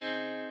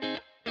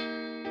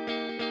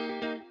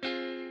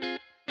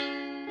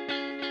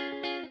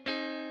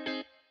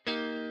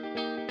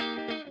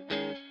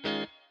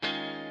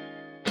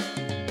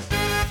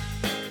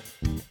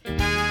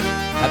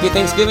Happy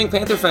Thanksgiving,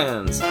 Panther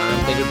fans!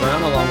 I'm David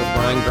Brown, along with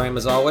Brian Graham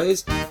as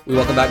always. We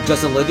welcome back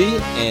Justin Libby,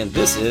 and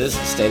this is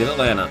State of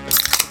Atlanta.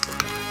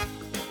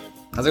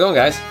 How's it going,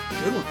 guys?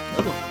 Good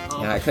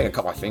one. Yeah, I think I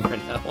caught my finger in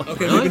that one.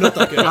 Okay, maybe not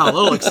that good. Got a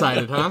little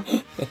excited, huh?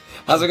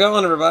 How's it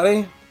going,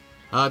 everybody?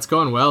 It's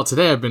going well.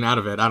 Today I've been out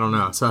of it. I don't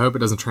know. So I hope it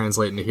doesn't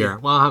translate into here.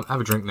 Well, I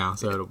have a drink now,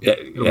 so it'll be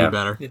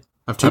better. Yeah.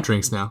 I have 2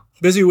 drinks now.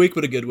 Busy week,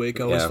 but a good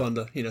week. Always fun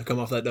to come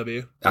off that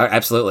W.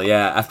 Absolutely,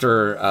 yeah.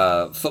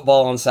 After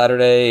football on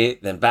Saturday,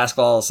 then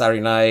basketball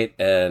Saturday night,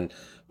 and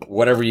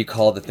whatever you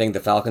call the thing the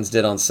Falcons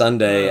did on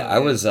Sunday,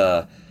 I've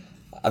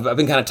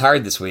been kind of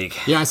tired this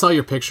week. Yeah, I saw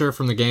your picture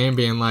from the game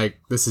being like,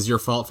 this is your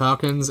fault,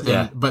 Falcons.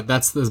 But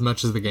that's as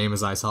much as the game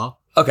as I saw.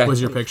 Okay.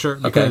 Was your picture,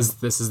 because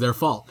this is their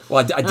fault.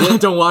 Well, I did.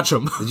 Don't watch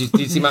them. Did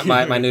you see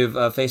my new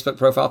Facebook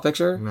profile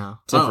picture? No.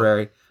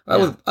 Temporary. I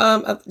was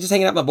just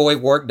hanging out with my boy,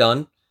 work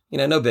done. You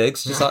know, no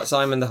bigs. Just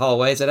saw him in the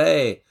hallway. Said,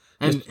 "Hey."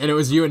 And it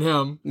was you and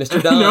him,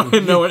 Mr.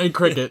 Dunn. no one in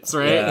crickets,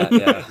 right?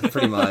 Yeah,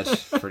 pretty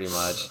much.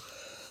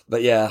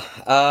 But yeah,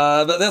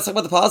 but let's talk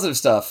about the positive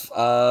stuff.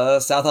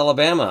 South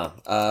Alabama.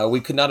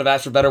 We could not have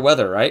asked for better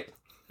weather, right?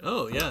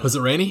 Oh yeah. Was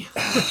it rainy?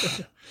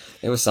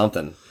 It was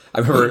something. I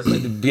remember at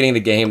the beginning of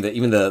the game that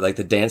even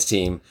the dance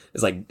team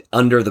is like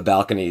under the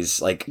balconies,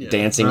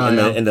 dancing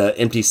in the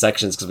empty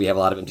sections, because we have a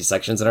lot of empty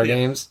sections in our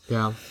games.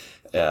 Yeah.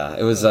 Yeah,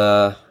 it was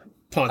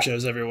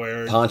ponchos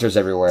everywhere.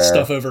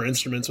 Stuff over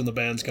instruments when the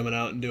band's coming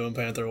out and doing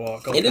Panther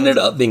Walk. It ended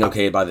up being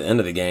okay by the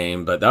end of the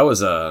game, but that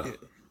was a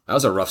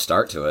rough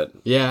start to it.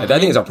 Yeah, I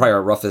think it's probably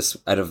our roughest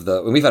out of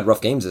the. We've had rough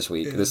games this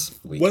week.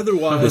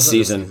 Weather-wise, this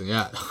season.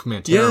 Yeah,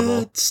 man, terrible.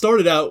 Yeah, it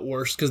started out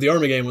worse because the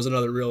Army game was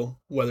another real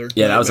weather.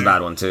 Yeah, that was a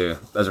bad one too.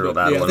 That was a real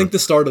bad one. I think the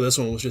start of this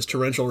one was just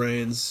torrential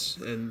rains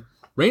and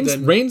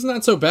rain's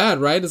not so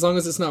bad, right? As long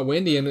as it's not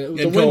windy, and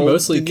the wind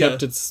mostly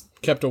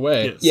kept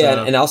away.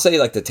 Yeah, and I'll say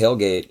the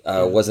tailgate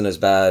wasn't as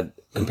bad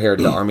compared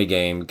to the Army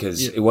game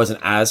because it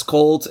wasn't as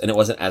cold and it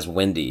wasn't as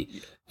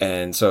windy,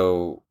 and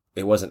so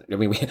it wasn't. I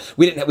mean,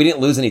 we didn't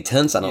lose any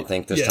tents. I don't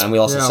think this time. We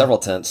lost several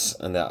tents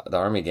in the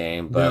Army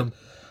game, but.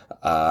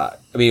 I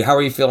mean, how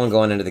are you feeling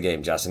going into the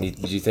game, Justin?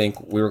 Did you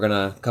think we were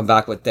gonna come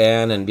back with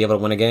Dan and be able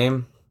to win a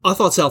game? I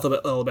thought South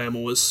Alabama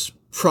was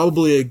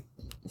probably a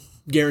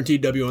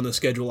guaranteed W on the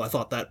schedule. I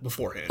thought that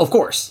beforehand. Of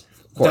course.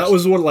 That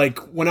was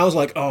when I was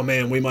like, oh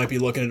man, we might be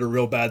looking at a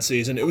real bad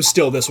season. It was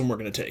still this one, we're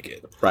going to take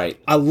it. Right.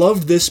 I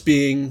loved this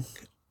being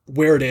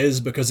where it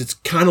is because it's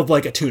kind of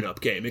like a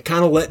tune-up game. It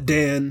kind of let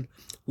Dan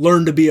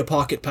learn to be a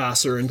pocket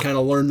passer and kind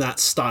of learn that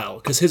style,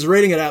 because his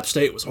rating at App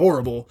State was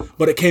horrible,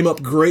 but it came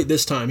up great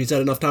this time. He's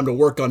had enough time to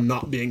work on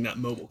not being that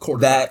mobile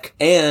quarterback.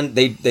 And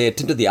they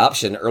attempted the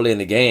option early in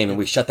the game, and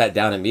we shut that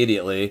down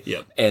immediately.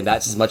 Yep. And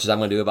that's as much as I'm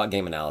going to do about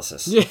game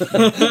analysis.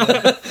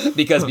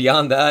 Because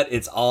beyond that,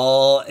 it's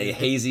all a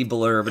hazy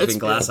blur between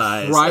glass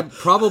eyes.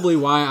 Probably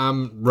why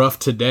I'm rough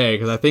today,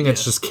 because I think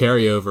it's just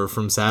carryover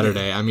from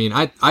Saturday. Yeah. I mean,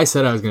 I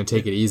said I was going to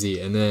take it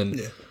easy, and then...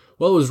 Yeah.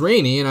 Well, it was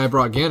rainy, and I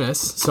brought Guinness,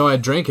 so I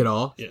drank it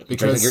all. Yeah.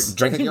 Because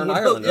drinking you're in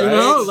Ireland, right? You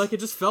know, it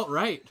just felt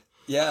right.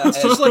 Yeah.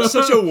 It's just like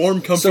such a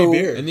warm, comfy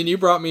beer. And then you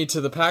brought me to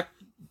the Pack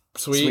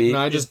Suite, and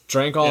I just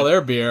drank all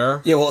their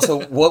beer. Yeah, well, so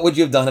what would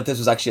you have done if this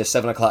was actually a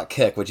 7 o'clock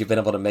kick? Would you have been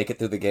able to make it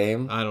through the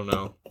game? I don't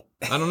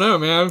know,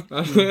 man.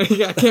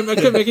 I can't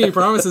make any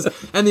promises.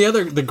 And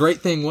the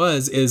great thing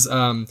is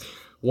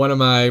one of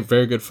my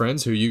very good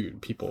friends, who you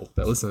people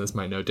that listen to this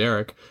might know,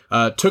 Derek,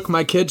 took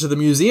my kid to the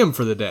museum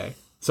for the day.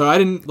 So I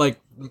didn't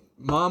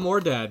mom or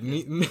dad.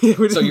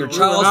 So your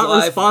child's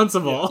life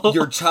responsible.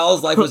 Your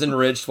child's life was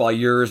enriched while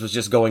yours was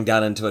just going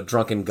down into a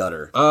drunken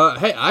gutter.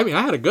 Hey, I mean,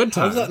 I had a good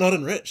time. How's that not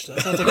enriched?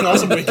 That sounds like an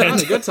awesome weekend. I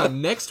had a good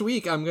time. Next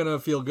week, I'm gonna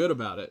feel good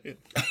about it.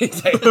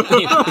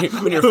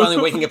 When you're finally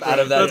waking up out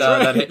of that.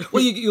 Right.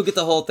 Well, you'll get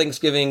the whole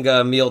Thanksgiving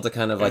meal to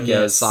kind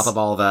of sop up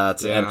all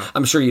that. Yeah. And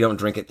I'm sure you don't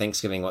drink at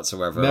Thanksgiving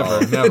whatsoever.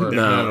 Never.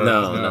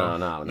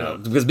 No.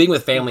 Because being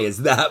with family is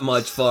that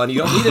much fun. You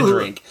don't need a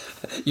drink.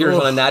 You're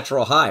on a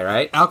natural high,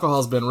 right?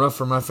 Alcohol's been rough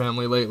for my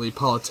family lately.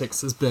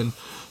 Politics has been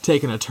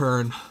taking a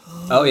turn.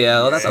 Oh yeah,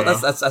 well,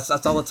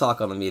 that's all the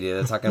talk on the media.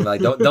 They're talking about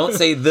don't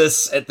say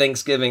this at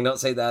Thanksgiving, don't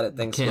say that at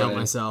Thanksgiving. Can't help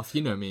myself,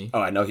 you know me. Oh,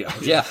 I know you.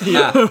 Yeah.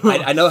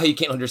 I know how you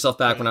can't hold yourself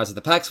back. When I was at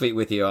the Pack Suite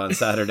with you on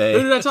Saturday.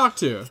 Who did I talk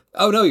to?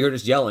 Oh no, you were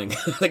just yelling.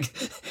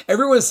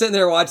 Everyone's sitting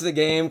there watching the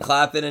game,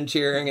 clapping and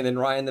cheering, and then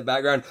Ryan in the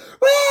background.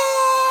 Well,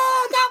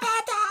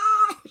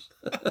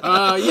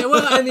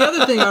 and the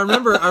other thing I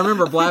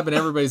remember blabbing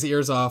everybody's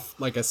ears off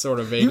a sort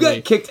of vaguely. You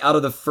got kicked out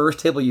of the first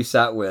table you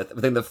sat with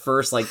within the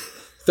first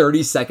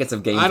 30 seconds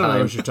of game time. I don't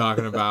know what you're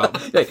talking about.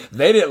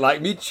 They didn't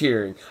like me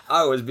cheering.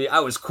 I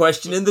was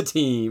questioning the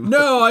team.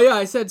 No,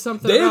 I said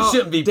something about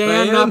shouldn't be Dan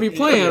playing. not be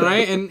playing,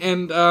 right?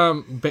 And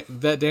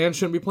that Dan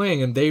shouldn't be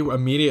playing, and they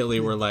immediately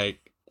were like,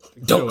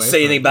 Don't say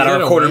anything about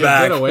our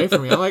quarterback. Get away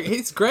from me. I'm like,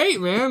 he's great,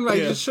 man. Like,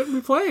 Yeah. just shouldn't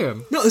be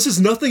playing. No, this is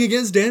nothing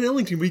against Dan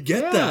Ellington. We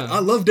get that. I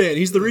love Dan.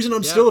 He's the reason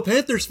I'm still a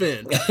Panthers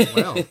fan.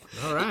 Well,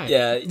 all right.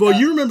 Yeah. Well,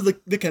 you remember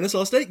the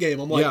Kennesaw State game.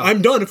 I'm like, Yeah.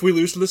 I'm done if we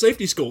lose to the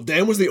safety school.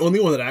 Dan was the only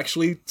one that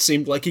actually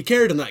seemed like he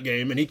cared in that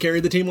game, and he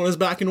carried the team on his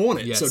back and won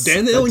it. Yes, So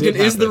Dan that Ellington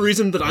did is the happen.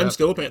 reason that I'm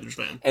still a Panthers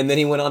fan. And then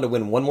he went on to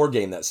win one more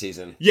game that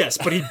season. Yes,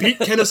 but he beat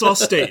Kennesaw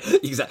State.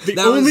 Exactly.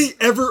 The only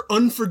ever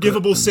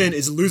unforgivable sin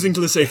is losing to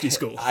the safety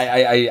school.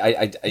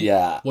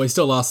 Yeah. Well, he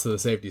still lost to the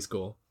safety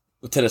school.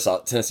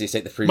 Tennessee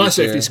State the previous My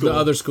safety year. school. The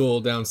other school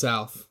down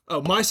south.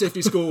 Oh, my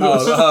safety school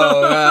was...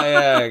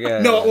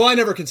 Yeah. No, well, I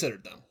never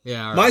considered them.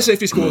 Yeah. all My right.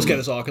 safety school was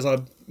Kennesaw because I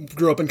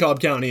grew up in Cobb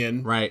County,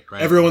 and Right.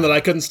 everyone that I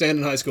couldn't stand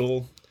in high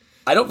school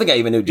I don't think I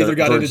even knew either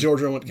got into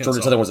Georgia or went to Kennesaw.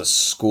 Georgia Southern was a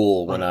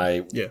school when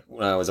I Yeah.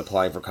 was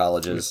applying for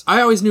colleges.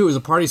 I always knew it was a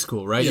party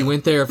school, right? Yeah. You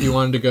went there if you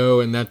wanted to go,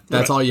 and that's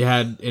Right. all you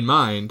had in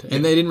mind.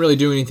 And they didn't really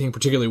do anything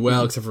particularly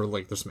well, except for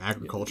like there's some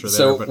agriculture there.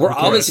 So but we're who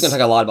cares? obviously going to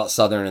talk a lot about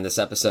Southern in this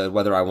episode,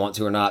 whether I want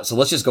to or not. So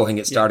let's just go ahead and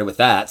get started with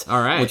that.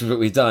 All right. Which is what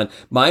we've done.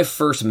 My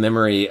first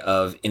memory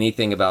of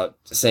anything about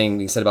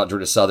being said about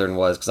Georgia Southern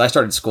was because I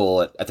started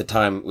school at the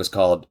time it was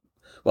called,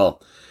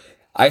 well,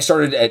 I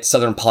started at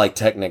Southern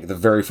Polytechnic. The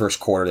very first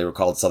quarter, they were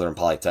called Southern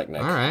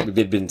Polytechnic. All right. It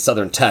had been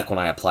Southern Tech when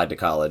I applied to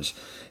college.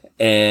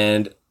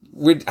 And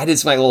I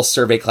did my little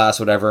survey class,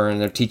 whatever,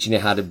 and they're teaching you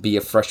how to be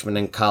a freshman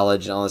in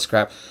college and all this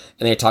crap.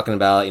 And they're talking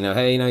about,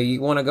 hey,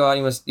 you want to go out,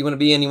 you want to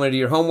be in, you want to do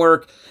your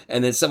homework.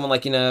 And then someone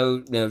like,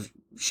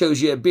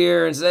 shows you a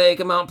beer and says, hey,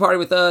 come out and party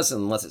with us.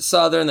 And unless it's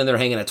Southern, then they're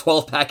hanging a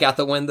 12-pack out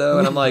the window.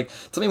 And I'm like,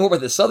 tell me more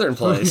about this Southern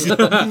place. You're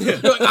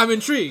like, I'm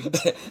intrigued.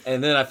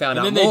 And then I found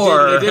And out then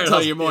more. they did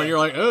tell you more, and you're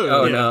like,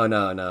 Oh, yeah.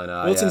 no.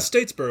 Well, it's in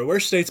Statesboro.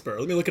 Where's Statesboro?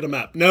 Let me look at a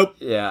map. Nope.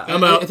 Yeah.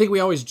 I'm out. I think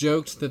we always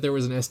joked that there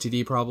was an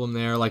STD problem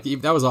there. Like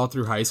that was all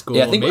through high school.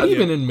 Yeah, I think- maybe yeah.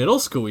 even in middle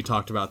school we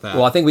talked about that.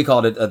 Well, I think we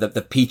called it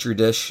the Petri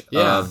dish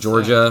Yeah, of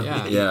Georgia.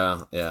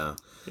 yeah. Yeah.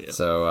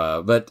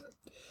 So, but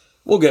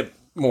we'll get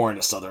more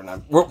into Southern.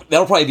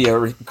 That'll probably be a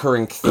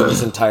recurring through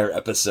this entire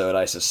episode,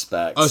 I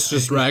suspect. Us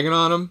just ragging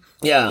on them.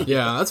 Yeah.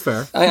 Yeah, that's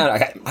fair. I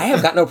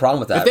have got no problem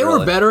with that. If they were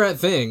really. better at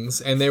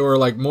things and they were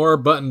like more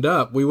buttoned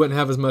up, we wouldn't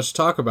have as much to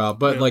talk about.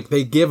 But like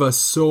they give us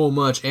so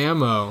much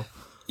ammo.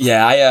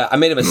 Yeah, I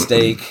made a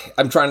mistake.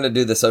 I'm trying to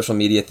do the social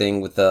media thing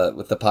with the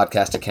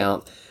podcast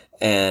account,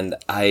 and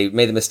I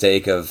made the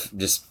mistake of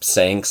just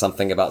saying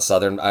something about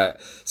Southern. Oh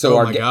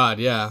my god,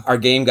 yeah. Our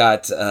game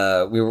got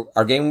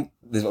our game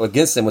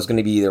against them was going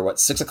to be either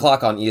 6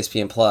 o'clock on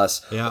ESPN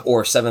Plus, Yeah.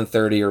 or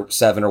 7:30 or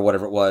 7 or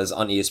whatever it was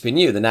on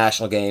ESPNU, the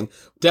national game.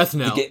 Death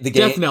knell. the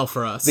game- Death knell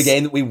for us. The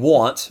game that we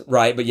want,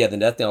 right? But yeah, the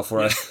death knell for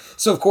us.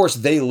 So of course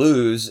they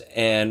lose,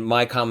 and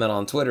my comment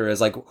on Twitter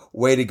is like,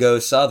 "Way to go,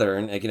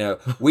 Southern!" Like,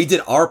 we did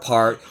our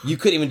part. You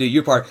couldn't even do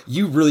your part.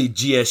 You really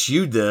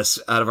GSU'd this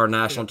out of our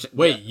national.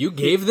 Wait, you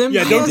gave them?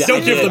 Yeah, GSU?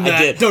 don't give them that.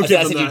 I did. Don't give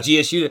I them said that. you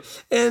GSU'd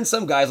it. And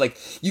some guys like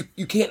you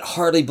can't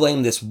hardly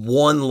blame this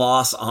one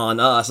loss on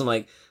us. I'm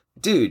like,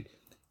 dude.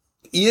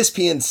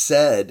 ESPN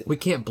said We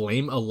can't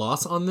blame a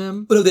loss on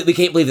them. but we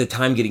can't believe the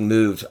time getting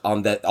moved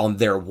on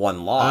their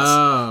one loss.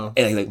 Oh.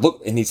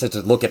 And he said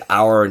to look at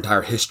our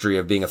entire history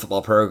of being a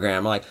football program.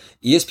 I'm like,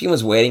 ESPN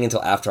was waiting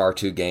until after our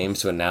 2 games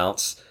to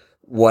announce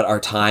what our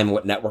time,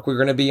 what network we were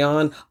going to be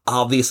on.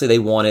 Obviously, they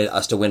wanted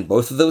us to win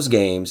both of those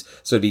games,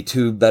 so it'd be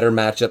 2 better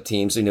matchup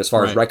teams. As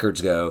far as Right.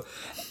 records go,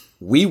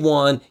 we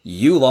won,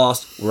 you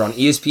lost. We're on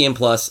ESPN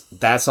Plus.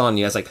 That's on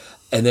you. I was like,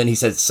 and then he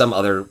said some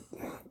other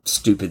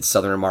stupid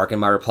Southern remark,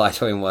 and my reply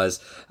to him was,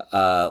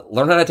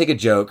 learn how to take a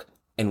joke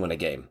and win a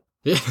game.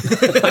 Yeah.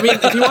 I mean,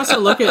 if he wants to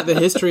look at the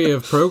history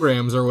of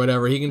programs or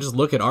whatever, he can just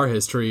look at our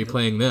history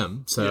playing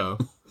them. So,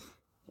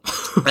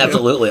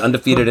 Absolutely.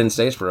 Undefeated in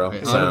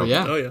Statesboro. So,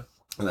 yeah. Oh, yeah.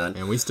 man.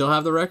 And we still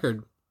have the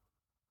record.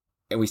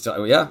 And we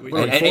still, yeah.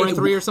 We're like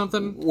 4-3 or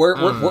something.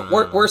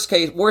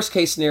 Worst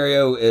case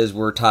scenario is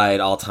we're tied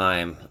all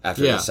time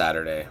after Yeah. this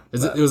Saturday.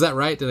 Was that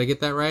right? Did I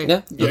get that right?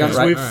 Yeah, you got it 'cause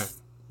right. we've- All right.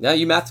 Yeah,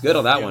 you mathed good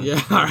on that one.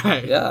 Yeah. All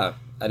right. Yeah.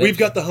 I did. We've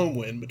got the home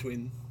win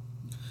between.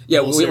 Yeah,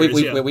 World we've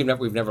Series,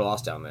 we've never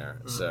lost down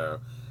there. So,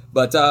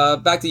 but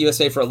back to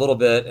USA for a little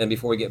bit, and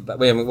before we get back,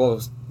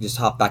 we'll just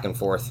hop back and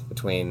forth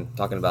between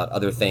talking about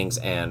other things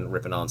and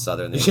ripping on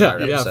Southern the entire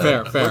Yeah.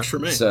 episode. Fair. Works for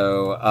me.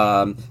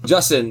 So,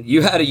 Justin,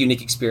 you had a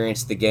unique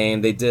experience at the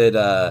game. They did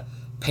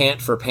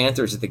Pant for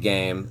Panthers at the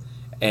game,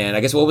 and I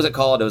guess what was it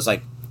called? It was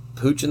like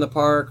Pooch in the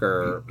Park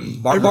or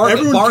Bark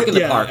in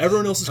the Park.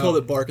 Everyone else has called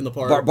it Bark in the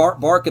Park.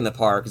 Bark in the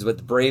Park is what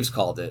the Braves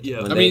called it.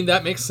 Yeah. when I they- mean,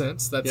 that makes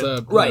sense. That's Yeah.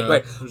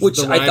 Right. Which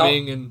the I thought-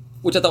 rhyming and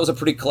which I thought was a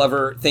pretty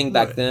clever thing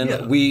back Right, then.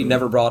 yeah. We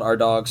never brought our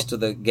dogs to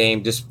the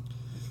game; just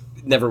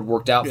never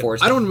worked out for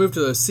us. I don't want to move to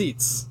those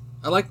seats.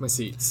 I like my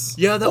seats.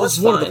 Yeah, that Well, was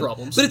it's one of fine. the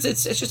problems. But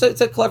it's just it's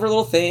a clever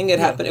little thing. It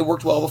happened. It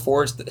worked well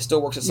before. It still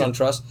works at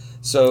SunTrust.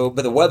 So,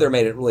 but the weather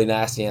made it really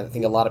nasty, and I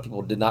think a lot of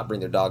people did not bring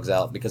their dogs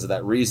out because of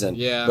that reason.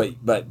 Yeah.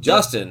 But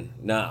Justin,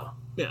 no.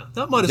 Yeah,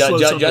 that might have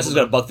slowed some Justin's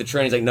people gonna buck the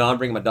trend. He's like, no, I'm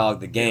bringing my dog to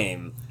the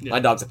game. Yeah. My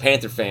dog's a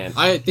Panther fan.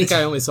 I think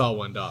I only saw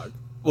one dog.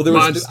 Well, there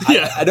was.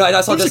 I know. I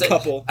saw There's Justin, a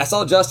couple. I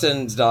saw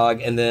Justin's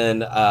dog, and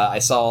then I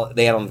saw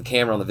they had on the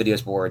camera on the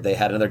videos board. They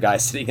had another guy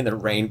sitting in the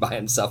rain by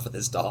himself with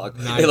his dog.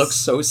 Nice. It looked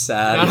so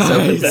sad and so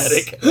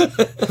pathetic.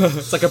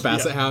 It's like a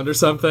basset hound or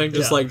something,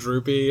 just like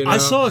droopy. You know? I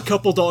saw a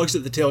couple dogs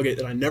at the tailgate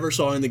that I never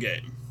saw in the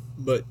game,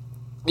 but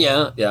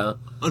Yeah.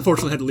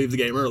 unfortunately had to leave the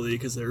game early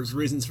because there's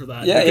reasons for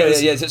that.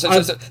 Yeah.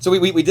 So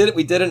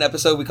we did an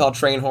episode we called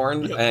Train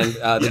Horn, and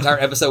the entire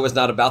episode was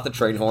not about the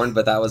train horn,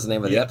 but that was the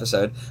name of the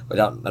episode. But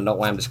I don't know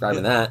why I'm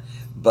describing that.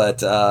 But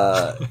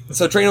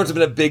so train horns have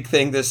been a big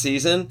thing this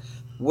season.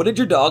 What did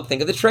your dog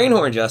think of the train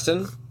horn,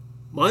 Justin?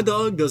 My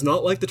dog does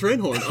not like the train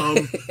horn.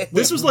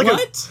 This was like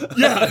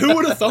What? who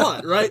would have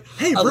thought, right?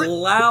 Hey, A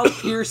loud,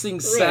 piercing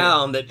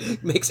sound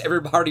that makes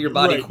every part of your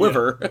body Right,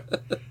 quiver.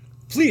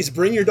 please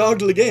bring your dog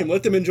to the game.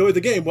 Let them enjoy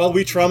the game while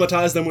we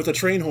traumatize them with a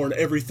train horn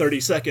every 30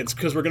 seconds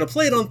because we're going to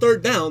play it on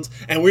third downs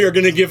and we are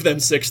going to give them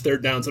 6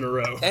 third downs in a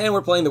row. And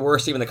we're playing the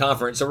worst team in the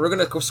conference, so we're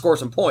going to score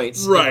some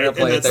points. Right, we're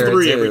gonna and that's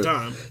 3 every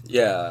time.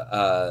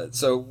 Yeah.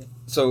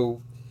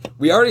 So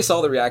we already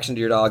saw the reaction to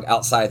your dog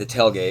outside the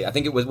tailgate. I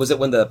think it was it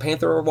when the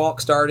Panther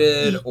walk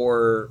started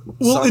or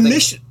Well, something?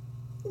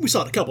 we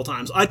saw it a couple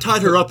times. I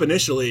tied her up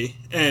initially,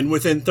 and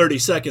within 30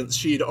 seconds,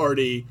 she'd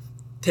already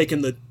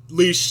taken the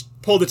leash,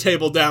 pulled the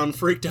table down,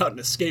 freaked out, and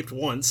escaped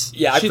once.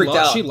 Yeah, I freaked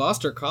out. She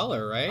lost her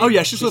collar, right? Oh,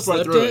 yeah, she slipped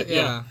right through it.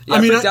 Yeah. Yeah, I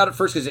freaked out at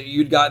first because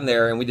you'd gotten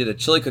there and we did a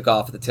chili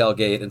cook-off at the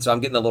tailgate, and so I'm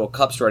getting the little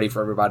cups ready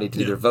for everybody to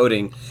do their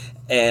voting,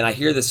 and I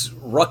hear this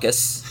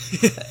ruckus,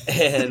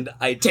 and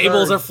I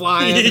Tables turn. are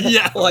flying.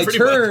 Yeah, Well, I pretty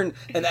turn,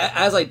 and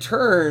as I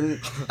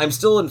turn, I'm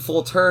still in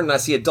full turn, and I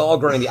see a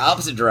dog running the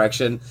opposite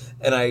direction,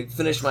 and I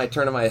finish my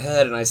turn in my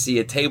head, and I see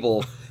a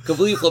table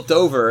completely flipped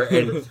over,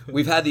 and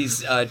we've had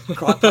these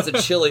crock pots of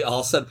chili all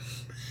of a sudden.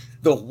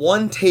 The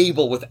one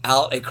table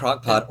without a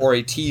crock pot or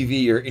a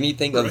TV or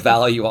anything of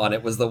value on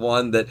it was the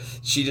one that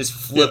she just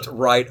flipped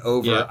right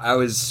over. Yeah. I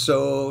was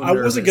so nervous.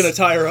 I wasn't going to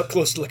tie her up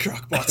close to the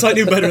crock pots. I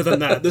knew better than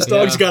that. This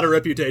dog's got a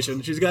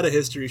reputation. She's got a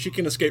history. She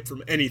can escape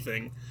from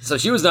anything. So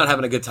she was not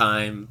having a good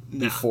time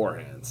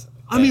beforehand.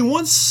 I mean,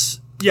 once...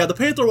 Yeah, the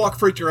Panther walk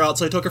freaked her out,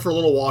 so I took her for a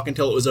little walk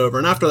until it was over.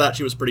 And after that,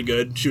 she was pretty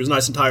good. She was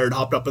nice and tired,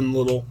 hopped up in the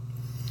little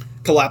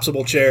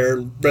collapsible chair,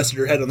 rested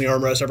her head on the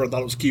armrest. Everyone thought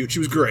it was cute. She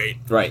was great.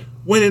 Right.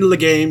 Went into the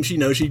game. She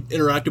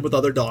interacted with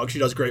other dogs. She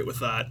does great with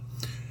that.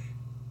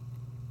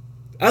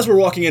 As we're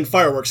walking in,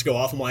 fireworks go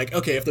off. I'm like,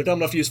 okay, if they're dumb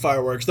enough to use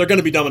fireworks, they're going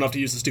to be dumb enough to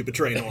use the stupid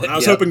train horn. I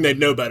was hoping they'd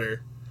know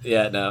better.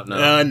 Yeah, no.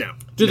 No.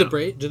 Do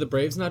the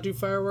Braves not do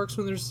fireworks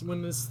when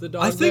it's the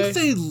dog I think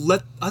day?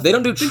 They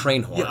don't do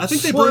train horns. Yeah, I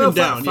think they burn them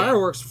down.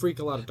 Fireworks freak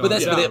a lot of dogs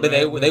But out.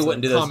 they right? wouldn't do It's a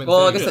this. common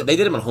Well, I thing. guess they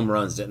did them on home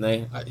runs, didn't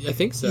they? I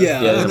think so.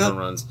 Yeah. Yeah, they and did home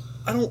runs.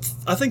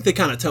 I think they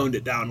kind of toned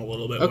it down a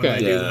little bit Okay. when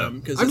they do Yeah.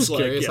 them. Cause I'm it's just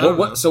curious. Yeah. I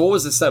don't So what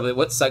was the section?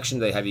 What section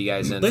did they have you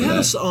guys in? They for had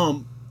that?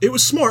 us. It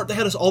was smart. They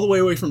had us all the way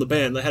away from the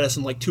band. They had us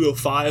in like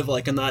 205,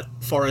 like in that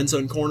far end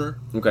zone corner.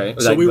 Okay,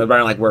 was So that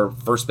around like where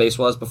first base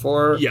was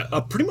before? Yeah,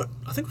 pretty much.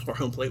 I think it was where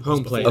home plate was.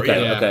 Home plate. before,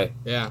 Okay, yeah. okay.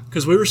 Yeah.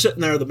 Because we were sitting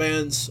there, the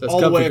band's Those all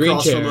the way comfy green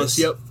across from chairs. us.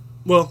 Yep.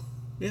 Well,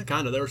 yeah,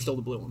 kind of. They were still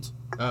the blue ones.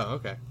 Oh,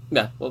 okay.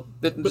 Yeah. Well,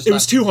 But it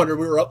was 200.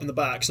 We were up in the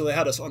back, so they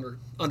had us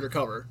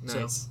undercover.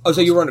 Nice. Oh,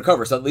 so you were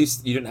undercover, so at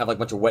least you didn't have like a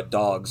bunch of wet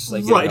dogs.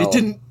 Like, So. Right. you know. It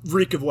didn't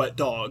reek of wet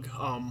dog.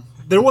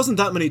 There wasn't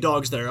that many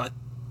dogs there. I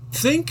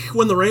think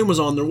when the rain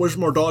was on, there was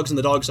more dogs in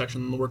the dog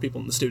section than there were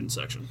people in the student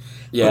section.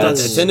 Yeah, But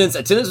that's-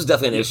 attendance was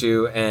definitely an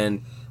issue,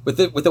 and with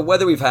the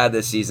weather we've had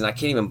this season, I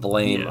can't even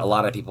blame Yeah. a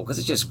lot of people because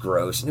it's just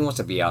gross. And who wants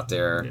to be out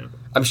there? Yeah.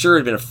 I'm sure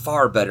it'd been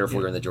far better if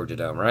we were in the Georgia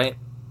Dome, right?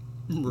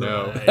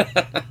 No. Right.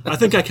 I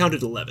think I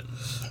counted 11. In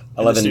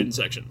the 11 student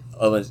section.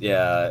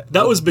 Yeah,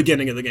 That was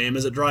beginning of the game.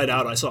 As it dried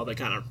out, I saw they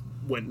kind of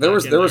went. there back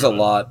was in there was a but-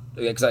 lot.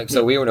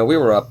 So we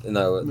were up in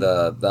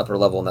the upper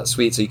level in that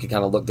suite, so you could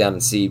kind of look down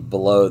and see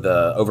below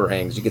the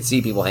overhangs. You could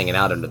see people hanging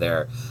out under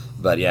there,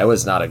 but yeah, it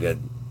was not a good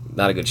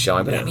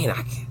showing. But I mean,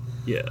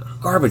 Yeah,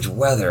 garbage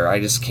weather. I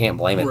just can't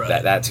blame it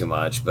Right. that too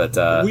much.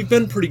 But we've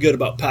been pretty good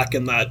about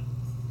packing that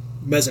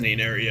mezzanine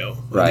area.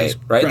 right.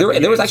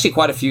 There was actually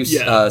quite a few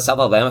Yeah. South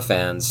Alabama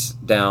fans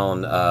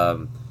down.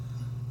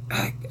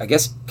 I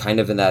guess kind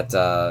of in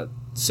that.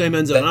 Same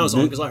end zone I was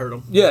on because I heard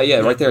them. Yeah,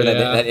 right there, Yeah.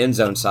 that end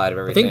zone side of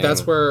I everything. think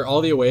that's where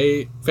all the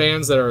away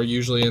fans that are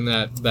usually in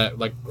that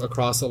like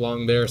across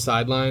along their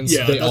sidelines,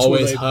 Yeah, they that's where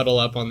always they- huddle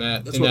up on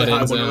that. That's in what that they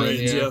end have when it zone.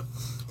 rains. Yeah.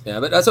 Yeah,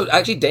 but that's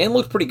actually Dan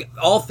looked pretty good.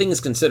 All things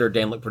considered,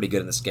 Dan looked pretty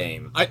good in this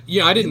game. I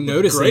didn't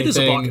notice Great as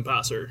a anything pocket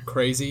passer.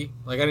 crazy.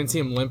 Like I didn't see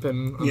him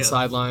limping on Yeah.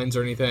 sidelines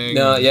or anything.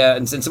 No, yeah,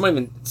 and since someone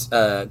even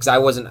because I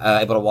wasn't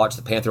able to watch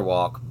the Panther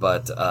walk,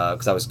 but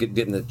because I was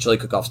getting the chili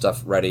cook-off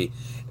stuff ready,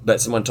 but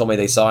someone told me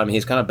they saw him. He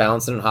was kind of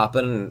bouncing and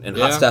hopping and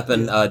hot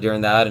stepping during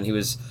that, and he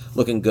was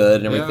looking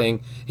good and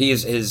everything. He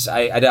is his.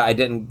 I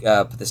didn't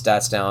put the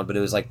stats down, but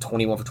it was like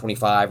 21 for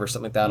 25 or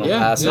something like that on Yeah,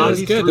 passes. no,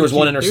 he's good. There was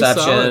one He was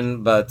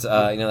interception, but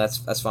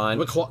that's fine.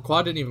 But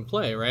Quad didn't even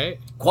play, right?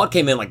 Quad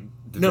came in like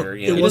the No,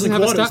 very it end. wasn't doesn't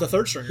have a quad. It was stat- the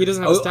third stringer. He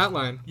doesn't have a Oh. stat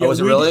line. Oh, was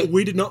it really?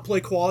 We did not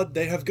play quad.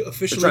 They have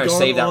officially They're trying to gone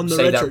save that- on the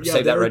save red that- shirt. Yeah,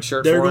 save that they're- red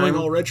shirt They're for going him?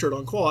 all red shirt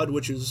on quad,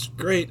 which is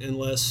great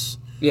unless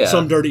Yeah.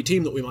 some dirty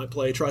team that we might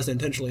play tries to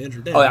intentionally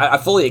injure Dan. Oh, I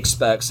fully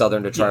expect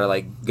Southern to try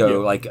to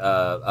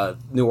go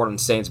New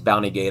Orleans Saints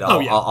bounty gate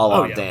all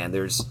on Dan.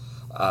 There's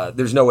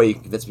no way you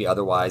can convince me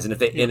otherwise.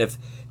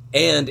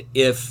 And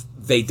if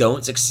they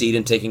don't succeed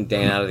in taking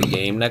Dan out of the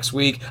game next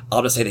week,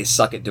 I'll just say they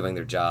suck at doing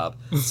their job.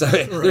 So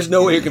there's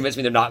no way you convince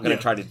me they're not going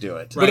to try to do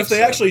it. But if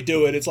they actually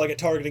do it, it's like a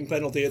targeting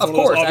penalty. It's of one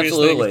of course, those obvious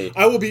absolutely. things.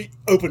 I will be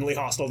openly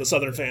hostile to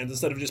Southern fans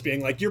instead of just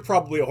being like, "You're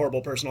probably a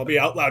horrible person." I'll be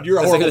out loud. You're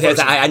a horrible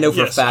person. I know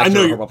for a fact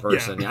you're a horrible yeah.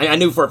 person. I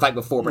knew for a fact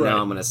before, but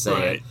now I'm going to say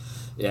Right. it.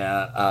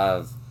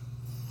 Yeah.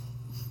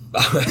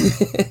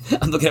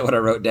 I'm looking at what I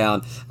wrote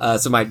down.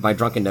 So my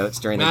drunken notes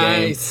during the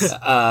Nice.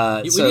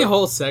 game. We need a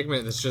whole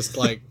segment that's just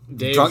like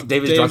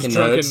David's drunken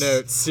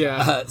notes.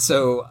 Yeah.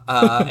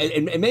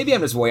 And maybe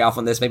I'm just way off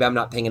on this. Maybe I'm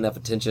not paying enough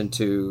attention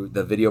to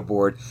the video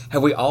board.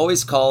 Have we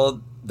always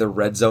called the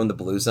red zone the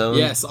blue zone?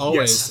 Yes,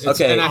 always. Yes.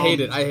 Okay. And I hate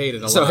it. I hate it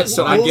a lot.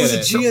 So I what get was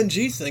it. the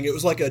GNG thing? It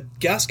was like a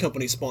gas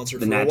company sponsor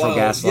for a natural while.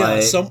 gas Yeah,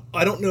 light.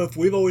 I don't know if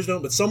we've always done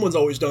it, but someone's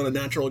always done a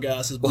natural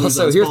gas as blue Well,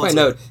 so zone here's sponsor.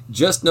 my note.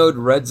 Just know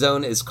red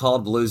zone is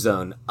called blue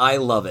zone. I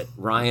love it.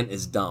 Ryan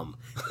is dumb.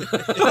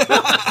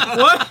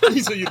 What?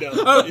 So you know.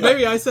 Oh,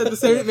 maybe I said the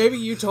same. Maybe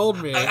you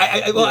told me.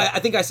 I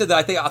think I said that.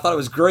 I thought it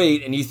was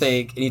great, and you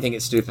think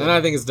it's stupid. And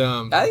I think it's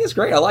dumb. I think it's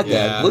great. I like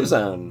Yeah. that blue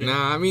zone.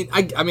 Nah, I mean,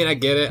 I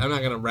get it. I'm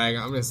not gonna rag.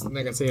 I'm just not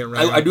gonna sit here and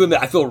rag. I do admit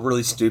I feel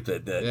really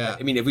stupid. That Yeah.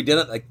 I mean, if we did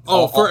it like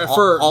Oh,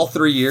 for all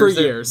 3 years,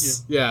 for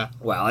years. Yeah.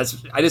 Wow,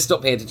 I just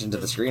don't pay attention to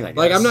the screen. I guess.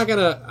 Like I'm not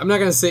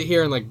gonna sit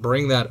here and like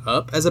bring that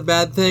up as a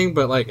bad thing.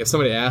 But like if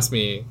somebody asks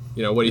me,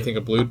 what do you think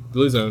of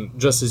Blue Zone?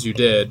 Just as you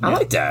did, I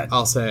like that.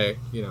 I'll say,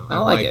 I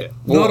like it.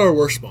 Not our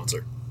worst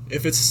sponsor.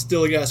 If it's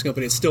still a gas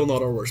company, it's still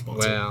not our worst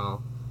sponsor.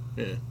 Well,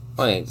 Yeah.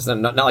 I mean, it's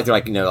not like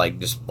they're like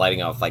just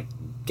lighting off like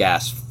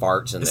gas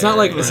farts in it's there. not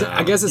like you know?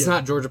 I guess it's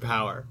not Georgia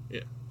Power.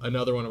 Yeah.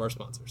 Another one of our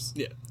sponsors.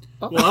 Yeah.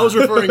 Well, I was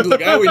referring to the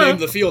guy we named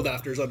the field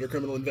after is under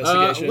criminal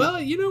investigation.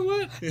 Well, you know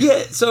what?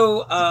 Yeah,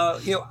 so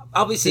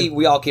obviously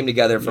we all came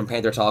together from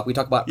Panther Talk. We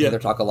talk about Panther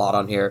Talk a lot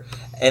on here,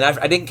 and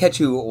I didn't catch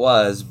who it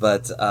was,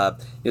 but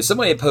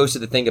somebody had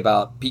posted the thing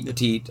about Pete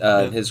Petit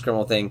and his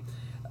criminal thing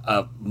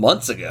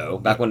months ago,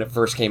 back when it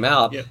first came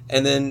out,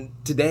 and then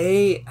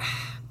today,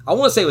 I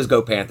want to say it was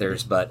Go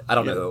Panthers, but I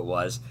don't know who it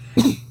was.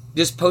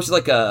 Just posted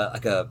like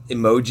a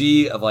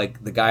emoji of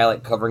like the guy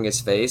like covering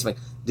his face. Like,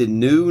 did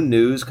new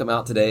news come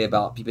out today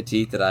about Pete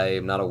Petit that I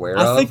am not aware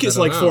of? I think it's I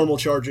don't like know. formal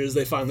charges.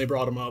 They finally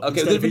brought him up. Okay,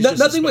 instead of he's just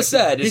nothing was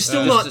suspected. said. He's It's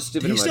still just not. a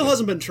stupid He still emoji.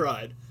 hasn't been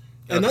tried,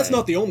 and that's Okay.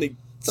 not the only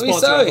So he's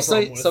sponsor I have a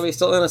problem with. so he's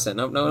still innocent.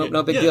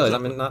 No big Yeah, deal.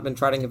 exactly. He's not been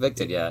tried and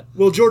convicted yet.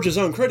 Well, Georgia's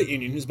own credit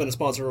union, who's been a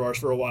sponsor of ours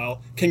for a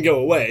while, can go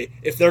away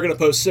if they're going to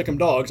post Sick'em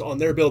dogs on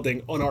their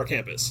building on our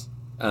campus.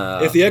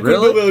 If the Equity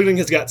really? building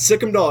has got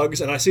Sick'em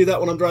dogs, and I see that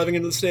when I'm driving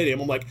into the stadium,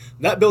 I'm like,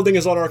 that building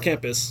is on our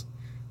campus.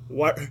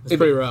 Why? It's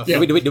pretty rough. Yeah.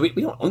 We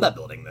don't own that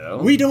building though.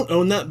 We don't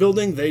own that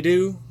building. They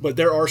do, but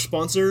they're our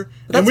sponsor,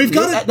 and we've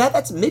got it.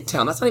 That's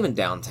Midtown. That's not even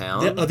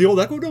downtown. The old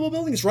Equitable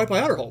building is right by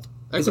Outerhold.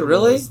 Is it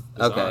really? Is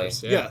Okay.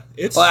 ours, Yeah,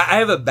 it's Well, I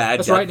have a bad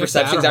That's depth right next to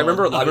perception. 'Cause I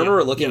remember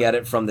Adderall. looking at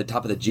it from the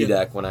top of the G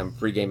deck when I'm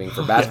pre-gaming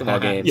for basketball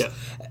games. Yeah.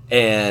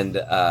 And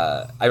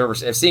I remember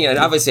seeing it. And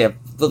obviously, I've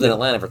lived in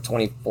Atlanta for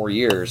 34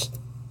 years.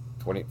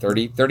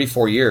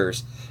 34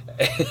 years.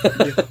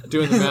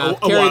 doing the math.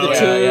 A Carry while. the Yeah,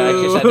 two. Yeah,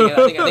 actually,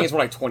 I think it's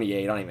more like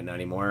 28. I don't even know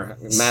anymore.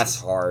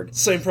 Math's hard.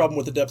 same problem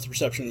with the depth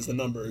perception as the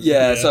numbers.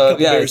 Yeah, a so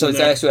couple bears so in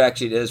it's there.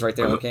 actually it is right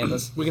there on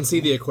campus. We can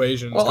see the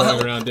equations Well,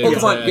 going around. come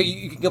David's on, head.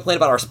 you can complain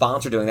about our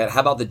sponsor doing that. How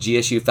about the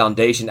GSU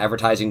Foundation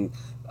advertising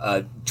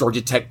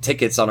Georgia Tech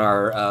tickets on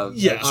our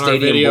Yeah. On our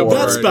stadium video board?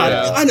 That's bad.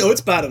 Yeah. I know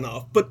it's bad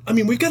enough, but I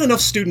mean, we've got enough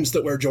students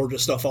that wear Georgia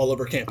stuff all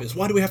over campus.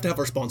 Why do we have to have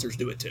our sponsors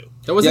do it too?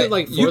 That wasn't Yeah,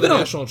 like you've for the been on-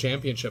 national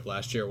championship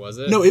last year, was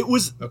it? No, it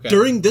was Okay.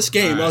 during this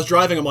game. Alright. I was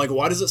driving. I'm like,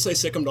 why does it say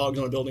Sick'em dogs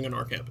on a building in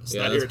our campus?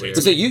 Yeah, that that's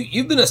irritates weird. me. So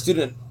you've been a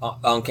student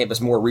on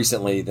campus more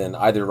recently than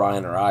either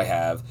Ryan or I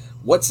have.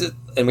 What's it?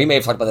 And we may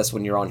have talked about this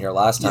when you were on here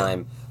last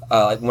time.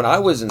 When I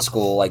was in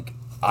school, like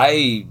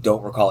I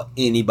don't recall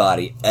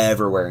anybody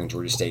ever wearing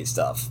Georgia State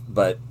stuff,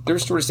 but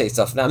there's Georgia State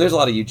stuff now. There's a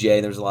lot of UGA.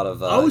 There's a lot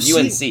of was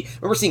UNC.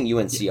 Remember seeing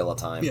UNC all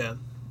the time. Yeah.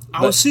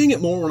 I was seeing it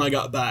more when I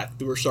got back.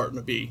 That we're starting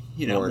to be,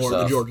 more of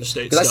the Georgia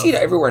State Because stuff. I see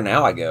it everywhere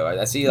now. I go.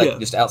 I see Yeah.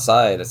 just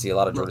outside. I see a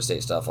lot of Georgia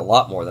State stuff, a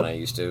lot more than I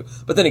used to.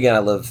 But then again, I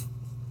live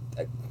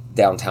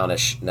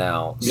downtownish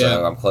now, so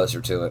Yeah. I'm closer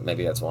to it.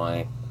 Maybe that's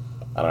why.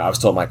 I don't know. I was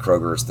told my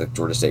Kroger's the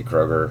Georgia State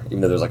Kroger,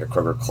 even though there's like a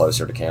Kroger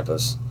closer to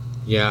campus.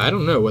 Yeah, I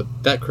don't know what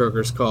that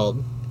Kroger's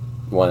called.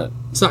 One,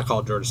 It's not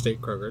called Georgia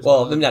State Kroger's.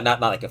 well,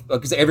 not like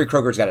because every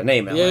Kroger's got a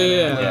name. in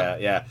Atlanta.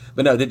 yeah.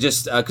 But no, they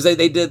just because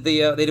they did they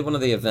did one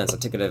of the events, a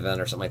ticket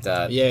event or something like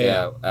that.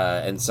 Yeah.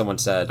 And someone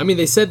said, I mean,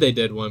 they said they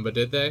did one, but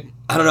did they?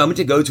 I don't know. I meant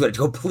to go to it. I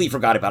completely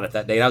forgot about it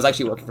that day. And I was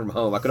actually working from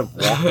home. I could have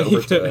walked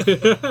over to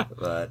it.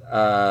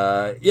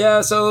 But, yeah,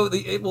 so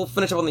we'll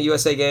finish up on the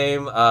USA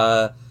game.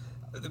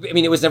 I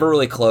mean, it was never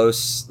really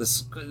close.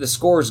 The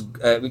score's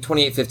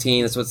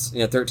 28-15. That's what's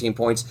 13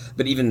 points.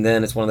 But even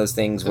then, it's one of those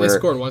things where they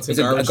scored once in it's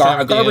a garbage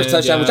garbage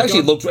touchdown, yeah. which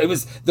actually looked. It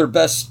was their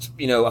best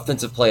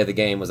offensive play of the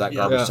game was that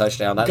garbage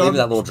touchdown. Even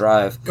that little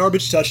drive.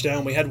 Garbage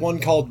touchdown. We had one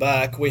called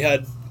back. We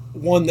had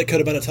one that could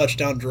have been a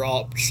touchdown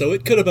dropped. So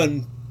it could have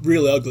been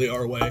really ugly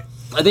our way.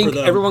 I think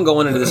everyone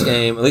going into this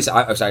game, at least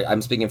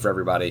I'm speaking for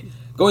everybody.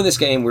 Going this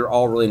game, we're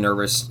all really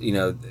nervous.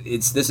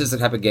 This is the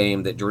type of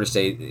game that Georgia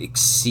State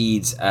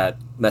exceeds at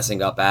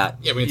messing up at.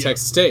 Yeah, we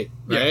Texas State,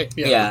 right?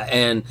 Yeah,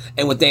 and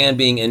with Dan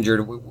being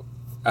injured, we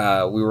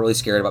were really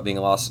scared about being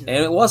lost, and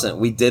it wasn't.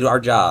 We did our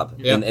job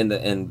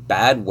in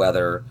bad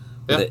weather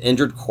with an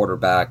injured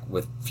quarterback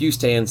with few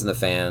stands in the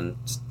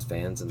stands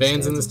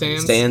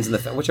in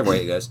the whichever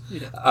way it goes.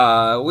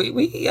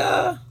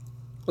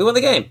 We won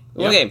the game.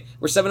 We won the game.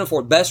 We're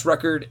 7-4, best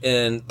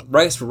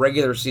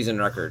regular season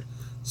record.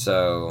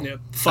 So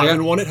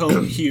 5-1 at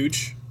home,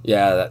 huge.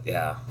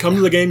 Yeah. Come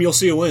to the game, you'll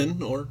see a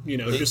win, or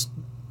just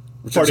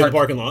party in the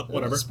parking lot,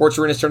 whatever. Sports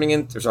arena is turning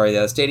into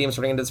the stadium's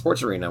turning into the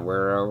sports arena.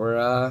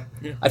 We're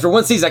after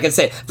one season,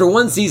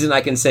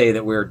 I can say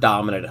that we're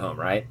dominant at home,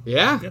 right?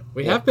 Yeah,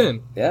 we have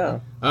been. Yeah.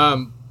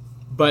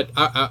 But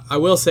I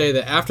will say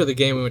that after the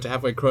game, we went to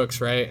Halfway Crooks,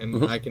 right?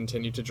 And I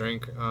continued to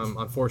drink,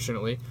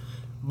 unfortunately.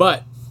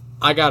 But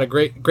I got a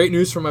great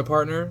news from my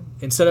partner.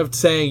 Instead of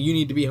saying you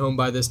need to be home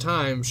by this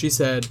time, she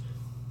said,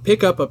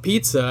 pick up a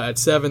pizza at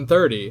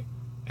 7:30.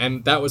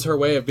 And that was her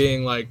way of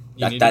being like,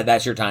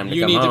 that's your time to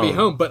come home. You need to be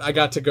home, but I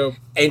got to go.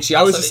 And she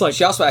also asked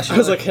you. I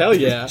was like, hell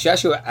yeah. She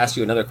asked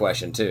you another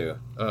question too.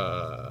 You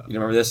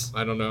remember this?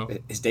 I don't know.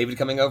 Is David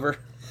coming over?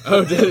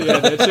 Oh, did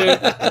she?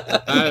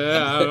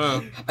 I don't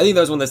know. I think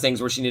that was one of those things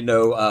where she didn't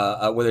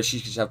know whether she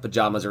should have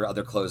pajamas or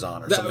other clothes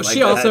on or something like that.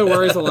 She also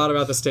worries a lot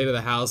about the state of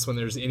the house when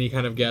there's any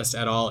kind of guest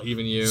at all,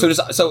 even you. So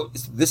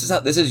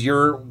this is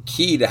your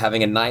key to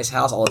having a nice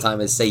house all the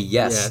time is say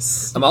yes.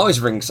 Yes. I'm always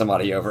bringing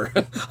somebody over.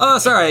 Oh,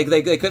 sorry,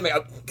 they couldn't make.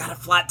 Got a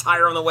flat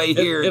tire on the way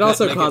here. It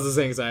also causes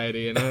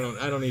anxiety, and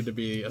I don't need to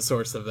be a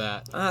source of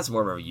that. That's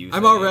more of a you.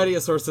 I'm already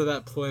a source of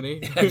that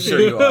plenty. I'm sure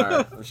you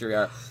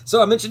are.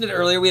 So I mentioned it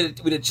earlier. We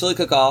did chili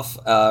cook-off.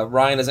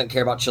 Ryan doesn't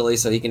care about chili,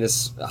 so he can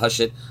just hush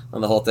it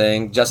on the whole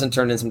thing. Justin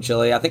turned in some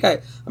chili. I'm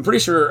pretty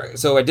sure.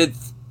 So I did.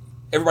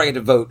 Everybody had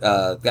to vote.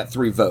 Got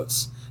 3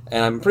 votes,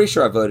 and I'm pretty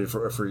sure I voted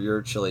for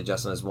your chili,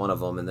 Justin, as one of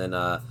them, and then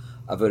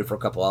I voted for a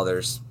couple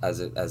others as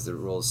the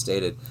rules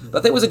stated. But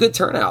I think it was a good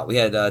turnout. We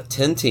had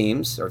 10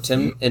 teams or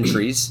 10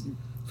 entries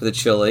for the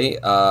chili.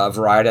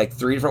 Variety, like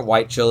 3 different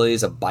white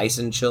chilies, a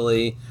bison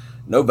chili,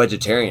 no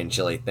vegetarian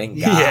chili. Thank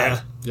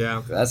God.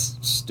 Yeah. That's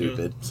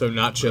stupid. So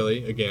not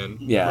chili again.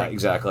 Yeah, right.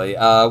 Exactly.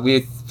 We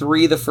had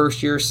 3 the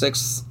first year,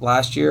 6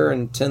 last year,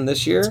 and 10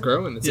 this year. It's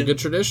growing. It's a good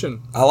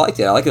tradition. I liked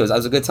it. It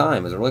was a good time.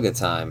 It was a really good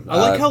time. I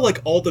like how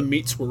all the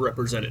meats were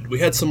represented. We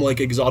had some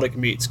exotic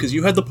meats because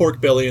you had the pork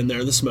belly in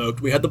there, the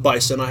smoked. We had the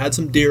bison. I had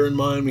some deer in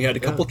mine. We had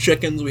a couple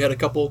chickens. We had a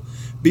couple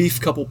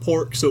beef, couple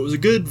pork. So it was a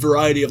good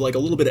variety of a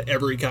little bit of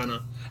every kind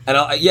of. And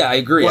I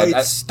agree.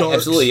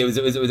 Absolutely,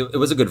 it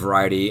was a good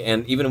variety,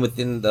 and even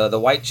within the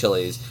white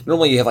chilies,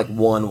 normally you have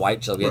one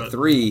white chili. We had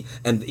 3,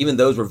 and even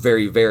those were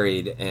very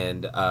varied,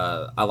 and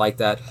I like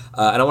that.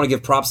 And I want to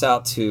give props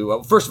out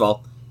to first of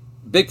all,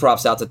 big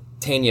props out to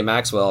Tanya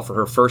Maxwell for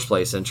her first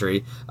place entry.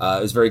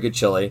 It was very good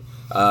chili.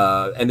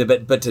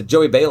 But to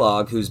Joey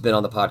Baylog, who's been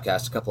on the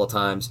podcast a couple of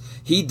times,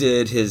 he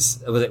did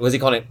his was he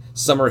calling it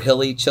Summer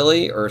Hilly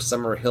chili or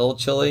Summer Hill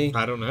chili?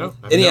 I don't know.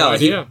 Anyhow, no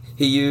idea.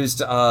 He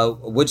used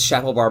Woods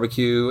Chapel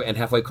barbecue and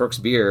Halfway Crooks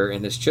beer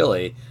in his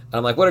chili. And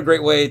I'm like, what a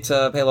great way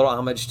to pay a little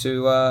homage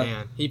to.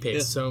 Man, he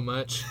pays so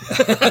much.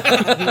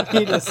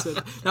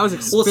 That was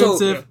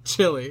expensive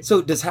chili.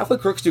 So does Halfway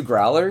Crooks do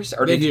growlers?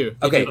 Or they do.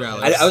 Okay, they do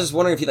growlers. I was just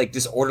wondering if he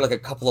just ordered a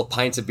couple of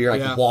pints of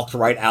beer, walked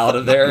right out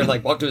of there,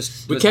 and walked to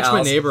his. We catch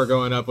my neighbor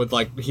going up with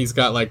he's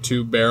got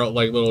 2 barrel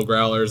little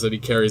growlers that he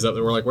carries up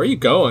there. We're like, where are you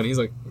going? He's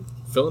like,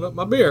 filling up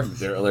my beer.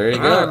 There you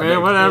go, right,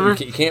 man. Whatever.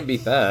 You can't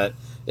beat that.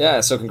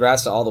 Yeah, so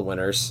congrats to all the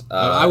winners.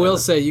 I will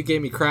say you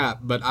gave me crap,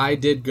 but I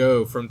did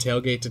go from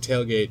tailgate to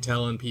tailgate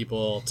telling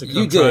people to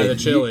come try the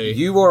chili.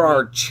 You were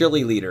our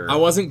chili leader. I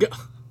wasn't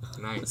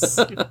Nice.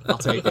 I'll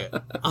take it.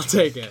 All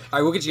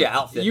right, we'll get you an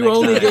outfit. You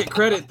only get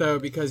credit, though,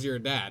 because you're a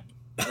dad.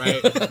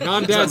 Right?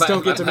 Non-dads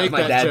don't get to make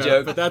that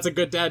joke, but that's a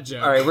good dad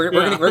joke. All right, we're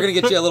gonna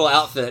get you a little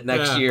outfit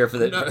next year for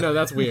the. No,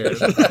 that's weird.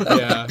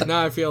 Yeah,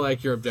 now I feel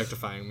like you're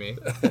objectifying me.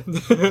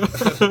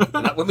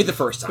 That would be the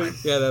first time.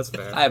 Yeah, that's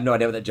fair. I have no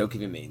idea what that joke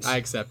even means. I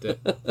accept it.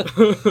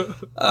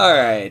 All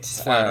right.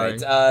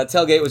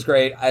 Tailgate was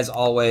great as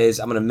always.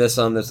 I'm gonna miss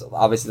them. This is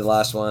obviously the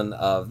last one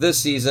of this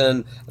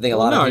season. I think a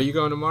lot of. Are you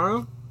going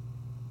tomorrow?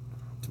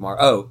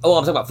 Tomorrow? Oh,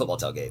 I'm talking about football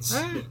tailgates.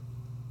 Hey,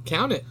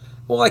 count it.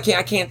 Well, I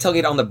can't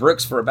tailgate on the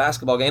bricks for a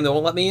basketball game. They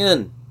won't let me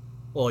in.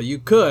 Well, you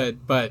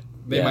could, but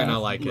they might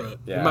not like it.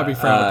 Yeah. It might be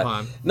frowned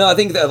upon. No, I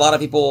think that a lot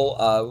of people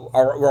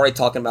we're already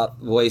talking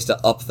about ways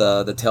to up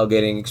the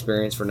tailgating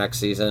experience for next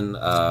season.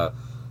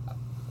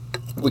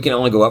 We can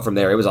only go up from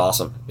there. It was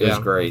awesome. It was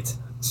great.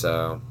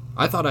 So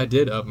I thought I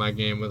did up my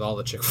game with all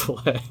the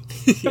Chick-fil-A.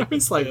 I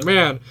was like,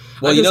 man,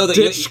 Well, I you know just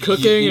that ditched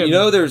cooking. you and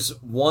know there's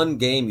one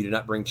game you do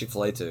not bring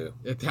Chick-fil-A to.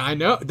 I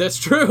know that's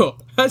true.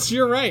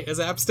 You're right. As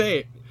App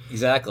State.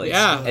 Exactly.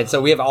 Yeah. And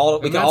so we can all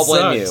blame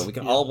sucks. you. We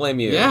can all blame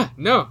you. Yeah.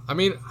 No. I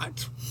mean,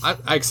 I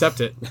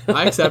accept it.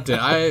 I accept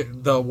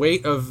it. The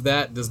weight of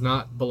that does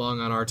not belong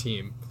on our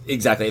team.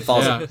 Exactly. It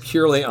falls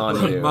purely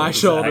on you. My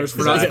shoulders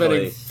for not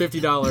Exactly.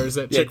 spending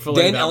 $50 at Chick-fil-A.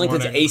 Dan that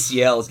Ellington's morning.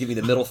 ACL is giving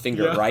me the middle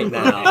finger right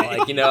now.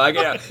 Like,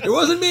 it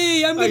wasn't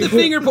me. I'm getting the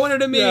finger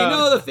pointed at me. Yeah.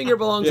 No, the finger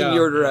belongs in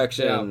your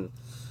direction.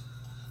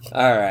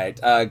 All right.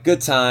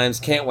 Good times.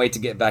 Can't wait to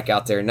get back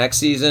out there next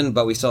season,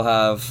 but we still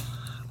have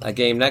a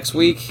game next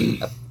week.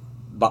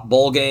 A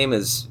bowl game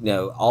is,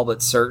 all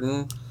but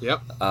certain.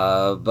 Yep.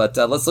 But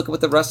let's look at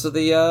what the rest of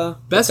the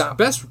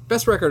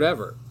Best record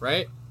ever,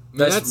 right? I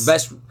mean,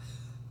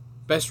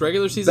 best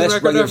regular season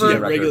record regular ever.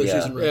 season regular yeah.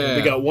 season record. Yeah.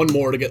 We got one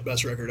more to get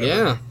best record ever.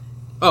 Yeah.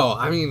 Oh,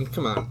 I mean,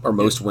 come on. or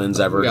most wins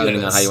ever, We got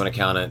depending on this. how you want to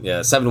count it.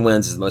 Yeah, 7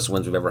 wins is the most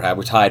wins we've ever had.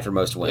 We're tied for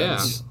most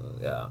wins.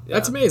 Yeah.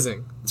 That's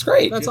amazing. It's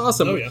great. That's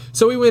awesome. Oh, yeah.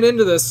 So we went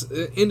into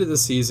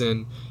this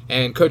season,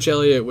 and Coach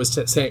Elliott was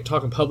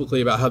talking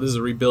publicly about how this is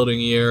a rebuilding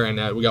year,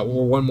 and we got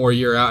one more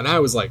year out. And I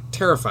was like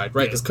terrified,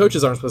 right? Because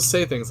coaches aren't supposed to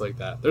say things like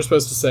that. They're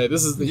supposed to say,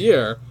 "This is the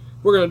year.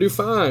 We're going to do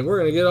fine. We're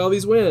going to get all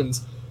these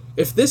wins."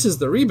 If this is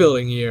the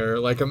rebuilding year,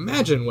 like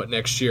imagine what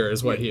next year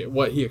is what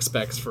he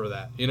expects for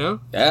that.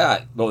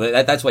 Yeah, well,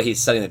 that's why he's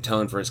setting the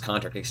tone for his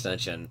contract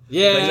extension.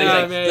 Yeah,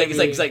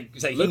 it's like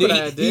Look he what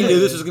I knew did.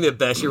 this was gonna be the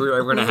best year we were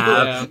ever gonna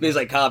have. Yeah. But he's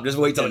like, "Cobb, just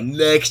wait till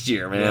next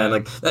year, man. Yeah.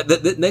 Like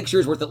that next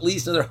year's worth at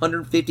least another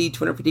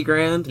 250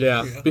 grand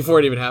Yeah, before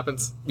it even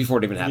happens. before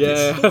it even happens."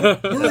 Yeah,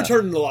 We're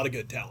returning a lot of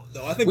good talent,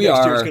 though. I think We next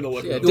are. year's going to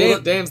look yeah.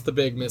 really Dan's the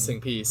big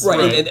missing piece,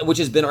 Right, and which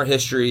has been our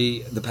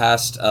history the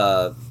past.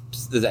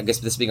 I guess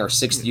this being our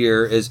 6th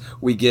year is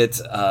we get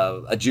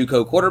a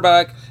JUCO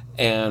quarterback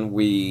and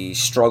we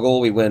struggle.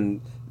 We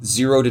win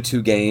 0 to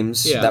 2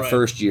 games that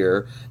first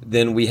year.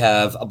 Then we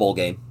have a bowl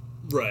game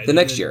right the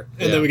next year.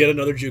 and then we get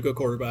another JUCO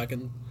quarterback.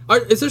 And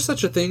Is there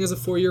such a thing as a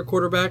 4-year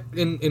quarterback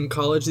in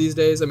college these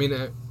days? I mean,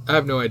 I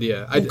have no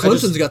idea.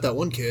 Clemson's got that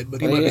one kid, but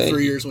he might be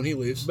 3 years when he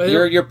leaves. But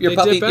Your they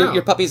puppy dip out.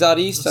 your puppy's out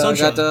east.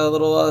 Sunshine. Got a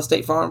little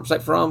State Farm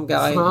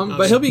guy.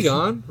 But he'll be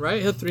gone,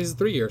 right? He's a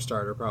 3-year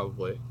starter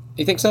probably.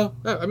 You think so?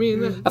 I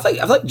mean, I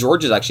feel like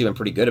Georgia's actually been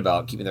pretty good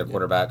about keeping their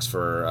quarterbers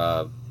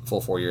for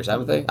full 4 years,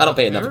 haven't they? I don't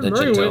pay enough Aaron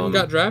attention Murray to went them. and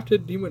got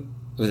drafted. He went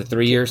Was it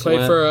 3 years? played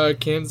somewhere? for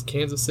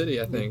Kansas City,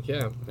 I think.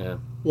 Yeah. Yeah.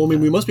 Well, I mean,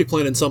 we must be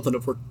planning something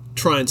if we're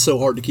trying so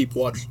hard to keep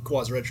Quad's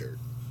redshirt.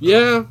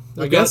 Yeah,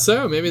 I got- guess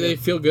so. Maybe they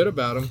feel good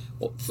about him.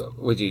 Well,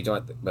 would you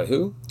talk about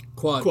who?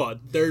 Quad.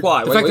 They're,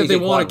 Quad. The fact that they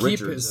wanna keep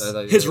his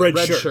red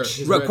red shirt. shirt.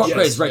 His Red, red Quad,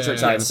 shirt. his red shirt. Yeah,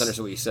 Sorry, I yes.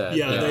 misunderstood what you said.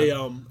 Yeah, they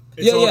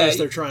it's Yeah, obvious yeah.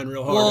 they're trying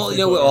real hard. Well, if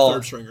you they know, put a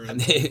third stringer in.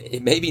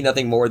 it may be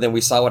nothing more than we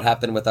saw what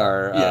happened with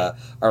our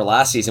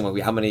last season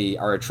when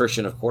our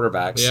attrition of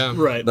quarterbacks. Yeah.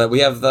 Right. But we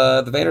have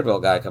the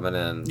Vanderbilt guy coming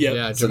in. Yep.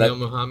 Yeah, So Jamil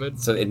Muhammad.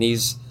 So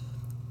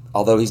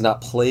although he's not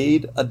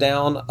played a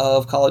down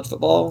of college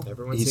football,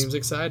 Everyone he's- seems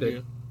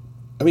excited.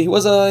 I mean, he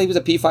was a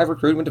P5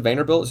 recruit, went to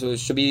Vanderbilt, so it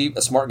should be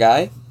a smart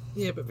guy.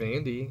 Yeah, but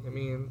Vandy, I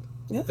mean,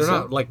 Yeah, they're so-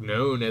 not like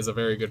known as a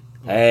very good.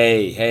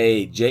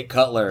 Hey, Jake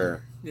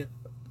Cutler.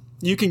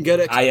 You can get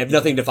it. I have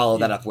nothing to follow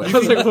that up with. I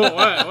was like, well,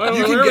 what?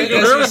 You can Where are we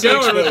get going SEC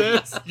with exposure.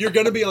 this? You're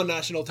going to be on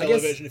national guess-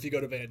 television if you go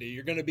to Vandy.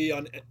 You're going to be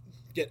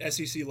get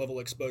SEC level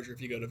exposure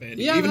if you go to Vandy.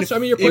 Yeah, even that's- if, I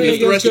mean, you're even playing if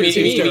the rest of your against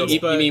team's good terrible.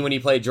 teams. You mean when you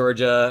play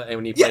Georgia and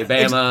when you play Yeah,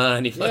 Bama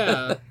and you play...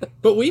 Yeah,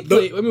 but we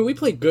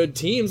play good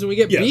teams and we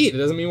get Yeah. beat. It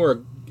doesn't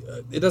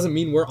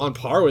mean we're on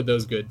par with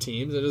those good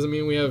teams. It doesn't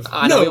mean we have.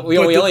 I know, No, we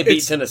but only beat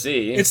it's-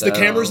 Tennessee. It's the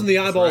cameras and the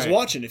eyeballs right.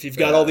 watching. If you've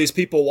got all these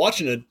people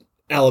watching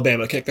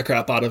Alabama kick the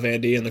crap out of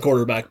Vandy and the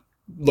quarterback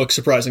looks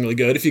surprisingly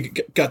good, if you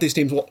got these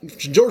teams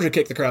watching Georgia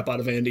kick the crap out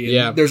of Vandy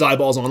and there's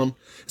eyeballs on them,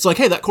 it's like,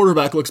 hey, that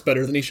quarterback looks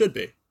better than he should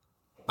be.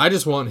 I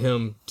just want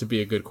him to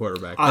be a good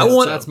quarterback.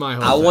 That's my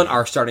whole I thing. want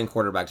our starting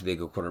quarterback to be a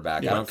good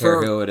quarterback. I don't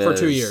care who it is. for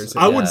 2 years.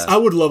 I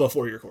would love a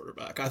 4-year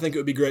quarterback. I think it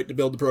would be great to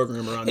build the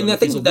program around him. And I If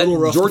he's think a that little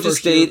rough the Georgia first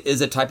State year.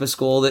 is a type of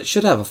school that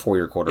should have a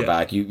 4-year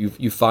quarterback.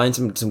 You find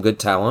some good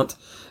talent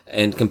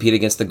and compete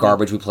against the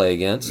garbage we play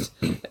against,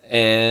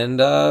 and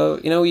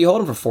you hold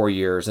them for 4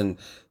 years, and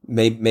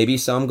maybe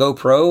some go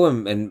pro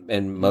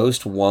and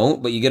most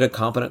won't, but you get a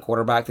competent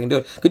quarterback that can do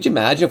it. Could you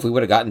imagine if we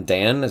would have gotten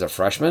Dan as a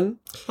freshman?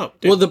 Oh,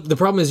 Well, the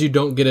problem is you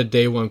don't get a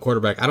day one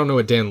quarterback. I don't know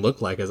what Dan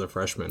looked like as a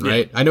freshman,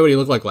 right? I know what he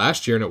looked like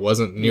last year, and it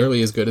wasn't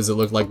nearly as good as it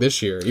looked like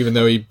this year, even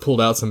though he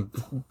pulled out some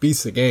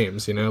beasts of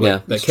games, Yeah,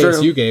 that it's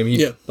KSU true.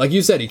 game. Like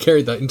you said, he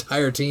carried the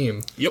entire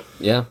team. Yep.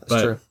 Yeah, that's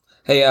But- true.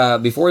 Hey,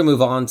 before we move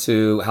on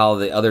to how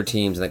the other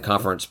teams in the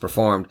conference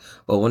performed,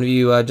 will one of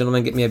you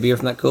gentlemen get me a beer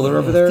from that cooler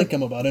over I there? think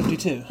I'm about empty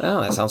too.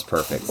 Oh, that sounds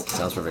perfect.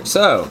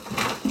 So,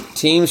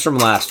 teams from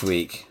last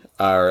week,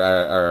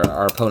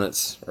 our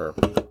opponents, or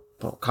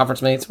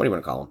conference mates, what do you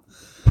want to call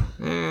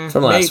them?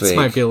 From last Mates week.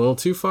 might be a little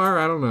too far.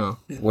 I don't know.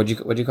 What'd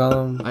you call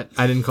them?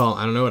 I didn't call.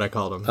 I don't know what I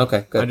called them.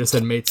 Okay, good. I just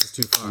said mates is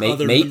too far. Mate,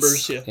 Other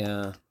mates? members,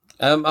 yeah.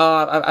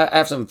 I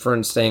have some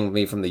friends staying with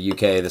me from the UK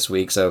this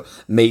week, so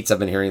mates, I've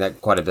been hearing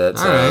that quite a bit.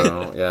 So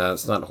All yeah,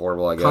 it's not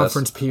horrible, I guess.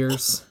 Conference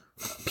peers.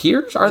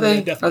 Peers? Are they?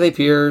 definitely. Are they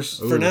peers?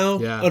 For now,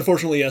 yeah.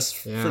 unfortunately,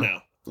 yes. Yeah. For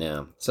now,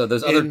 Yeah. So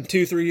those in other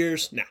 2-3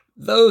 years, nah.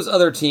 those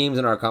other teams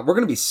in our we're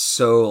gonna be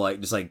so like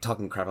just like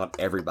talking crap about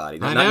everybody.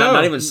 I Not, know.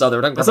 not even Southern.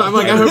 We're talking crap So I'm about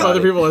like, I hope everybody.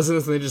 other people listen to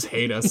this and they just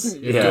hate us.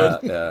 You know?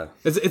 Yeah, yeah.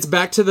 It's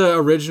back to the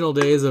original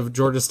days of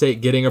Georgia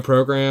State getting a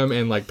program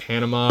and like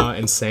Panama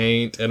and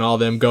Saint and all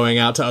them going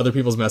out to other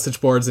people's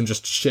message boards and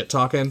just shit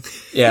talking.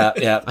 Yeah,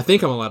 yeah. I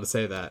think I'm allowed to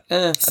say that.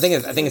 I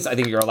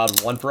think you're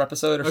allowed one per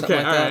episode or something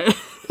Okay, like all that. right.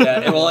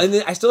 Yeah, and well, and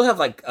then I still have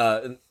like,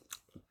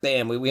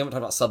 damn, we haven't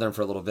talked about Southern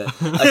for a little bit.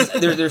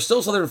 There's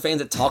still Southern fans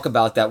that talk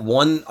about that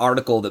one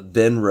article that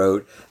Ben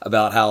wrote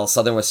about how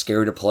Southern was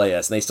scared to play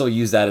us, and they still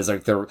use that as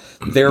like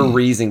their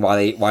reason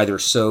why they're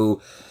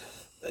so.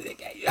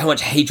 How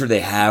much hatred they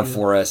have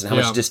for us and how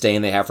much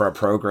disdain they have for our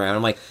program.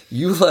 I'm like,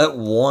 you let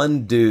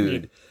one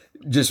dude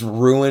just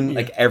ruin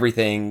like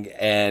everything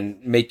and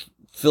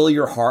fill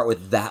your heart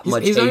with that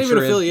much He's hatred. not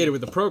even affiliated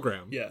with the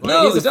program. Yeah. Like,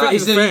 No, he's a fan.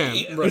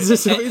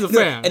 He's a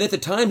fan. And at the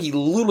time, he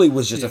literally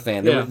was just a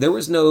fan. There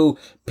was no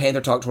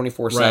Panther Talk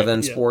 24/7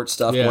 Right. sports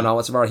stuff Yeah. going on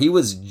whatsoever. He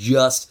was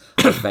just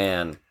a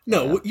fan.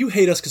 No, you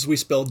hate us because we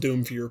spelled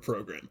Doom for your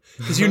program.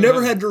 Because you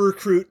never had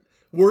to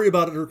worry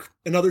about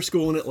another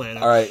school in Atlanta.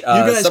 All right, you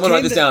guys someone write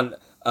came this down.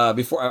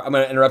 Before I'm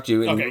going to interrupt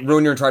you and Okay.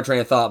 ruin your entire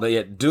train of thought, but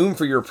yeah, Doom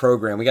for your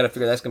program. We got to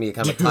figure that's going to be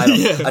a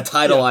kind of a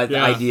title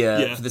idea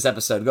Yeah. for this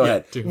episode. Go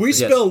ahead. Doom. We Yes.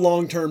 spell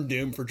long-term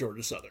doom for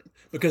Georgia Southern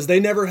because they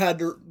never had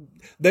to.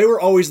 They were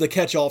always the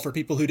catch-all for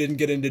people who didn't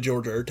get into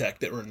Georgia or Tech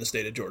that were in the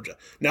state of Georgia.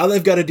 Now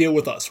they've got to deal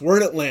with us. We're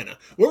in Atlanta.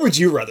 Where would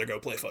you rather go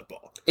play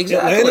football?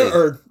 Exactly. Atlanta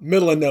or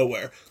middle of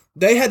nowhere?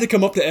 They had to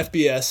come up to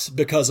FBS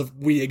because of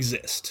we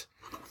exist.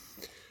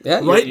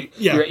 Yeah, Right-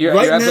 right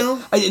now-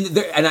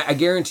 I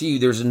guarantee you,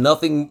 there's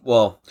nothing.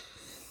 Well,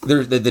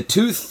 there's the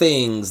two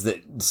things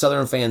that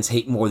Southern fans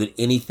hate more than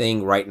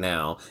anything right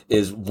now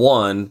is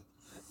one,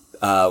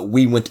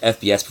 we went to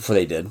FBS before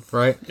they did,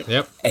 Right.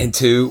 Yep. and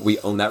two, we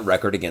own that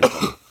record against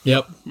them,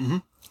 Yep.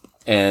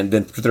 and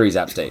then three is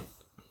App State.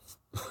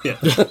 Yeah.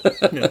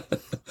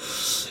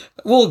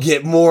 We'll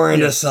get more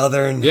into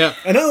Southern. Yeah.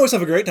 And I always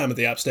have a great time at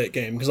the App State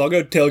game because I'll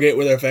go tailgate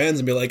with their fans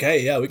and be like,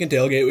 hey, yeah, we can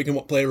tailgate. We can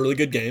play a really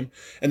good game.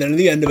 And then at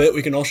the end of it,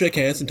 we can all shake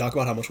hands and talk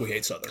about how much we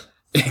hate Southern.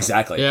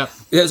 Exactly. Yeah.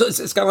 So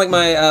it's kind of like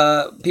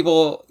my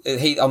people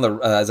hate on the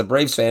as a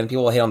Braves fan,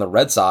 people hate on the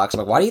Red Sox. I'm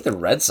like, why do you hate the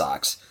Red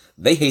Sox?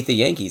 They hate the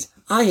Yankees.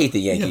 I hate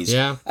the Yankees.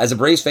 Yeah. As a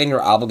Braves fan,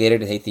 you're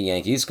obligated to hate the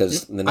Yankees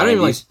because the 90s. I don't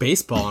even like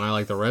baseball, and I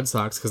like the Red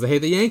Sox because they hate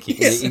the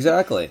Yankees.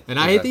 Exactly. And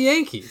I hate the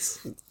Yankees.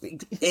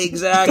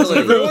 Exactly.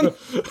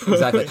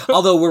 Exactly.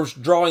 Although we're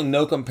drawing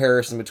no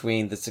comparison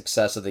between the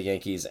success of the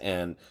Yankees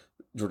and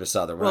Georgia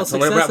Southern.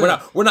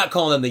 We're not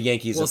calling them the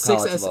Yankees Well, of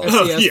six college ball.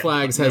 SCS Yeah.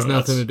 flags has No,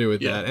 nothing that's- to do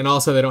with yeah. that. And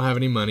also, they don't have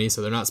any money,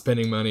 so they're not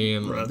spending money.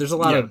 And there's a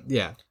lot of,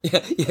 Yeah,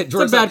 Georgia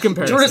Georgia a bad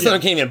comparison. Georgia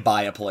Southern can't even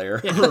buy a player.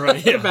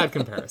 Right, It's a bad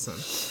comparison.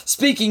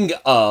 Speaking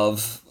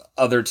of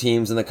other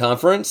teams in the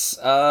conference,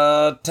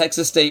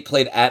 Texas State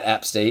played at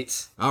App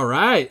State. All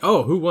right.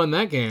 Oh, who won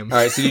that game? All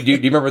right, so do you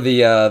remember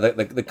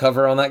the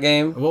cover on that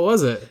game? What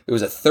was it? It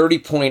was a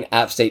 30-point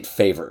App State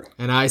favor.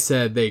 And I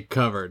said they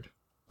covered.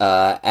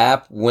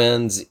 App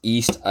wins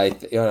East.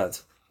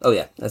 Oh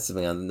yeah, that's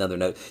something on another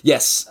note.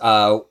 Yes,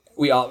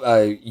 we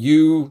all,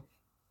 you,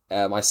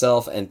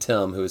 myself, and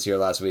Tim, who was here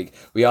last week,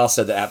 we all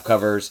said that App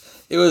covers.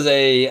 It was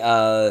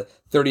a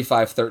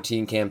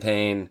 35-13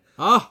 campaign.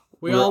 Oh,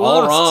 we We were all all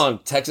lost. wrong.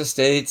 Texas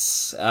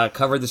State's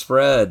covered the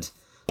spread.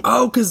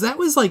 Oh, because that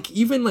was like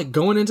even like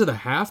going into the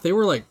half, they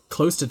were like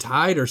close to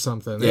tied or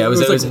something. Yeah, it was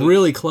it was- like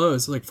really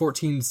close, like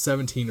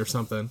 14-17 or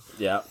something.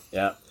 Yeah,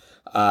 yeah.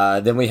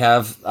 Then we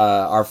have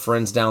our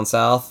friends down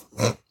south.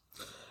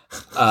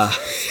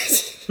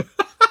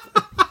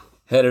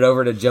 Headed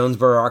over to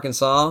Jonesboro,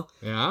 Arkansas.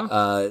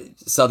 Yeah.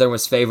 Southern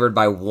was favored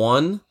by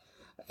 1,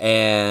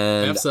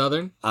 and F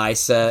Southern. I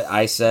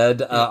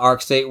said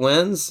Ark State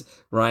wins.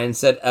 Ryan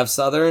said F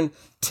Southern.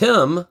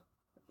 Tim,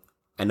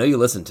 I know you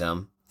listen,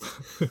 Tim.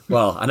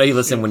 Well, I know you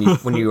listen when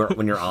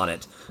you're on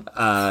it.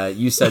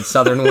 You said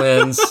Southern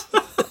wins.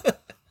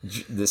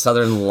 The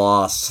Southern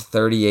lost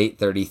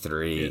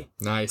 38-33.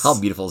 Nice. How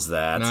beautiful is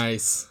that?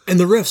 Nice. And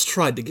the refs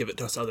tried to give it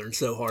to Southern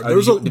so hard.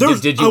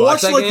 did you I watch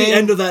watched that like game? the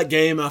end of that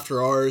game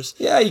after ours,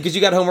 Yeah, because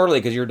you got home early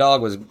because your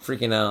dog was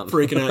freaking out.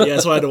 freaking out. Yeah,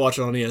 so I had to watch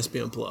it on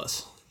ESPN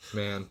Plus.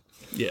 Man.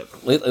 Yep.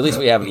 At least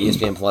we have an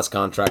ESPN Plus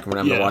contract. We're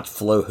not going to Yeah. watch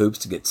Flow Hoops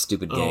to get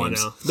stupid Oh, I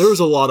games. know. There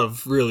was a lot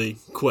of really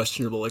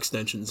questionable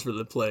extensions for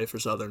the play for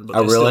Southern, but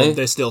Oh, really?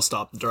 they still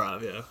stopped the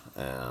drive. Yeah.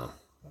 Oh,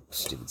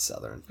 stupid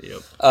Southern.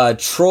 Yep.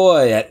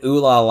 Troy at Ooh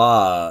La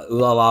La. Ooh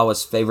La La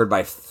was favored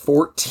by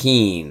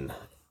 14.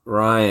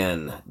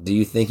 Ryan, do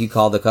you think you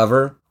called the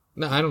cover?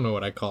 No, I don't know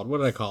what I called. What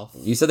did I call?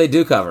 You said they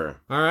do cover.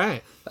 All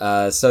right.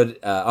 Actually,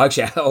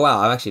 oh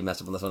wow, I actually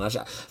messed up on this one.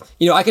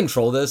 I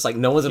control this. Like,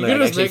 no one's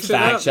gonna actually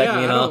fact check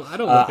me. I don't look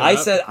it up.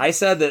 I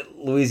said that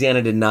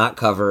Louisiana did not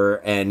cover,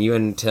 and you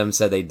and Tim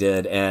said they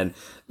did, and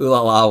Ooh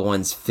La La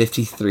wins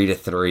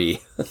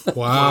 53-3.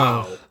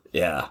 Wow.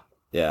 Yeah.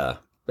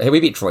 Hey, we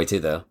beat Troy too,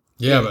 though.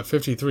 Yeah, but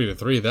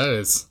 53-3. That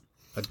is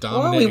a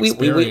dominant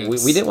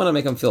experience. We didn't want to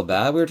make them feel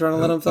bad. We were trying to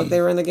let them feel like they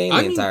were in the game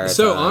the entire time.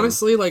 So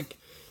honestly, like,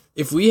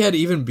 if we had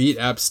even beat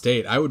App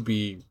State, I would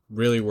be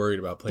really worried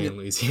about playing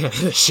Louisiana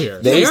this year.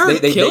 They are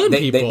killing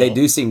people. They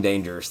do seem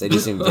dangerous. They do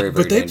seem very, very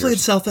But they dangerous. played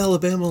South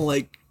Alabama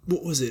like,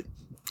 what was it?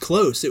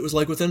 Close. It was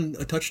like within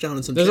a touchdown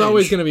and some There's change.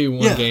 always going to be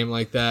one game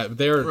like that.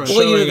 They're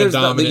showing a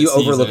dominant you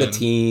overlook season. a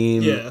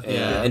team.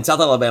 Yeah. And South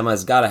Alabama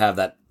has got to have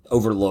that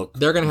overlook.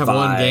 They're going to have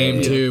one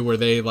game, too, where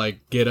they,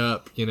 like, get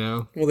up, you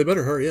know? Well, they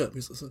better hurry up.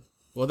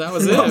 Well, that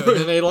was it. And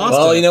then they lost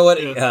Well, it. you know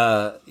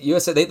what?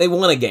 USA, they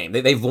won a game.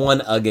 They've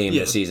won a game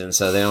this season,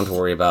 so they don't have to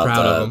worry about...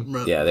 Proud of them.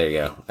 Right. Yeah, there you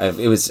go.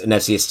 It was an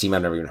FCS team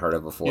I've never even heard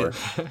of before.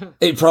 Yeah.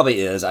 It probably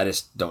is. I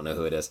just don't know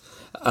who it is.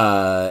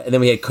 And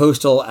then we had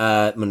Coastal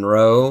at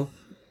Monroe.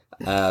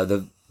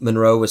 The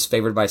Monroe was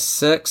favored by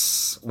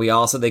 6. We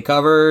all said they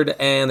covered,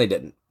 and they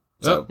didn't.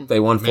 So they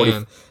won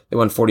 40. They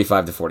won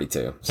 45-42.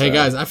 So. Hey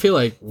guys, I feel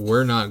like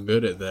we're not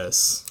good at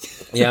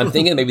this. Yeah, I'm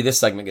thinking maybe this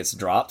segment gets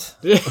dropped.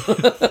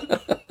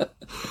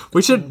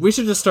 We should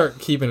just start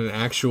keeping an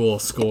actual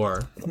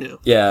score.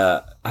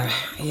 Yeah,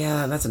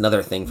 that's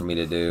another thing for me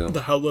to do.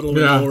 How little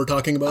we know we're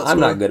talking about. I'm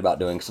not good about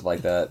doing stuff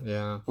like that.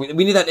 Yeah, we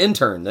need that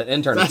intern.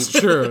 That's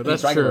true.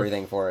 That's true.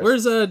 Everything for us.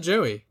 Where's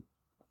Joey?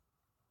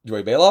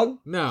 Joey Baylog?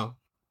 No.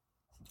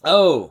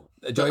 Oh,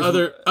 Joey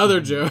other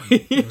Joey.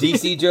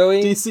 DC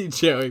Joey. DC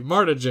Joey.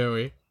 Marta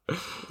Joey.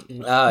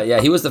 Yeah,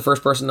 he was the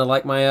first person to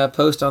like my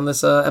post on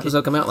this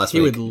episode come out last week.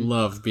 He would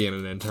love being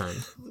an intern.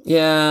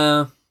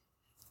 Yeah.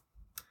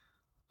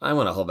 I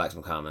want to hold back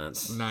some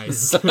comments.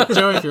 Nice.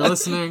 Joey, if you're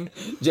listening.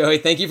 Joey,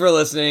 thank you for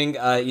listening.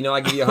 I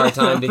give you a hard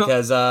time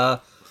because I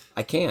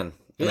can.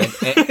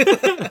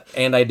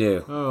 And I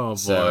do. Oh, boy.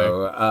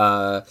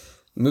 So,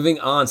 moving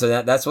on.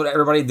 So that's what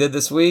everybody did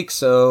this week.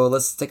 So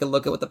let's take a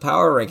look at what the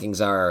power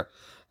rankings are.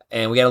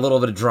 And we got a little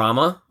bit of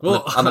drama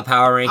on the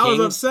power rankings. I was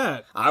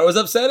upset. I was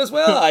upset as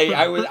well.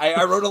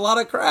 I wrote a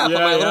lot of crap on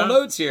my little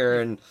notes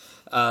here, and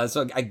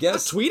so I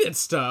guess I tweeted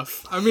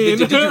stuff. I mean,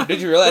 did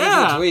you realize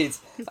I did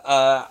some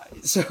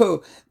tweets?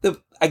 So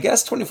I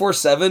guess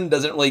 24/7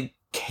 doesn't really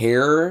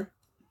care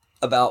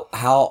about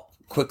how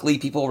quickly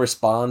people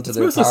respond to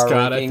their power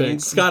Scott,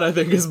 rankings. Scott, I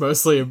think, is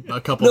mostly a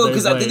couple. No,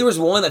 because I think there was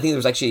one. I think there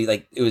was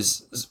actually it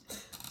was.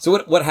 So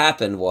what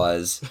happened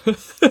was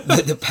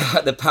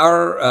the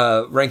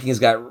power rankings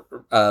got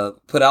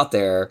put out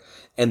there,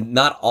 and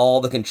not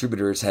all the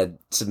contributors had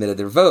submitted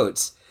their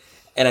votes.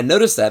 And I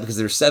noticed that because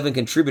there's 7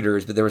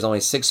 contributors, but there was only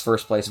 6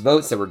 first place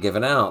votes that were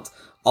given out,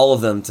 all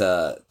of them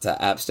to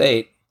App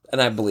State,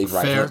 and I believe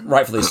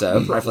rightfully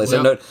so. Rightfully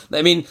so. No,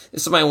 I mean, if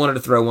somebody wanted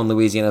to throw one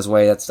Louisiana's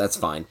way, that's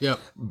fine. Yep.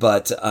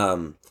 But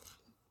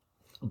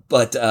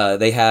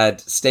they had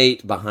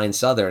State behind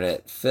Southern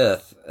at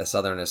 5th,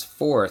 Southern is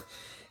 4th.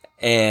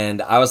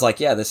 And I was like,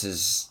 yeah, this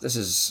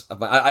is.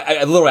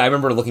 I literally, I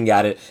remember looking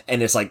at it,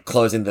 and it's like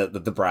closing the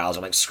browser.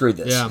 I'm like, screw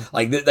this. Yeah.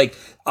 Like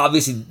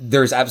obviously,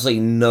 there's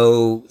absolutely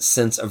no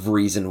sense of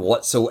reason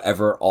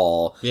whatsoever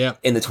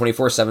in the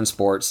 24/7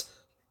 Sports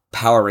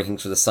power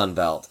rankings for the Sun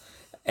Belt.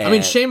 And, I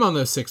mean, shame on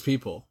those 6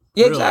 people.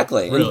 Yeah, really,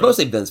 exactly. Really. And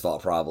mostly Ben's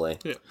fault, probably.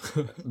 Yeah.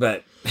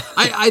 But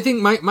I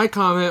think my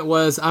comment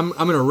was, I'm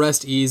gonna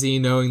rest easy,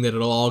 knowing that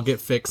it'll all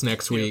get fixed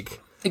next week.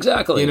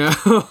 Exactly. You know?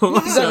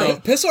 So,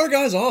 piss our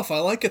guys off. I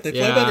like it. They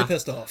play better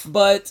pissed off.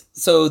 But,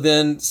 so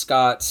then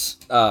Scott's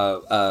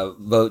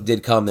vote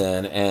did come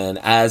in, and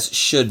as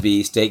should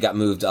be, State got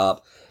moved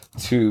up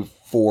to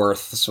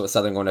 4th, so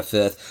Southern going to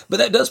 5th. But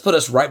that does put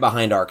us right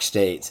behind Ark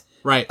State.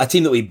 Right. A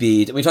team that we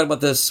beat. And we talked about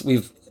this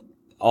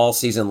all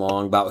season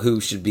long about who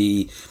should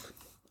be.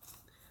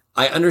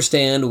 I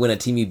understand when a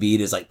team you beat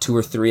is like 2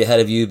 or 3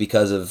 ahead of you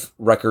because of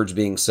records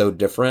being so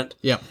different.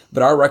 Yeah.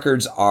 But our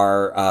records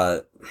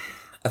are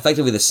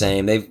effectively the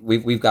same.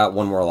 We've got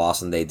one more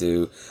loss than they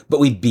do, but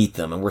we beat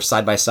them and we're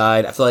side by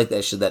side. I feel like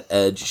that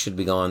edge should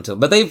be gone to,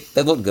 but they've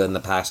looked good in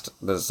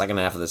the second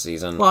half of the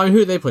season. Well, I mean, who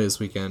do they play this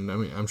weekend? I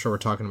mean, I'm sure we're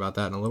talking about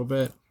that in a little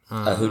bit.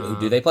 Who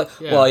do they play?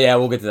 Yeah. Well, yeah,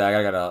 we'll get to that.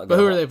 I gotta but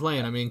who are they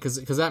playing? I mean,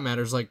 because that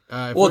matters. Like,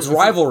 it's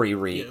rivalry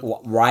week.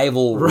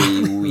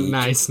 Rivalry week.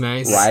 Nice.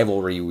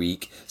 Rivalry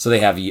week. So they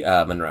have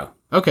Monroe.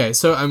 Okay,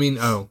 so I mean,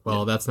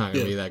 that's not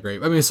going to be that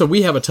great. I mean, so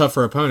we have a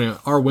tougher opponent.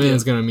 Our win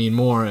is going to mean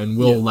more, and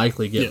we'll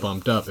likely get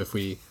bumped up if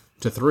we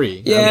to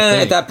 3.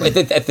 Yeah,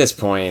 at this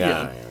point,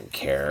 I don't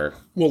care.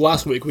 Well,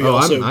 last week we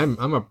also.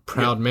 I'm a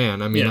proud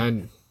man. I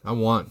mean, I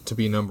want to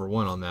be number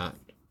 1 on that.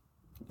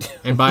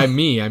 And by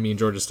me, I mean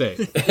Georgia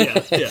State.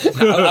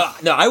 Yeah.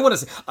 No, I want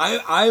to say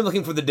I'm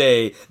looking for the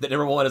day that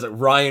number one is like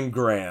Ryan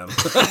Graham.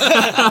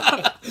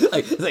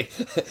 It's like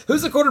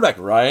who's the quarterback?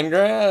 Ryan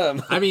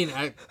Graham. I mean,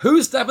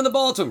 Who's stepping the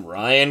ball to him?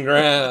 Ryan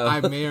Graham.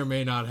 I may or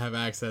may not have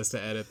access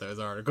to edit those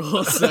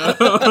articles. So.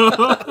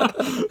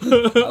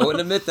 I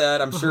wouldn't admit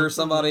that. I'm sure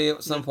somebody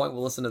at some point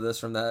will listen to this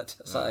from that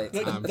site.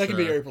 That could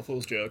be your April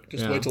Fool's joke.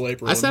 Just wait till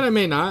April. I said I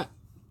may not.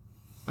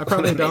 I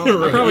probably don't.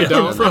 I probably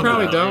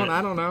don't.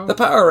 I don't know. The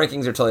power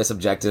rankings are totally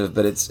subjective,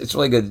 but it's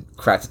really good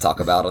crap to talk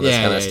about on this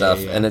kind of stuff,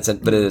 and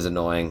but it is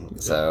annoying.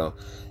 So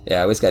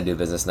yeah, we just got to do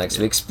business next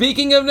week.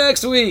 Speaking of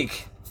next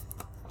week,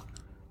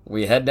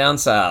 we head down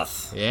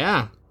south.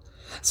 Yeah.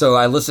 So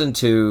I listened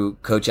to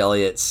Coach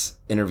Elliott's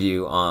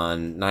interview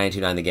on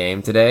 92.9 The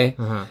Game today,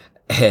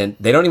 and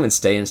they don't even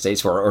stay in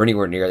Statesboro or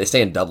anywhere near. They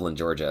stay in Dublin,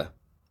 Georgia.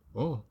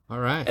 Oh, all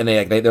right. And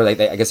they're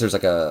like I guess there's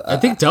like I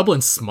think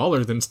Dublin's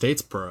smaller than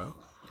Statesboro.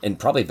 And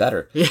probably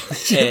better. Yeah.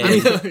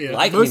 And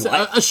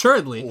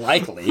assuredly.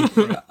 Likely.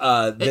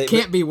 It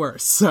can't be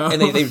worse. So. And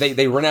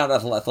they run out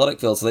of athletic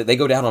field. So they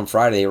go down on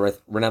Friday, they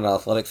run out of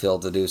athletic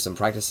field to do some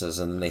practices,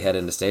 and then they head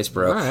into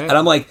Statesboro. Right. And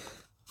I'm like,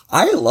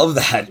 I love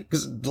that,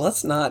 because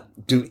let's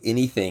not do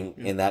anything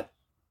in that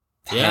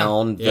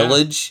town,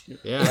 village.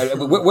 Yeah.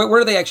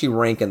 Where do they actually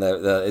rank in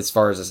the as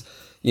far as...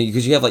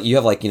 Because you have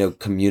like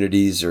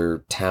communities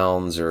or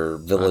towns or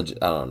village.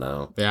 I don't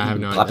know. Yeah, I have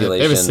no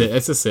population. Idea.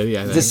 It's a city.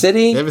 I think. It's a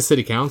city. They have a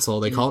city council.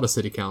 They call it a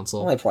city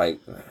council. Well, they probably,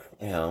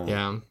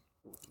 Yeah.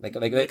 They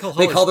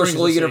call their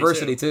school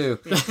university too.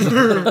 I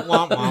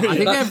think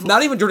they have,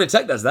 not even Georgia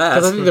Tech does that.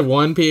 Because I think they have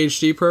one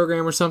PhD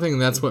program or something,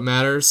 and that's what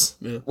matters.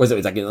 Yeah. Was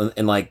it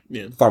like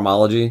in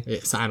pharmacology?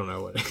 Yes, I don't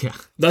know what. Yeah.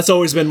 That's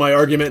always been my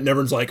argument, and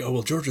everyone's like, "Oh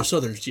well, Georgia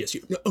Southern's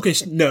GSU." No, okay,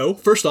 no.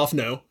 First off,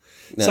 no.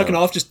 Second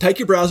off, just take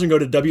your browser and go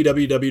to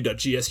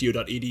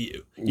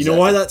www.gsu.edu. You know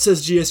why that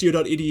says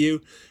gsu.edu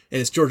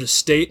and it's Georgia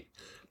State?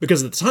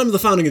 Because at the time of the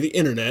founding of the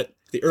internet,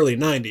 the early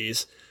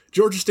 90s,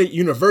 Georgia State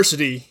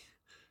University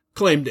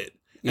claimed it.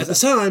 At the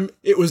time,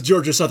 it was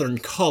Georgia Southern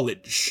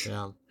College.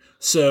 Yeah.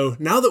 So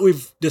now that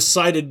we've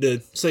decided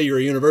to say you're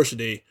a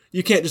university,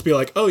 you can't just be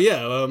like, "Oh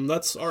yeah,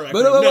 that's our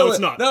acronym." No, it's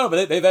not. No,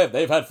 but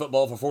they've had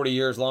football for 40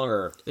 years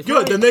longer.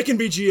 Good, then they can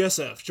be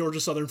GSF,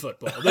 Georgia Southern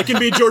Football. They can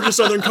be Georgia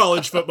Southern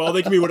College Football.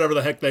 They can be whatever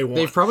the heck they want.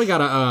 They've probably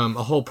got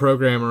a whole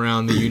program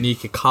around the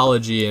unique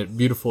ecology at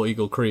beautiful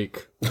Eagle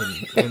Creek.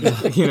 And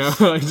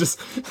just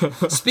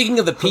speaking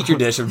of the petri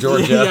dish of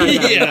Georgia,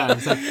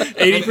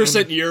 exactly.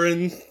 80%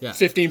 urine,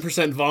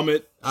 15%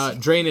 vomit,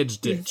 drainage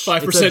ditch,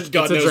 5%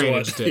 God knows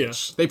drainage what.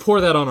 Ditch. Yeah. They pour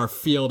that on our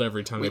field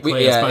every time we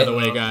play. By the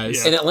way,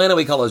 guys, in Atlanta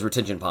we call those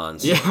retention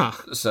ponds. Yeah.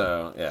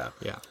 So yeah.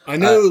 I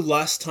know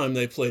last time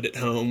they played at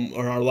home,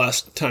 or our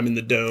last time in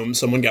the Dome,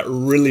 someone got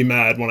really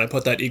mad when I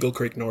put that Eagle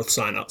Creek North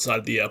sign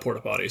outside the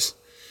porta potties.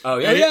 Oh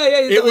yeah,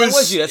 It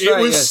was you. That's it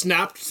right. was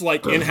snapped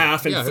like in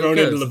half and thrown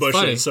into the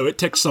bushes, so it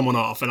ticked someone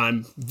off, and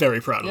I'm very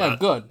proud of that. Yeah,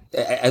 good.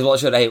 As well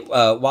should. Hey,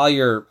 while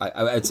you're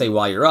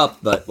up,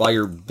 but while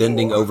you're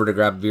bending over to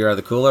grab a beer out of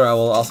the cooler, I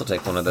will also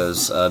take one of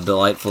those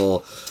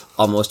delightful,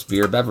 almost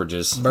beer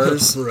beverages.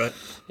 Burrs, right?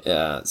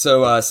 Yeah.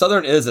 So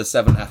Southern is a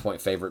 7.5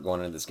 point favorite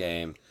going into this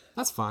game.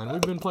 That's fine. We've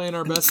been playing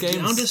our best games.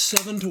 Down to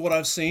 7 to what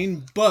I've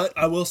seen, but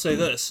I will say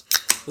this: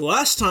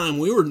 last time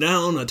we were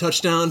down a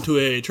touchdown to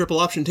a triple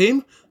option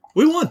team,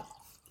 we won. You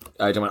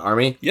talking about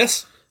Army?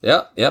 Yes.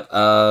 Yep.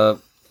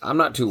 I'm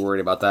not too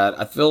worried about that.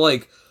 I feel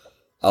like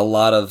a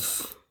lot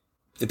of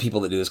the people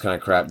that do this kind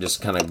of crap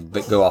just kind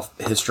of go off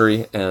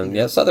history.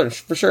 And Southern,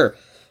 for sure,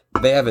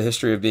 they have a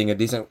history of being a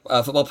decent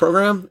football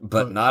program,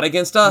 but not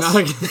against us.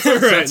 Not against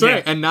us. That's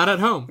right. And not at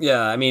home.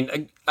 Yeah, I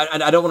mean,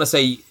 I don't want to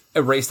say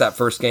erase that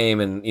first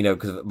game and,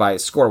 cause by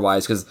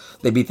score-wise, because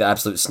they beat the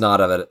absolute snot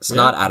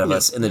out of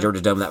us in the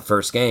Georgia Dome that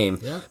first game.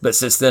 Yeah. But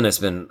since then, it's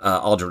been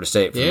all Georgia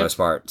State for the most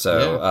part.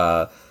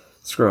 So,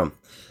 screw them.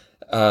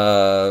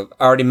 I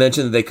already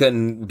mentioned that they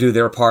couldn't do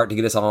their part to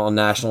get us all on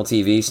national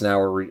TV, so now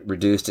we're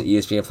reduced to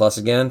ESPN Plus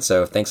again.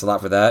 So thanks a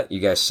lot for that.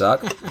 You guys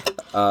suck.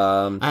 We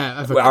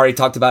already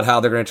talked about how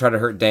they're going to try to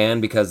hurt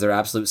Dan because they're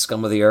absolute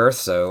scum of the earth.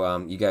 So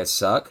you guys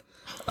suck.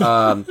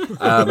 My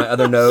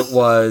other note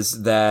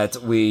was that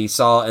we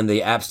saw in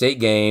the App State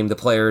game the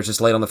players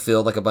just laid on the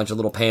field like a bunch of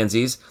little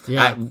pansies,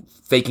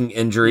 faking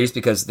injuries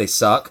because they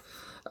suck.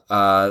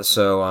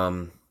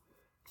 So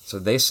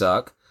they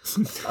suck.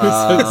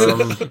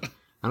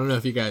 I don't know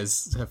if you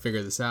guys have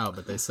figured this out,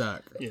 but they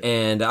suck.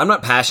 And I'm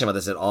not passionate about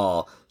this at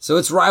all. So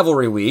it's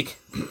rivalry week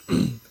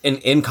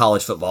in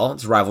college football.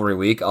 It's rivalry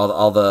week.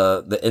 All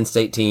the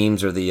in-state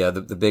teams or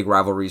the big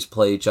rivalries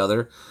play each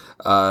other.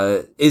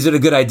 Is it a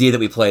good idea that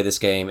we play this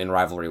game in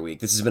rivalry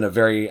week? This has been a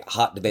very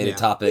hot debated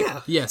topic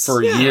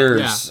for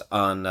years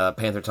on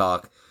Panther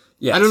Talk.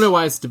 Yes. I don't know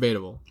why it's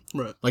debatable.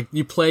 Right. Like,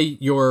 you play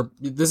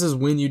this is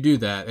when you do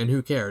that, and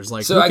who cares?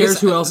 Like, who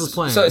cares who else is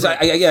playing?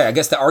 I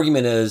guess the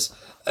argument is,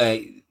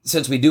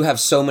 since we do have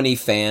so many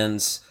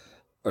fans,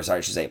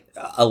 I should say,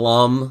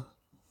 alum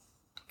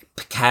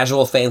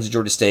casual fans of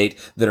Georgia State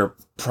that are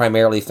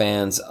primarily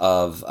fans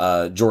of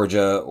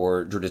Georgia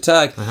or Georgia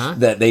Tech,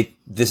 that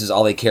this is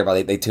all they care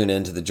about. They tune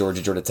into the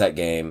Georgia Tech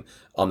game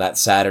on that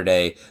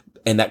Saturday,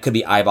 and that could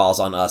be eyeballs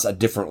on us a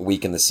different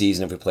week in the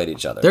season if we played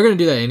each other. They're going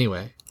to do that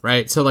anyway,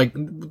 right? So, like,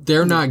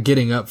 they're not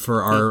getting up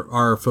for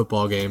our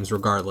football games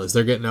regardless.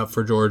 They're getting up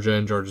for Georgia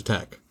and Georgia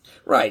Tech.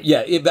 Right, yeah,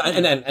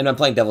 and I'm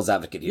playing devil's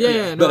advocate here.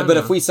 Yeah, but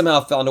if we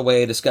somehow found a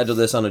way to schedule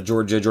this on a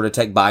Georgia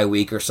Tech bye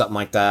week or something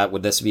like that,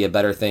 would this be a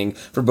better thing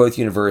for both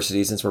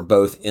universities since we're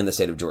both in the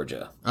state of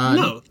Georgia?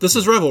 No, this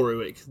is rivalry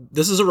week.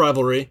 This is a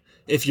rivalry.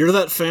 If you're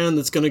that fan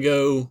that's going to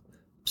go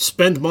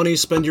spend money,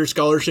 spend your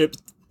scholarship,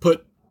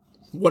 put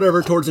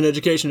whatever towards an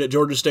education at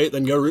Georgia State,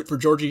 then go root for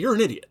Georgia, you're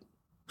an idiot.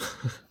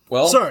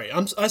 Well, sorry,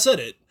 I said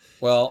it.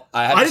 Well,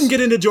 I didn't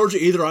get into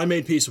Georgia either. I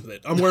made peace with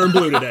it. I'm wearing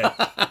blue today.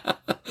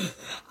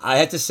 I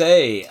have to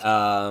say,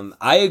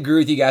 I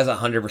agree with you guys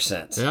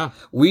 100%. Yeah.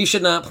 We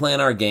should not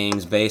plan our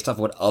games based off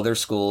what other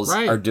schools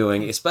are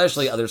doing,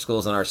 especially other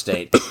schools in our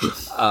state.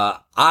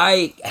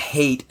 I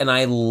hate and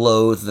I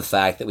loathe the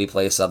fact that we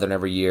play Southern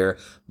every year,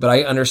 but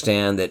I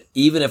understand that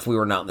even if we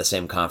were not in the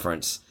same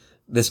conference,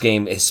 this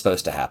game is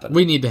supposed to happen.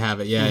 We need to have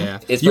it, yeah.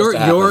 It's supposed to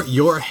happen.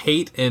 Your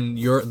hate and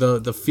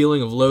the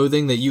feeling of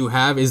loathing that you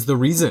have is the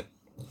reason.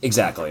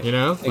 Exactly. You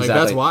know? Like,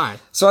 that's why.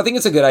 So I think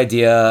it's a good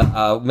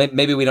idea.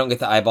 Maybe we don't get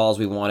the eyeballs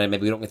we wanted.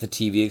 Maybe we don't get the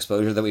TV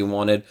exposure that we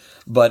wanted.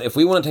 But if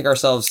we want to take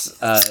ourselves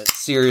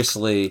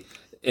seriously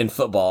in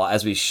football,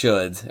 as we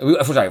should,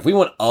 if we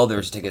want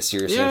others to take us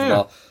seriously in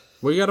football,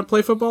 we got to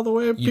play football the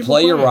way you people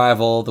play your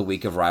rival the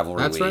week of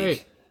rivalry week. That's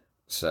right.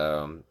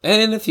 So,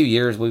 and in a few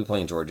years, we'll be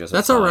playing Georgia. So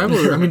that's our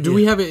rivalry. I mean, do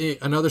we have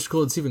another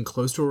school that's even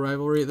close to a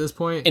rivalry at this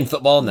point? In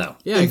football, no.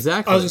 Yeah,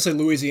 exactly. I was going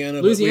to say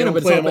Louisiana. But it's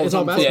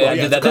all basketball.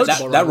 Yeah,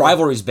 that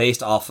rivalry is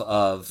based off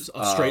of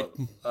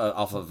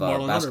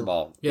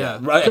basketball. Hunter. Yeah.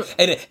 Right.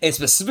 And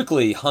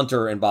specifically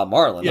Hunter and Bob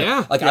Marlin.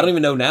 Yeah. I don't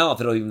even know now if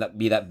it'll even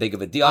be that big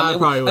of a deal. I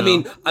probably will. I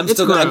mean, I'm It's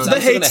still going grown. to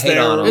hate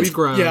on him. It's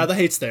grown. Yeah, the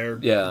hate's there.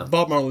 Yeah.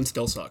 Bob Marlin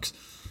still sucks.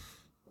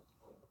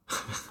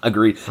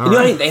 Agreed. You know,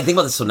 I didn't think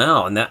about this till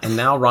now, and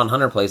now Ron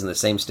Hunter plays in the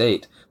same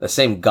state, the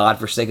same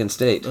godforsaken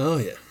state. Oh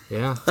yeah.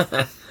 Yeah.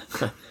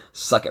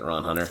 Suck it,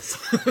 Ron Hunter.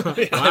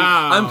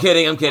 Wow. I'm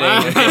kidding. I'm kidding.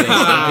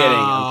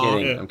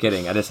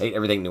 I just hate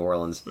everything New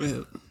Orleans.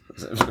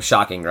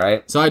 Shocking,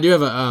 right? So I do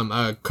have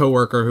a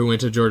coworker who went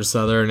to Georgia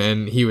Southern,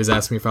 and he was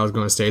asking me if I was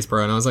going to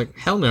Statesboro, and I was like,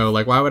 hell no,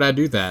 like, why would I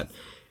do that?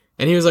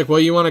 And he was like, well,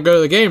 you want to go to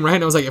the game, right?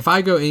 And I was like, if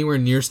I go anywhere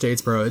near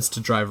Statesboro, it's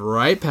to drive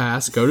right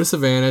past, go to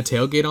Savannah,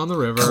 tailgate on the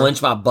river.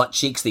 Clench my butt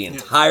cheeks the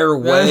entire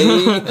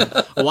way.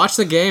 Watch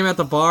the game at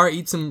the bar,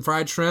 eat some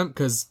fried shrimp,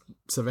 because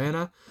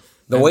Savannah.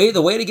 The way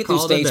to get through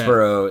Call it a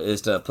Statesboro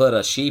is to put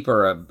a sheep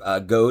or a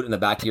goat in the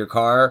back of your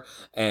car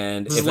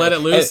and just let it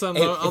loose.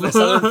 If a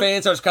Southern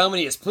fan starts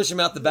coming, you just push him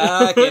out the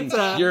back and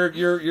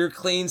you're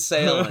clean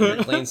sailing.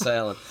 You're clean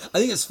sailing. I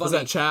think it's funny. Is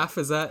that chaff?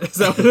 Is that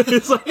what it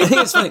is? Like? I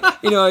think it's funny.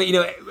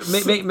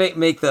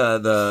 Make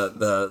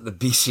the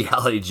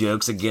bestiality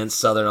jokes against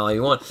Southern all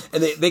you want,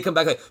 and they come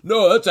back like,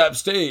 no, that's App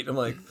State. I'm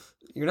like,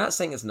 you're not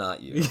saying it's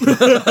not you.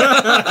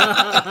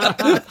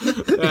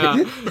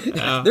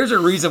 Yeah. There's a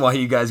reason why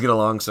you guys get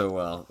along so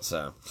well.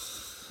 So,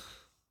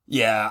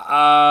 yeah.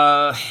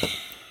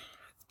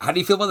 How do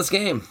you feel about this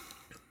game?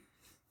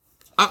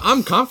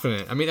 I'm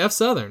confident. I mean, F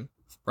Southern,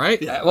 right?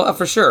 Yeah, well,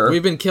 for sure.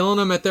 We've been killing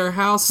them at their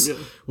house. Yeah.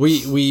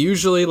 We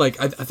usually, like,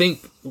 I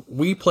think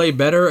we play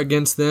better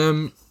against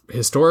them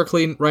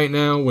historically right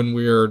now when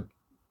we're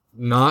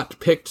not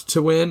picked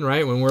to win,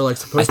 right? When we're like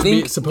to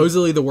be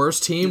supposedly the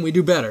worst team, we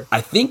do better. I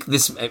think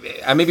this,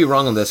 I may be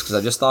wrong on this because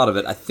I just thought of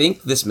it. I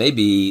think this may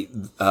be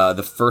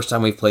the first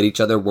time we've played each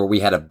other where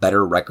we had a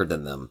better record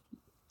than them.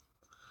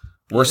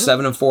 We're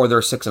 7-4, they're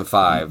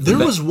 6-5. There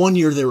was one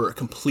year they were a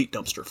complete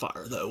dumpster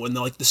fire though, when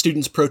the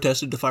students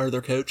protested to fire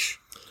their coach.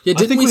 Yeah,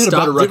 didn't we had a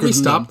better stop? record Did we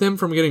than stop them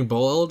from getting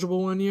bowl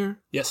eligible one year?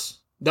 Yes.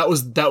 That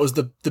was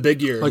the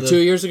big year. Like 2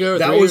 years ago.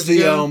 That 3 was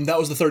years the ago? that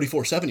was the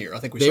 34-7 year. I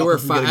think we They stopped were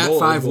them from getting at bowl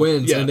 5 eligible.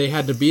 wins, Yeah. and they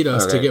had to beat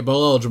us to Okay. get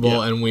bowl eligible,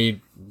 Yeah. and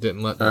we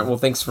didn't let them. All right, well,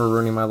 thanks for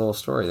ruining my little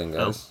story then,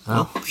 guys.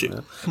 Oh, shit.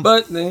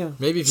 But, yeah.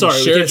 Maybe if Sorry, we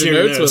you can't shared see your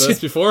your notes notes. with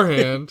us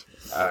beforehand.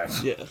 All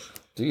right. Yeah.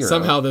 Do your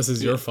Somehow own. this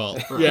is your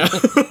fault. Yeah.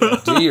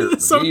 Do your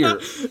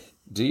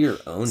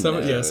own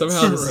notes.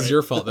 Somehow this is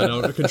your fault that I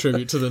don't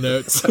contribute to the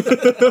notes.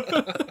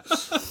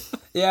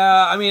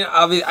 Yeah, I mean,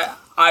 obviously,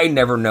 I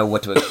never know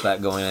what to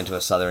expect going into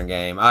a Southern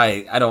game.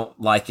 I don't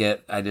like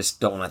it. I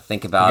just don't want to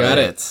think about Got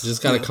it. it.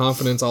 Just got a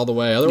confidence all the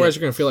way. Otherwise,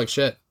 you're gonna feel like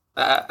shit.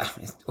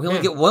 We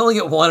only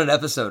get one an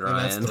episode, And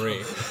Ryan. that's 3.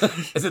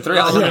 Is it 3?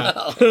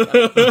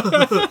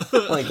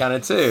 Only kind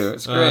of 2.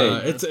 It's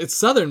great. It's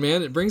Southern,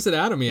 man. It brings it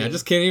out of me. I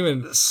just can't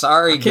even.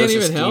 Sorry, can't Joseph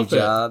even Steve help it.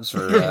 Jobs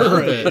for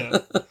Help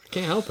it.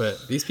 Can't help it.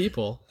 These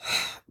people.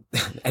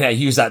 and I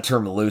use that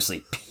term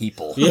loosely.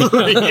 People,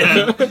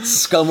 Yeah.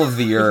 scum of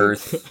the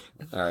earth.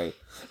 All right,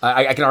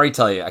 I can already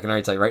tell you.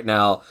 Right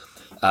now.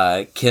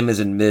 Kim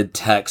is in mid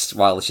text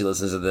while she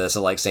listens to this,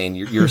 like saying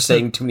you're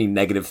saying too many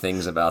negative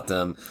things about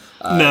them.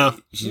 No.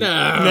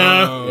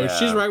 No, Yeah.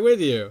 she's right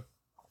with you.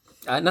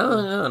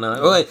 No.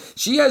 Well,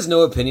 she has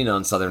no opinion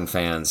on Southern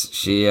fans.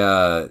 She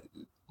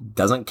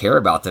doesn't care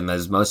about them,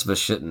 as most of us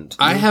shouldn't.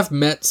 I have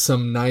met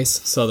some nice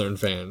Southern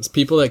fans.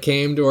 People that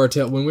came to our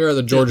when we were at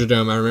the Georgia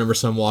Dome. I remember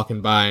some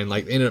walking by and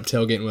like ended up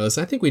tailgating with us.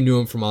 I think we knew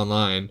them from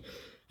online,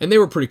 and they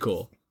were pretty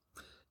cool.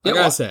 I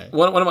gotta say,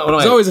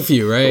 there's always a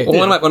few, right? Well,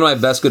 one of my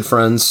best good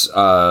friends,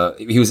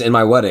 he was in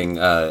my wedding,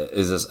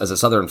 is as a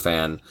Southern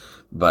fan,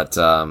 but that's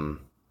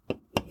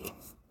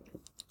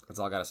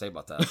all I gotta say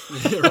about that.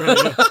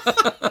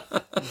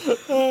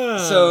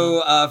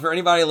 So, for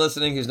anybody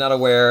listening who's not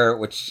aware,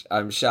 which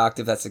I'm shocked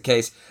if that's the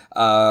case,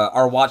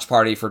 our watch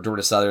party for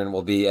Georgia Southern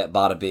will be at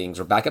Bada Bings.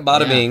 We're back at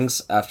Bada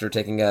Bings after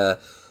taking a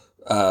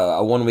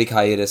 1 week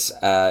hiatus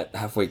at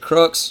Halfway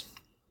Crooks.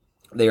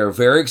 They are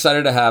very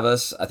excited to have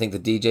us. I think the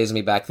DJs will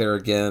be back there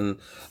again.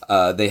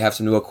 They have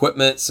some new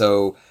equipment,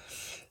 so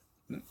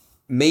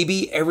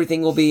maybe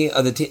everything will be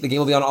the game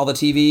will be on all the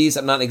TVs.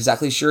 I'm not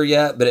exactly sure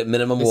yet, but at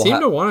minimum, they seem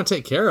to want to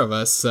take care of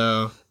us.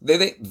 So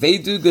they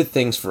do good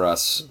things for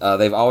us.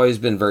 They've always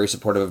been very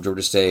supportive of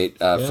Georgia State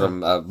from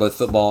both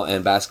football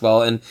and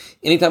basketball, and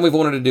anytime we've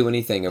wanted to do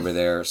anything over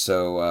there.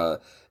 So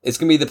it's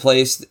gonna be the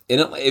place.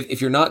 If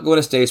you're not going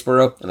to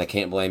Statesboro, and I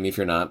can't blame you if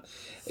you're not.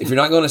 If you're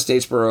not going to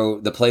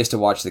Statesboro, the place to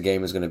watch the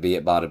game is going to be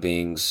at Bada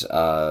Bings.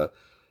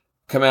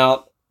 Come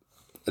out.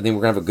 I think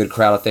we're going to have a good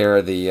crowd out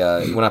there.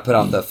 When I put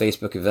out the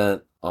Facebook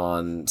event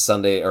on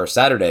Sunday or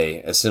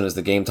Saturday, as soon as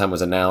the game time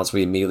was announced,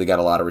 we immediately got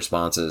a lot of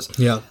responses.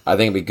 Yeah. I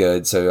think it'd be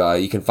good. So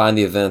you can find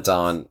the event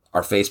on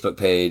our Facebook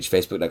page,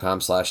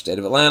 facebook.com/State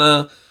of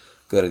Atlanta.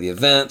 Go to the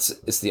event.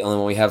 It's the only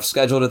one we have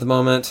scheduled at the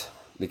moment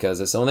because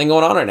it's the only thing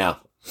going on right now.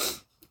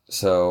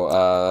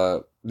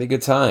 So, be a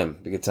good time.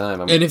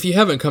 And if you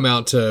haven't come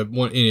out to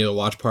any of the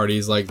watch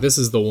parties, like this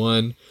is the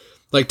one,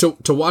 like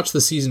to watch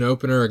the season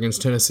opener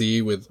against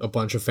Tennessee with a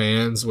bunch of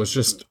fans was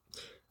just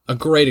a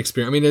great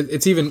experience. I mean,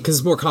 it's even because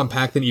it's more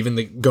compact than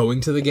even going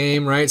to the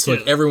game, right? So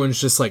like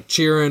everyone's just like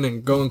cheering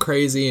and going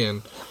crazy.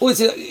 And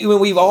well,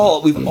 we've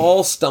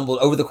all stumbled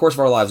over the course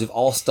of our lives. We've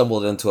all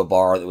stumbled into a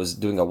bar that was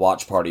doing a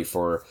watch party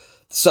for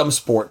some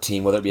sport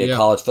team, whether it be a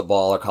college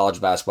football or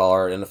college basketball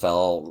or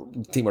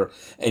NFL team,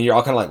 and you're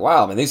all kind of like,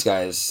 wow, man, these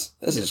guys,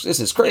 this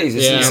is crazy.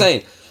 This is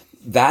insane.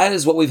 That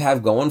is what we've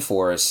had going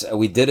for us.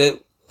 We did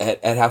it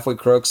at Halfway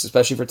Crooks,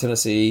 especially for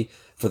Tennessee,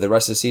 for the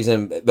rest of the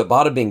season. But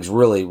Bada Bings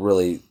really,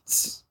 really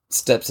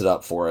steps it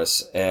up for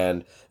us,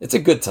 and it's a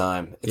good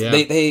time.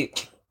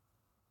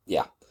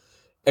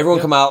 Everyone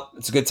come out.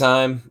 It's a good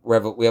time.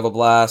 We have a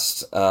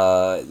blast.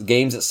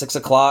 Games at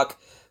 6:00.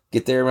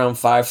 Get there around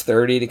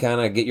 5:30 to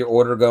kind of get your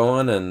order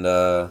going and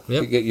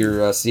get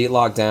your seat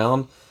locked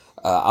down.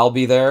 I'll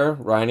be there.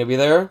 Ryan will be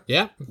there.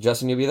 Yeah.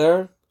 Justin, you'll be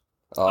there.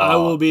 I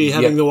will be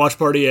having the watch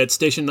party at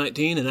Station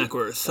 19 in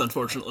Eckworth,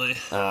 unfortunately.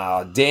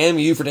 Damn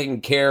you for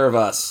taking care of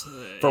us,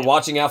 for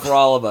watching out for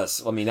all of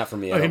us. Well, I mean, not for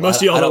me. I mean, most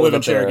of y'all don't live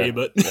in Cherokee,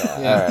 but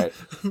all right.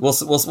 We'll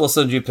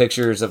send you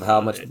pictures of how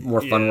much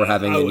more fun we're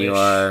having than you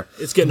are.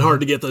 It's getting hard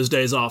to get those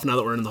days off now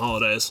that we're in the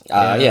holidays.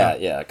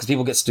 Because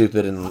people get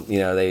stupid and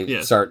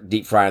they start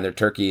deep frying their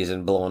turkeys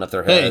and blowing up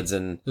their heads.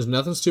 And there's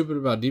nothing stupid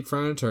about deep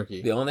frying a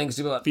turkey. The only thing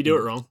stupid about if you do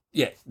it wrong.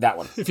 Yeah, that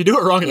one. If you do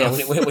it wrong enough.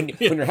 When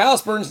your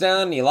house burns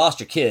down and you lost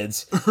your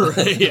kids,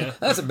 right,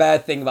 that's a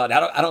bad thing about it.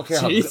 I don't care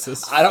how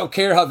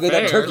good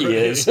that turkey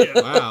is.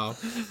 Wow.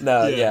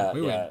 No,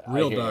 we went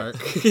real dark.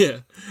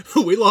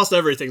 We lost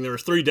everything. There were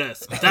 3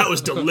 deaths. That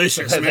was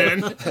delicious, man.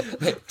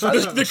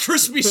 The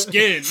crispy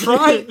skin.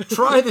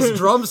 Try this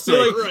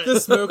drumstick. The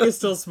smoke is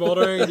still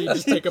smoldering, and you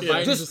just take a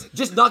bite.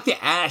 Just knock the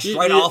ash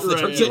right off the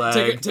turkey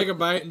leg. Take a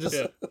bite and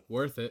just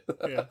worth it.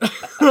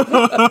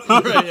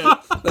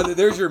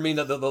 There's your meme,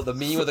 the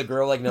meme with the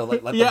girl, like the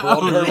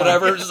world or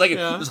whatever,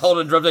 just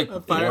holding a drumstick.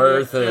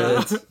 Worth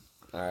it.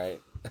 All right.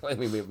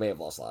 We may have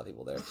lost a lot of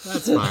people there.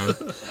 That's fine.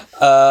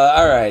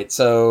 All right.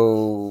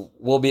 So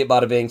we'll be at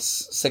Bada Bings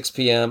 6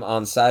 p.m.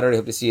 on Saturday.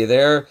 Hope to see you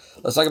there.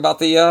 Let's talk about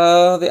the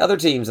other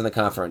teams in the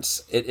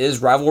conference. It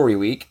is rivalry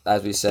week,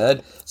 as we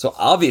said. So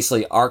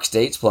obviously, Ark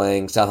State's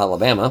playing South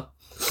Alabama.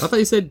 I thought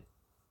you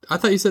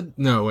said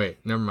no.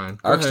 Wait, never mind.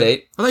 Ark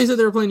State. I thought you said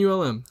they were playing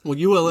ULM. Well,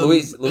 ULM.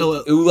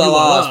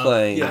 ULA is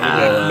playing.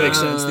 Yeah, makes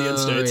sense. The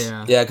in-states.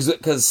 Yeah,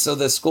 because so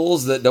the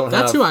schools that don't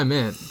That's have. who I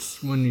meant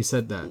when you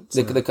said that.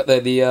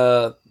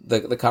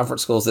 The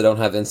conference schools that don't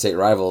have in-state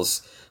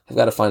rivals have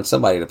got to find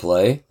somebody to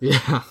play.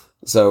 Yeah.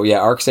 So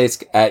Ark State's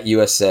at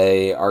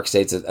USA. Ark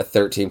State's a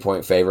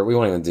 13-point favorite. We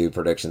won't even do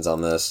predictions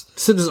on this.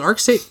 So does Ark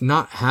State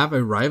not have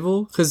a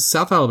rival? Because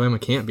South Alabama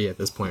can't be at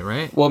this point,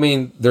 right? Well, I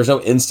mean, there's no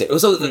in-state.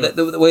 So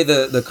the way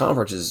the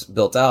conference is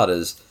built out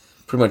is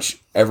pretty much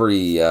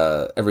every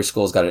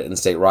school's got an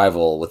in-state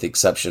rival, with the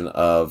exception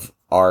of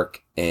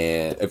Ark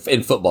and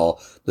in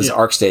football, there's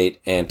Ark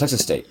State and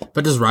Texas State.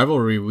 But does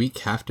rivalry week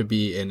have to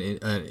be an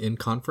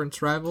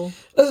in-conference rival?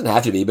 It doesn't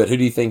have to be, but who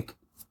do you think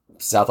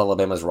South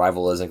Alabama's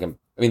rival is? I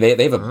mean, they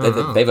have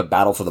a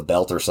battle for the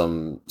belt or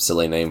some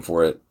silly name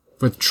for it.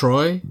 With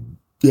Troy?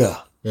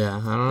 Yeah. Yeah,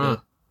 I don't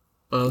know.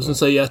 I was gonna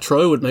say,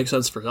 Troy would make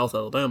sense for South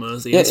Alabama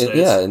as the in-states.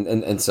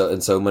 And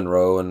so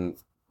Monroe and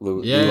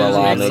Yeah,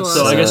 Lala makes makes a lot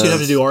So I guess sense. you'd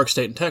have to do Arc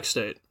State and Tech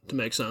State to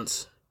make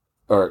sense.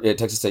 Or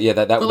Texas State. Yeah,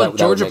 that But like would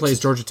Georgia make plays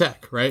sense. Georgia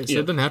Tech, right? So Yeah.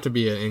 it doesn't have to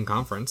be in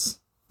conference.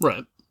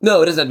 Right.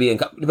 No, it doesn't have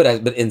to be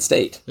but in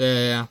state.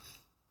 Yeah.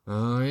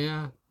 Oh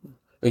yeah.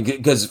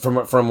 Because from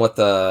what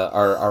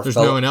our There's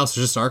fellow, no one else. It's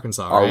just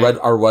Arkansas. our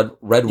right?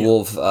 Red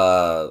Wolf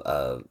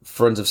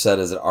friends have said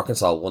is that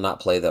Arkansas will not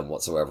play them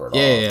whatsoever at all.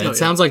 Yeah. Oh, It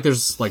sounds like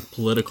there's like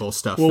political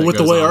stuff. Well, that with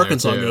the goes way on there,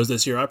 Arkansas too. goes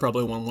this year, I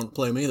probably won't want to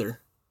play them either.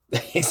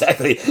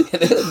 Exactly.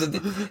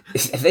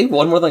 If they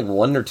won more like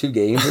 1 or 2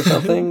 games or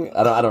something,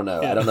 I don't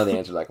know. I don't know the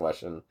answer to that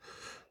question.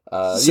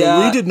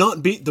 So we did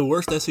not beat the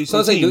worst SEC So I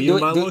was like, team do even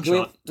by a long we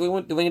shot.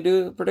 want to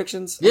do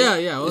predictions?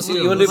 Yeah. Let's You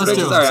do want it. to do Let's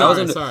do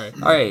predictions? it. All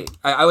right,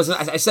 I was Sorry. All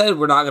right, I said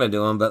we're not going to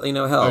do them, but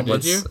hell, Oh, did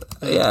let's. you?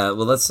 Yeah,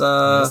 well, let's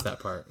I missed that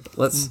part.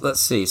 let's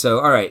see. So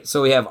all right,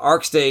 so we have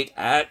Ark State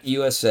at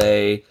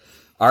USA.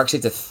 Ark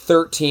State's a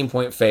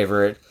 13-point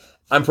favorite.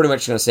 I'm pretty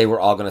much going to say we're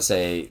all going to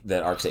say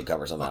that Ark State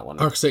covers on that one.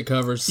 Ark State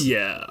covers.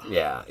 Yeah.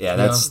 Yeah.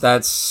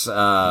 That's.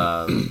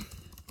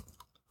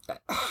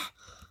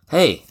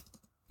 Hey,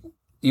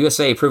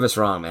 USA, prove us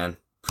wrong, man.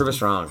 Prove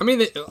us wrong. I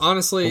mean,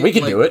 honestly, We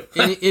can do it.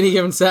 any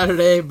given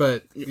Saturday,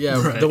 but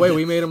yeah, Right. the way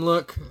we made them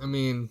look, I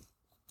mean,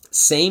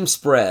 Same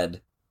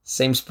spread.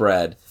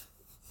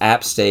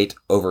 App State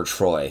over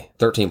Troy,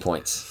 13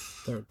 points.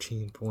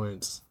 13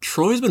 points.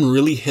 Troy's been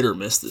really hit or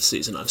miss this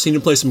season. I've seen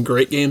him play some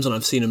great games, and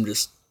I've seen him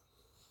just...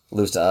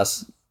 Lose to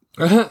us.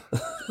 That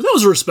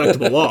was a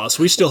respectable loss.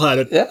 We still had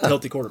a Yeah.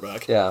 healthy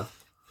quarterback. Yeah.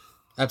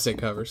 App State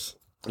covers.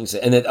 And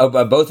then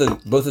both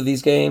of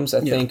these games,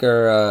 I think,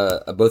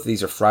 are both of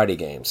these are Friday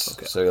games,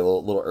 so a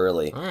little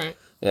early. All right.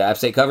 Yeah, App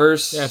State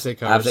covers. Yeah, App State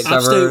covers. App State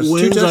App covers. State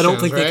wins. I don't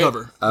touchdowns, think they right?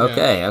 cover.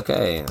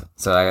 Okay.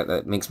 So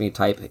that makes me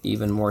type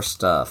even more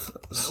stuff.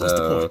 So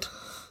the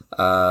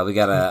point? we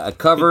got a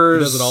covers.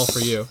 He does it all for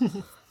you.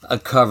 A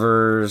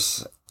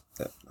covers.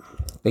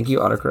 Thank you,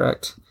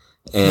 autocorrect.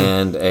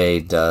 And a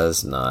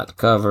does not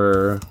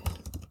cover,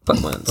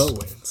 but wins. Bo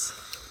wins.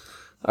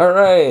 All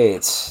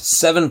right,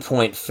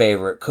 7-point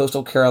favorite: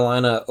 Coastal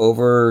Carolina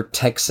over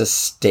Texas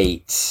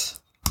State.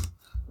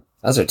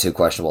 Those are 2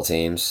 questionable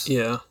teams.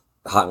 Yeah.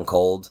 Hot and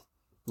cold.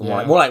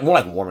 Yeah. More like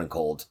warm and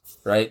cold,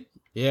 right?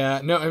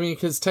 Yeah, no, I mean,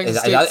 because Texas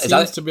Is State that-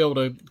 seems to be able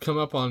to come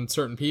up on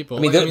certain people.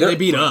 I mean, they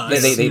beat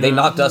us. They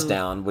knocked us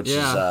down, which is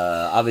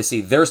Yeah.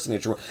 obviously their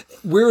signature.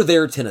 We're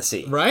their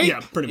Tennessee, right?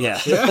 Yeah, pretty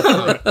much.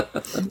 Yeah.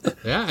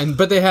 Yeah,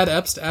 but they had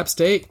App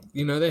State.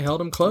 They held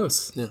them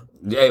close. Yeah.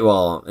 Yeah,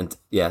 well,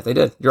 they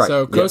did. You're right.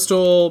 So Yeah.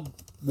 Coastal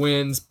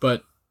wins,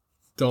 but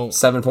don't.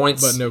 7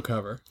 points. But no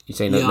cover. You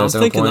say no, Yeah, no I'm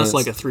 7 thinking points.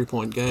 that's like a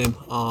 3-point game.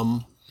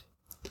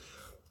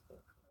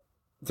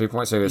 3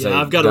 points. So you're Yeah, saying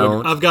I've got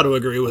to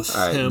agree with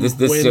All right, him. this,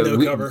 Win, so,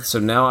 no cover. so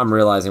now I'm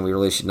realizing we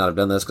really should not have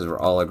done this because we're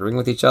all agreeing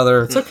with each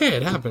other. It's okay.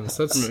 It happens.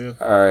 That's Yeah.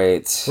 All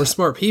right. we're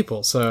smart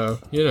people, so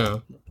Yeah,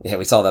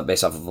 we saw that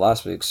based off of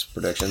last week's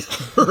predictions.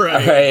 Right.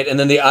 All right, and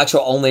then the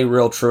actual only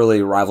real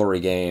truly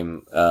rivalry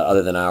game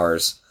other than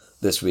ours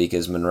this week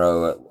is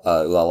Monroe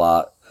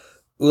Ulala.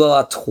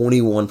 Ulala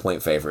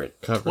 21-point favorite.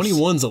 covers.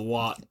 21's a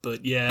lot,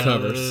 but yeah.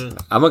 Covers.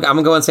 I'm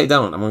gonna go and say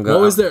don't. I'm gonna go.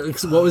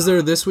 What was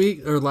there this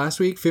week or last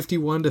week?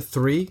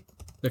 51-3.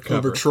 The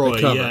cover. Over Troy,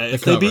 The cover. yeah. The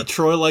If they cover. beat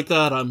Troy like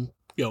that, I'm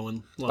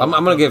going. I'm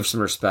gonna give some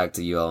respect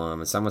to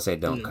ULM, so I'm gonna say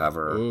don't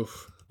cover.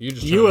 Oof. You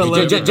just ULM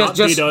Ju- ju- did not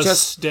just- beat us.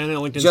 just- Dan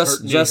Ellington's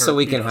Just so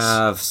we beat can us.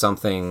 have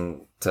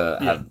something to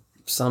have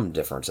some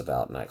difference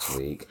about next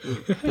week.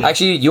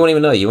 Actually, you won't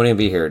even know. You won't even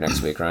be here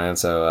next week, Ryan.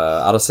 So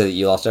I'll just say that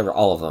you lost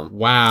all of them.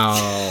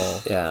 Wow.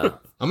 Yeah.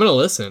 I'm gonna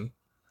listen.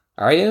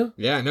 Are you?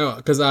 Yeah, no,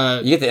 because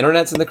You get the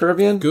internets in the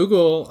Caribbean?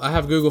 Google. I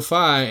have Google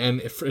Fi,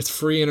 and it's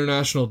free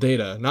international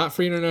data, not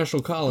free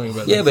international calling,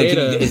 but Yeah, the but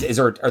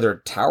data. are there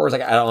towers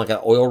like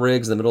oil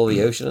rigs in the middle of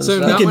the ocean and So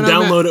stuff? not can when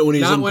I'm download at- it when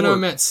he's not in when port.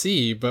 I'm at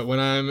sea, but when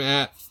I'm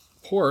at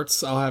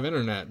ports, I'll have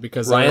internet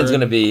because Ryan's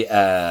going to be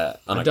on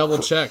I a double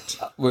checked.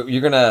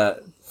 You're going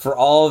to, for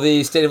all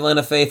the State of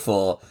Atlanta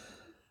faithful,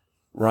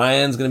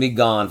 Ryan's going to be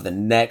gone for the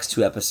next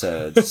 2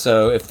 episodes.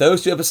 So if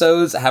those 2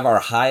 episodes have our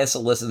highest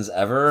listens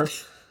ever,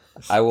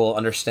 I will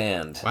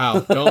understand. Wow,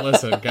 don't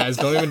listen, guys.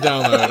 Don't even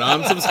download.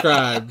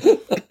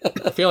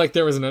 Unsubscribe. I feel like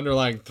there was an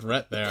underlying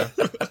threat there.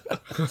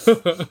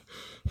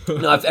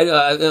 No,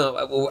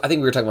 I think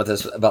we were talking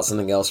about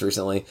something else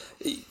recently.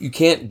 You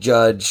can't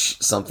judge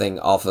something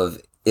off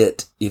of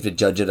it. You have to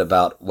judge it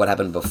about what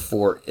happened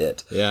before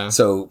it. Yeah.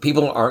 So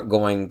people aren't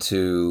going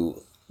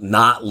to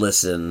not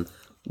listen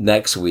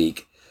next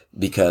week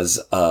because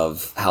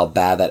of how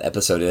bad that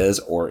episode is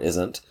or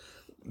isn't.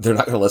 They're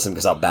not going to listen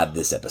because how bad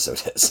this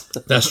episode is.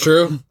 That's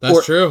true.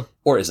 That's true.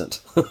 Or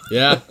isn't.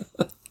 Yeah.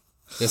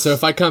 Yeah. So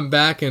if I come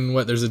back and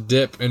there's a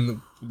dip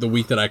in the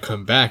week that I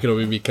come back, it'll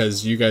be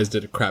because you guys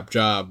did a crap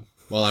job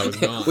while I was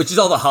gone. Which is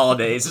all the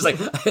holidays. It's like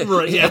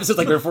Right, yeah. episodes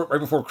like right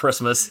before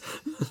Christmas.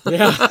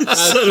 Yeah. That's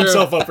Set true.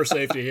 himself up for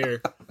safety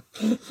here.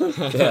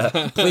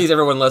 Yeah. Please,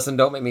 everyone, listen.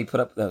 Don't make me put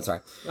up. No,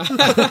 sorry.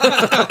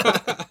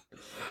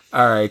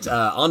 All right.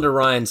 On to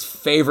Ryan's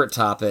favorite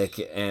topic,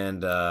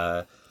 and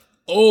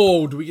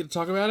Oh, do we get to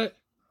talk about it?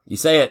 you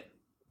say it.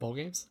 Bowl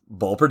games?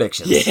 Bowl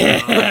predictions.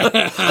 Yeah. I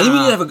think we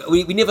need to have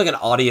we need like an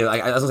audio.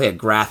 I was gonna say a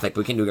graphic, but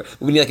we can do.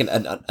 We need like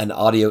an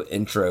audio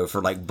intro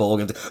for like bowl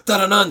games.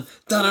 Da-da-dun,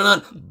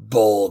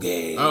 bowl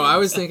game. Oh, I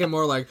was thinking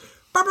more like.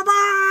 Bah, bah,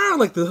 bah,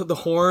 like the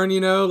horn,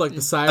 like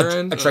the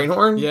siren. A train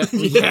horn? Yeah.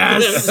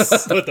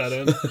 Yes. Put that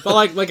in.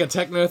 But like a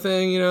techno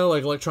thing,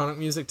 like electronic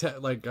music, or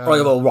like a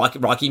little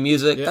rocky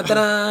music. Yeah.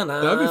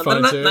 That'd be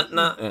fun too.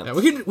 Yeah,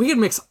 we could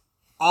mix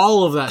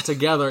all of that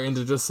together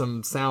into just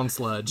some sound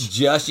sludge.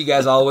 Just you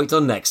guys all wait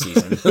till next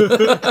season.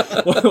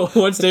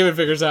 Once David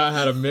figures out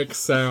how to mix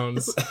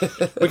sounds,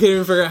 we can't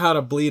even figure out how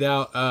to bleed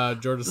out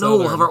Georgia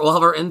Southern. No, we'll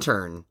have our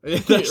intern.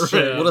 That's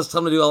true. We'll just tell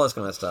him to do all this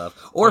kind of stuff,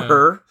 or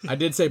her. I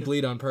did say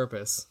bleed on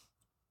purpose.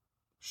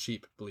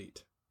 Sheep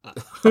bleat.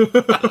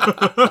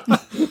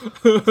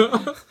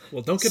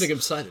 Well, don't get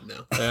excited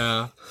now.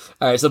 Yeah.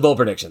 All right, so bowl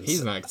predictions.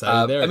 He's not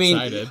excited. They're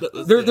excited.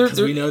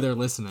 We know they're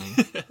listening.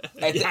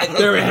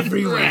 They're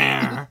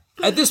everywhere.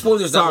 At this point,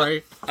 there's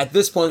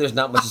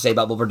not much to say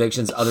about bowl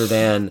predictions other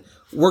than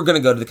we're going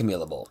to go to the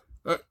Camila Bowl.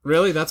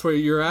 Really? That's where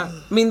you're at?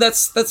 I mean,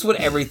 that's what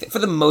everything for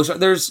the most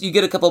part. You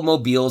get a couple of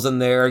Mobiles in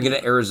there, you get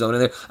an Arizona in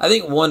there. I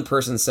think one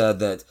person said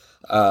that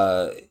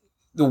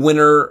the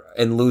winner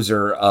and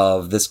loser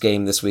of this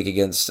game this week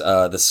against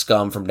the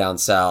scum from down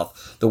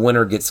south, the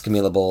winner gets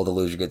Camila Bowl, the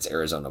loser gets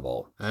Arizona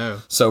Bowl.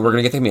 Oh. So we're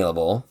going to get the Camila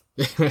Bowl.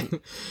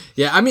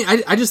 Yeah, I mean,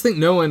 I just think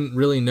no one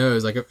really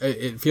knows. Like,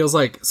 it feels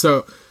like...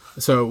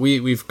 So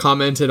we've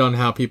commented on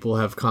how people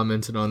have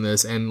commented on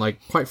this, and like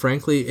quite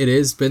frankly, it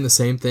has been the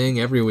same thing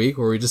every week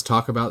where we just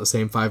talk about the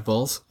same 5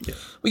 bowls. Yeah.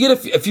 We get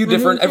a few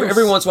different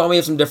every once in a while. We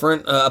have some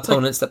different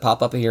opponents that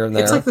pop up here and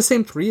there. It's like the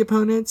same 3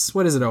 opponents.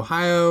 What is it?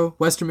 Ohio,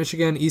 Western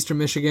Michigan, Eastern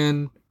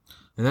Michigan,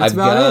 and that's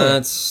about it.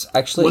 It's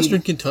actually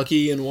Western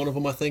Kentucky and one of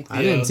them. I think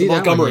I didn't see the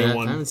that Montgomery one.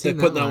 one. I haven't seen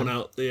They put that one one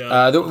out.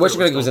 The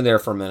Western Kentucky was in there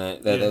for a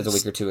minute. That was a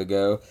week or 2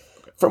 ago.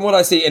 From what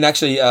I see, and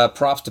actually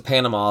props to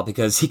Panama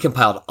because he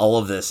compiled all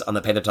of this on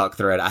the Panther Talk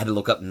thread. I had to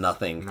look up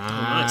nothing.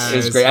 Nice. It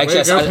was great.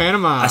 Actually,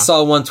 Panama. I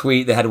saw one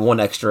tweet that had one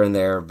extra in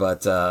there,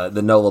 but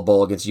the NOLA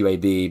Bowl against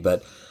UAB.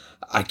 But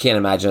I can't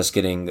imagine us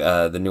getting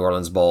the New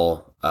Orleans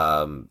Bowl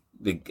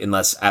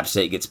unless App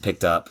State gets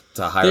picked up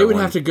to higher. They would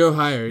have to go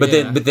higher. But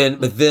then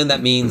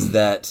that means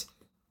that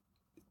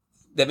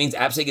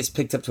App State gets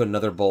picked up to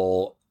another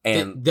bowl,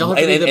 and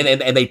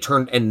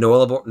New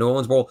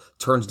Orleans Bowl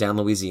turns down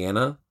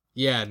Louisiana.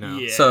 Yeah, no.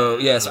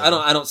 Yeah. So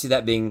I don't see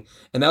that being,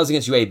 and that was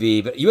against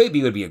UAB, but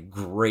UAB would be a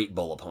great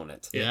bowl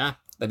opponent. Yeah,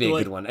 that'd be a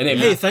good one. And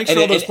hey, thanks for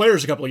all those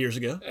players a couple of years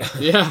ago.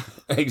 Yeah,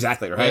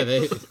 exactly right.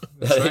 Yeah,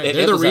 that's right.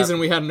 They're the reason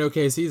we had an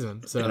okay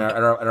season. So in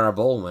our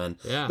bowl win.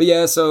 Yeah, but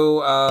yeah.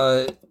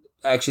 So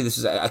actually, this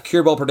is a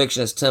Cure Bowl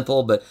prediction is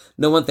Temple, but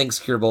no one thinks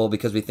Cure Bowl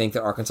because we think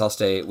that Arkansas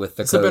State with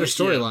the it's coach, a better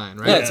storyline,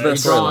 right? Yeah, it's a better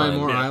storyline.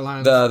 More eye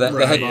lines.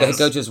 The head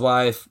coach's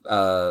wife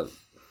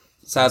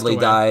sadly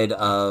died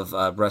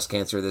of breast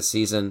cancer this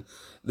season.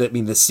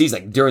 This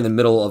season, like during the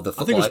middle of the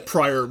football. I think it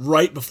was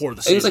right before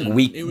the season. It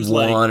was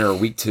like week 1 or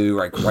week 2,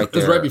 right there. It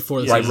was right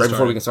before the season right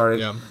before we started.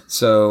 Yeah.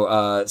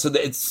 So,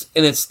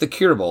 it's the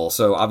Cure Bowl.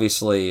 So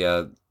obviously,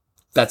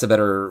 that's a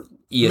better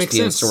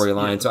ESPN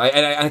storyline. Yeah. So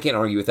I can't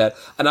argue with that.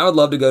 And I would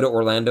love to go to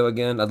Orlando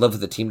again. I'd love for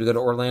the team to go to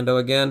Orlando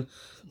again.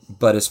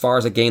 But as far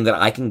as a game that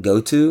I can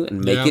go to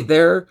and make it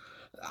there,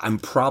 I'm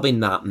probably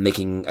not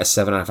making a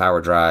 7.5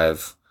 hour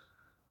drive.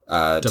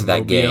 To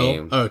that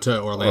game. Oh,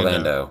 to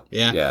Orlando.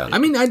 Yeah. I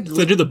mean,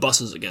 they do the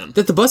buses again.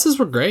 The buses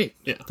were great.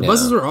 Yeah. The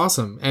buses were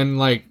awesome. And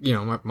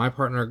my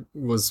partner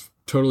was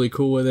totally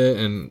cool with it,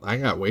 and I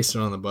got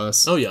wasted on the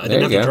bus. Oh, yeah. I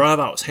didn't have to drive.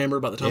 I was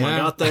hammered by the time I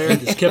got there.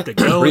 Just kept it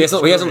going. We guys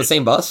on the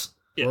same bus?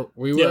 Yeah.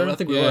 We were? Yeah, I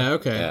think we were. Yeah,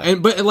 okay. Yeah.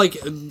 But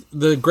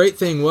the great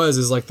thing was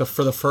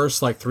for the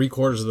first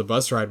 3/4 of the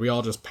bus ride, we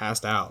all just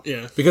passed out.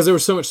 Yeah. Because there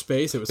was so much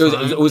space. It was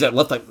that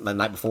left the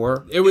night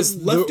before? It was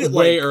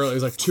way early.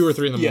 It was 2 or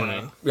 3 in the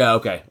morning. Yeah,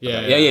 okay.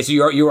 Yeah. So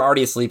you were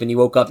already asleep and you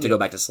woke up to go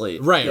back to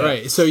sleep.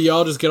 Right. So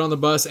y'all just get on the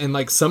bus, and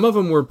some of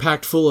them were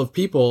packed full of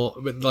people,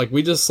 but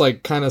we just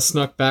kind of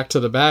snuck back to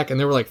the back, and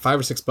there were 5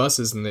 or 6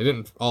 buses, and they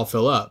didn't all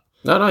fill up.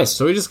 Oh, nice.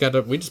 So we just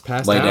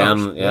passed Lay out.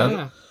 down,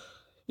 yeah.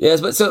 Yes,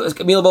 but so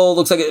Camila Bowl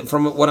looks like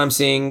from what I'm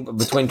seeing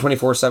between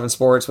 24/7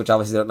 Sports, which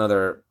obviously don't know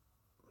they're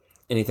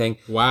anything.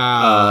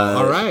 Wow.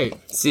 All right.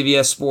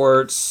 CBS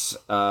Sports,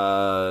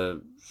 ESPN.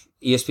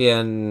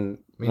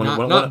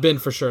 Not Ben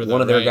for sure. Though,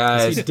 one of their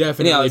guys. He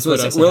definitely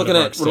put us we're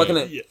looking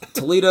at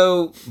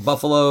Toledo,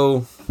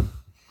 Buffalo.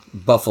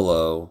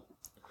 Buffalo.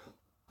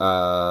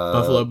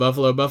 Those are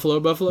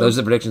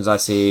the predictions I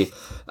see.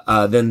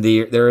 Then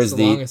there is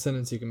the longest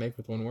sentence you can make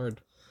with one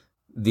word.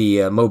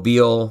 The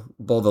Mobile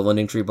Bowl, the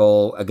Lending Tree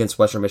Bowl against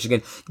Western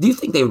Michigan. Do you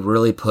think they would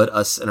really put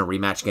us in a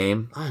rematch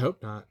game? I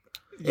hope not.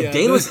 If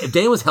Dane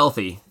was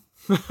healthy,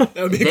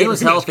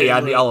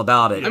 I'd be all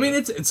about it. I mean,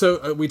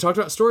 we talked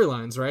about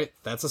storylines, right?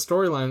 That's a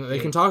storyline that they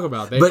can talk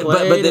about. They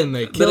played and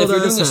they killed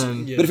us.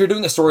 But if you're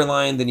doing a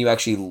storyline, then you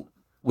actually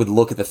would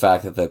look at the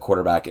fact that the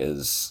quarterback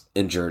is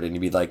injured and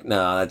you'd be like,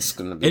 no, that's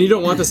going to be... And you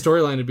don't want the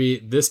storyline to be,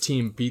 this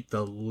team beat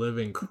the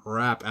living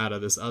crap out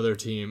of this other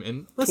team,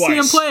 and let's see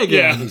them play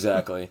again. Yeah.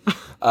 Exactly.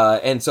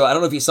 And so I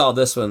don't know if you saw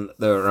this one,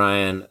 though,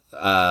 Ryan,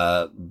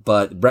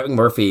 but Brett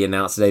McMurphy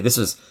announced today, this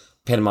was...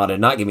 Panama did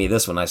not give me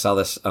this one. I saw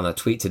this on a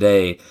tweet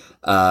today.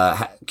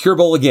 Cure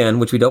Bowl again,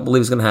 which we don't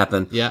believe is going to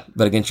happen. Yeah.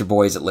 But against your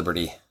boys at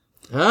Liberty.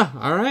 All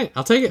right.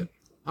 I'll take it.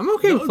 I'm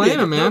okay with playing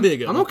them, man.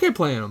 I'm okay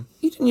playing them.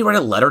 Didn't you write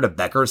a letter to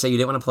Becker say you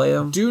didn't want to play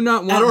them? Do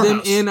not want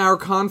them in our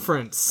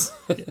conference.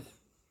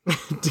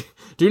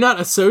 Do not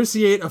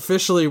associate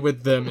officially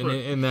with them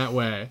in that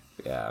way.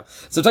 Yeah.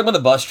 So talking about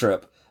the bus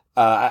trip,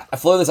 I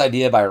floated this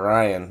idea by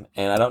Ryan,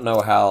 and I don't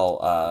know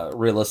how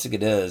realistic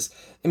it is.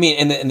 I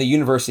mean, and the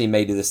university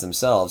may do this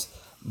themselves,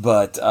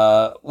 but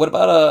what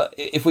about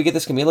if we get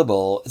this Camila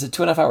Bowl? It's a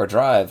 2.5 hour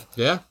drive.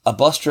 Yeah. A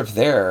bus trip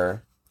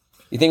there.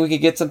 You think we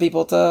could get some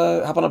people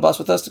to hop on a bus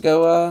with us to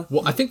go?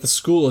 Well, I think the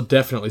school will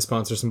definitely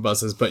sponsor some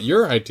buses, but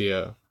your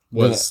idea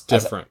was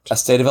different. A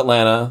State of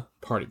Atlanta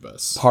party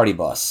bus.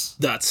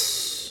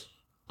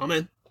 I'm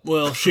in.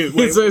 Well, shoot.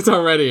 Wait, it's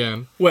already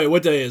in. wait,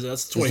 what day is it?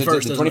 That's the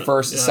 21st. The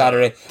 21st is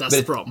Saturday. That's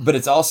the problem. But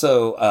it's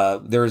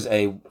also there's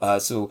a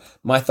so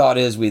my thought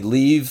is we'd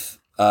leave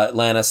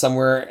Atlanta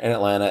somewhere in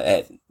Atlanta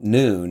at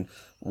noon.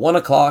 1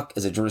 o'clock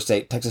is a Georgia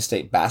State Texas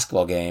State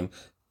basketball game.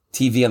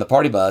 TV on the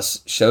party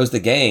bus shows the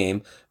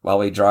game while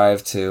we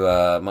drive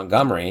to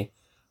Montgomery.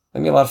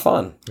 It'll be a lot of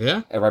fun.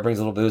 Yeah. Everybody brings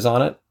a little booze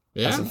on it.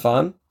 Yeah. Have some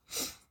fun.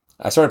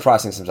 I started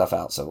processing some stuff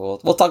out, so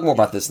we'll talk more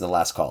about this in the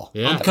last call.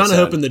 Yeah. I'm kind of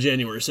hoping the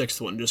January 6th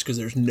one, just because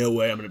there's no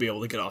way I'm going to be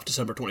able to get off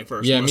December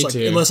 21st. Yeah, me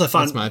too. Unless I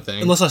find, That's my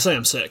thing. Unless I say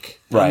I'm sick,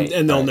 Right,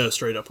 and they'll right. know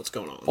straight up what's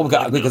going on. Well,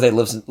 because they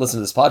listen to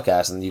this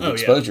podcast and you've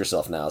exposed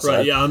yourself now. So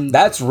Right, yeah,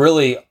 that's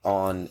really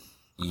on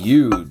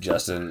you,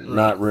 Justin,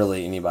 not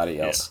really anybody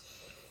else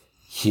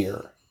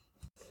here.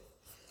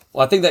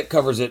 Well, I think that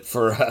covers it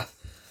for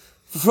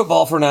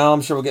football for now.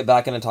 I'm sure we'll get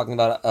back into talking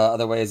about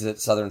other ways that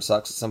Southern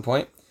sucks at some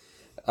point.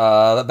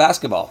 But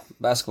basketball,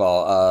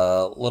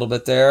 a little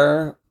bit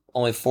there.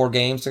 Only 4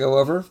 games to go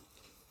over.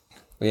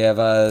 We have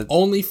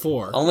only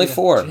 4. Only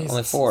 4. Jesus.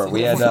 Only 4.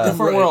 We had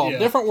Different world. yeah.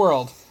 Different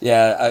world.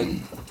 Yeah,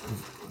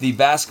 the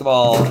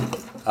basketball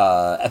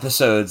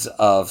episodes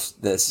of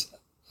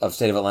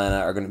State of Atlanta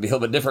are going to be a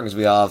little bit different because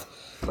we have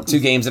 2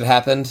 games that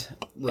happened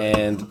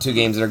and 2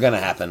 games that are going to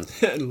happen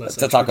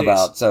to talk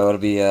about. So it'll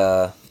be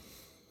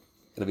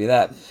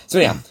that. So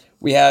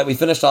yeah, we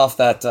finished off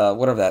that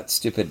whatever that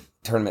stupid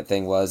tournament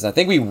thing was. And I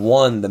think we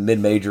won the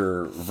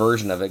mid-major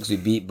version of it because we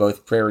beat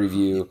both Prairie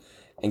View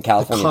and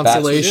California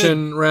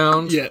Consolation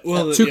round. Yeah,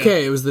 well, 2K. yeah.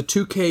 It was the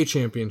 2K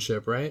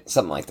championship, right?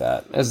 something like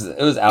that.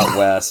 It was out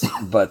west,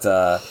 but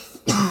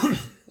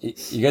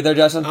you good there,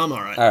 Justin? I'm all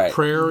right. All right.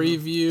 Prairie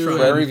View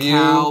Prairie and View.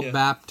 Cal Yeah.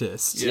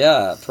 Baptist.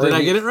 Yeah. Did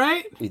I get it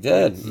right? You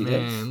did. You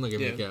did. Man, look at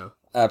me go.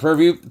 Prairie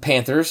View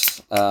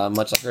Panthers,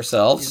 much like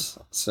ourselves.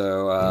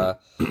 So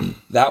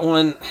that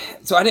one.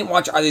 So I didn't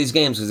watch either of these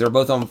games because they were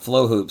both on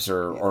Flow Hoops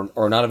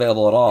or not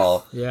available at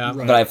all. Yeah.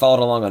 Right. But I followed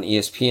along on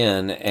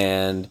ESPN,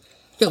 and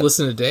You can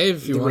listen to Dave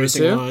if you The wanted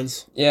racing to.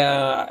 lines.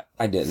 yeah,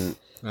 I didn't.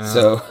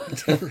 So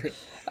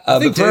I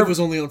think but Dave was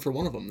only on for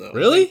one of them, though.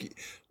 Really?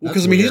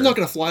 Because, That's he's weird. not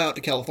going to fly out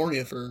to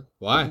California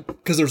Why?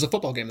 because there was a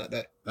football game that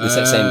day. it's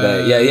that same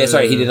day. Yeah.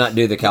 Sorry, he did not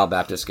do the Cal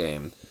Baptist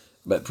game,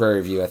 but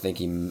Prairie View. I think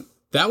he.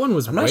 That one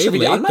was I'm not way sure if he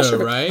did. late, I'm not though,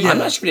 sure. right? I'm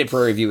not sure if he did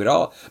Prairie View at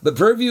all. But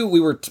Prairie View,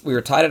 we were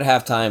tied at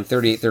halftime,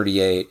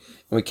 38-38, and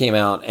we came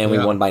out and we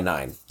Yeah. won by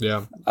 9.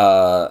 Yeah.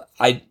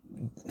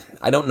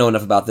 I don't know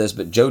enough about this,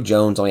 but Joe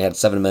Jones only had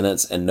 7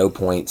 minutes and no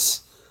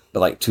points, but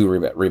like 2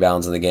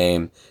 rebounds in the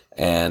game,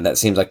 and that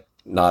seems like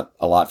not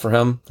a lot for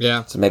him.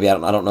 Yeah. So maybe I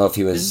don't know if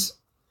he was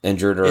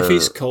injured or If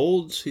he's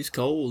cold, he's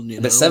cold. You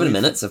know? but 7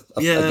 minutes of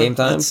game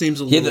time. That seems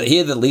a he little.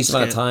 had the least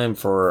amount of scant. time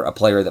for a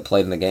player that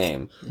played in the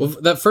game. Well,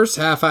 that first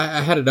half, I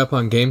had it up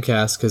on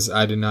Gamecast because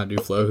I did not do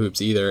Flow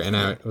Hoops either, and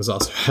I was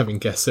also having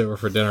guests over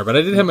for dinner. But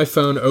I did have my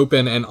phone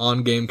open and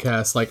on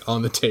Gamecast, like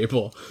on the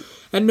table,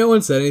 and no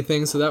one said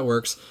anything, so that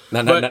works.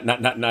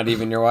 Not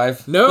even your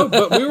wife. No,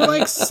 but we were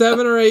like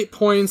 7 or 8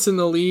 points in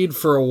the lead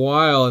for a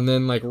while, and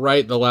then like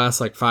right the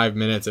last like 5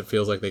 minutes, it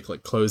feels like they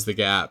closed the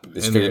gap. They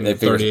And figured then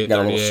they got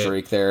a little 38.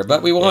 streak there,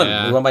 but we won.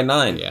 Yeah. We won by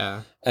 9.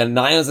 Yeah, And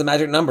 9 is the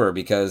magic number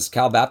because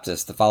Cal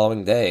Baptist the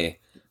following day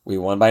we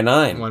won by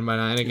 9. 1 by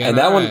 9 again. And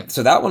that All one, right.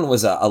 so that one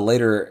was a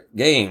later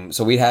game.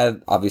 So we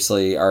had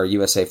obviously our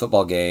USA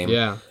football game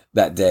Yeah.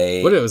 that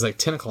day. What, it was like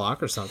 10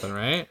 o'clock or something,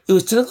 right? It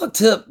was 10 o'clock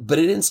tip, but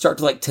it didn't start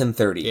till like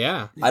 10:30.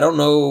 Yeah. I don't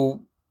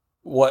know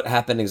what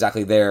happened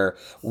exactly there.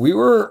 We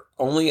were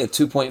only a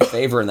 2-point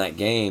favor in that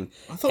game.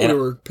 I thought and we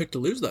were picked to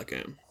lose that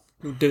game.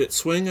 Did it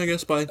swing? I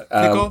guess by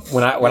kickoff.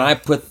 When I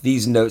put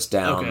these notes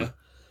down, Okay.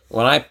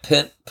 when I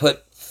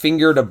put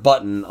fingered a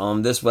button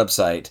on this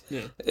website,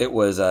 Yeah. it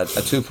was a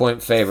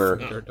 2-point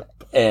favor.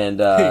 And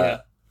Yeah.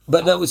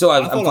 but no, so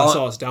I thought I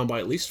saw us down by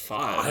at least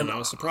 5, and I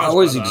was surprised. I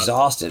was by that.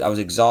 exhausted. I was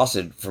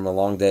exhausted from a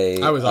long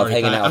day I was of already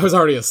hanging out. I was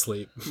already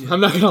asleep. I'm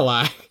not gonna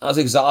lie. I was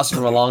exhausted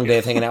from a long day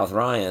of hanging out with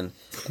Ryan,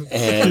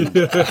 and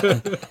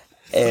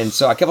And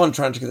so I kept on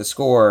trying to check the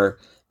score,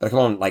 but I kept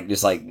on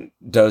just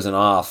dozing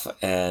off.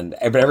 And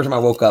every time I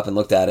woke up and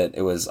looked at it,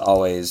 it was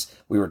always,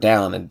 we were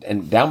down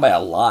and down by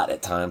a lot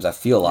at times, I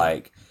feel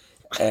like.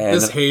 And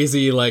this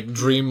hazy,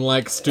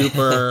 dream-like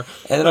stupor.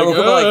 And then I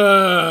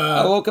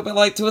woke up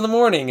at 2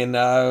 a.m.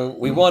 and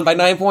we won by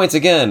 9 points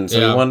again.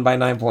 So we won by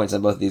 9 points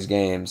in both these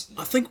games.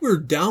 I think we were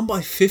down by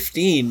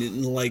 15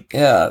 in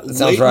that sounds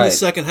late right. in the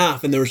second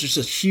half, and there was just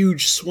a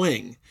huge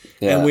swing.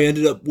 Yeah. And we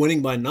ended up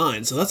winning by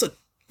 9. So that's a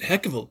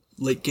heck of a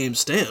late game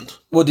stand.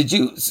 Well, did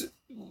you...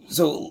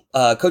 So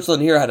Coach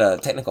Lanier had a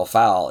technical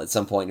foul at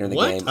some point during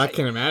the game. I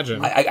can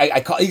imagine.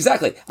 I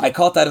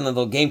caught that in the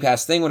little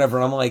Gamecast thing, whatever,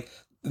 and I'm like...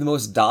 The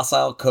most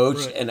docile coach,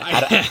 right. and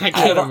I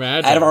can't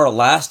imagine. Out of our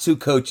last 2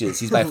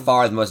 coaches, he's by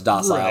far the most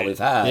docile we've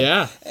had.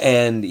 Yeah,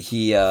 and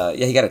he got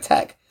a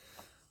tech.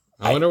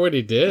 I wonder what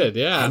he did.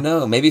 Yeah, I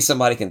know. Maybe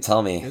somebody can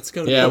tell me. It's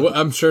gonna well,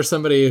 I'm sure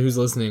somebody who's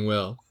listening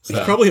will. So.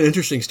 It's probably an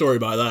interesting story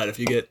by that if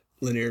you get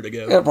Lanier to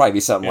go. It'll probably be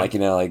something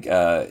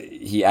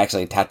he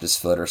actually tapped his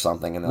foot or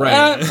something, and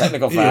right,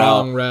 technical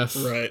foul. Wrong ref.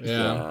 Right.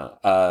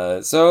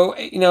 Yeah. So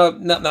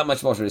not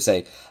much more to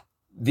say.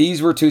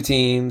 These were 2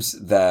 teams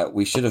that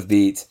we should have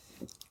beat.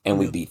 And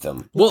we beat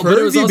them. Well,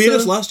 Prairie View beat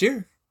us last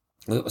year.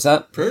 What's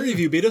that? Prairie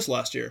View beat us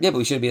last year. Yeah, but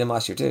we should have beat them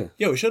last year, too.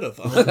 Yeah, we should have.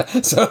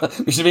 So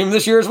we should beat them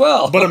this year as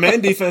well. But a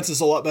man defense is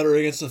a lot better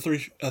against a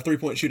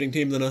three-point shooting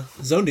team than a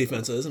zone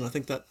defense is, and I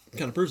think that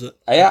kind of proves it.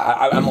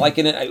 Yeah, I'm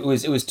liking it. It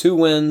was 2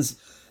 wins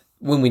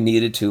when we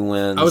needed 2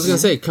 wins. I was going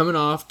to say, coming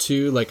off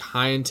 2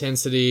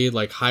 high-intensity,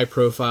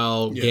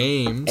 high-profile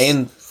games.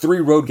 And 3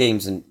 road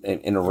games in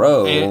a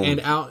row. And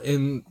out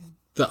in...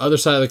 the other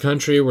side of the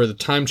country where the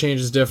time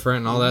change is different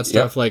and all that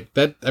stuff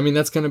that. I mean,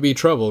 that's going to be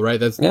trouble,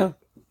 right?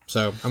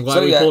 So I'm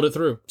glad we pulled it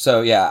through.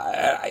 So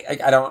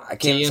I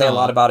can't say a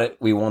lot about it.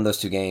 We won those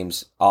 2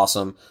 games.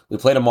 Awesome. We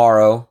play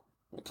tomorrow.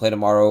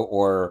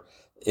 Or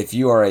if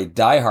you are a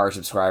diehard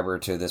subscriber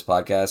to this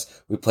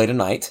podcast, we play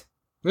tonight.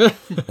 Not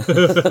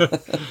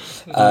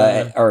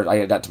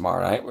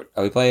tomorrow night.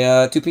 We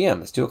play 2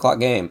 p.m. It's 2:00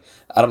 game.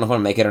 I don't know if I'm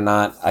gonna make it or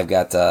not. I've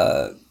got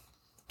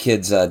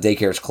kids'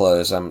 daycare's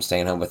closed. So I'm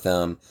staying home with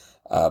them.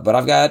 But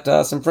I've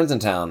got some friends in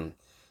town.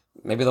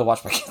 Maybe they'll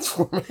watch my kids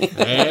for me.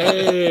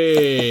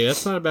 Hey,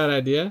 that's not a bad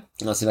idea.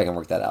 Let's see if I can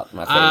work that out.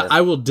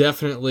 I will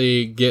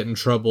definitely get in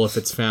trouble if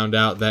it's found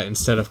out that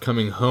instead of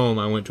coming home,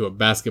 I went to a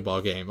basketball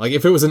game.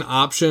 If it was an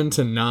option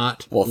to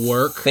not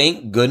work.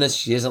 Thank goodness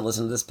she doesn't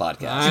listen to this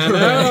podcast. I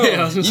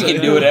know. You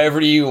can do whatever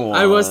you want.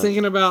 I was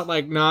thinking about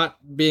not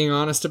being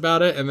honest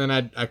about it, and then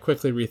I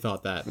quickly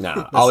rethought that. No,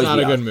 that's not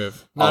a good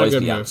move. Not a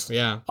good move. Honest.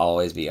 Yeah.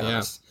 Always be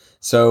honest. Yeah.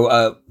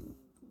 So,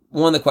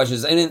 one of the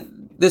questions,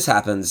 this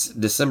happens,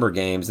 December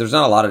games. There's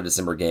not a lot of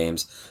December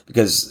games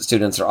because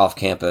students are off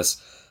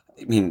campus.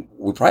 We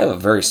probably have a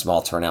very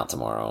small turnout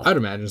tomorrow. I'd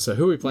imagine so.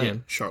 Who are we playing?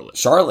 Yeah,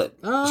 Charlotte.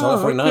 Oh,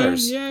 Charlotte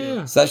 49ers. Okay.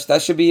 Yeah. So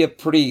that should be a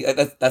pretty,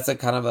 that's a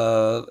kind of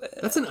a...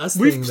 That's an us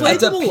We've thing. played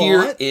That's a them a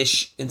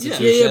peer-ish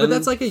institution. Yeah, but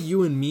that's like a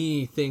you and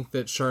me think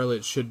that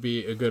Charlotte should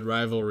be a good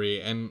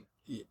rivalry, and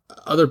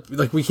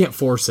we can't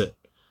force it.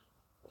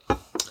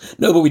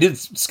 No, but we did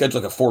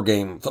schedule a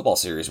 4-game football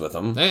series with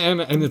them,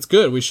 and it's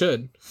good. We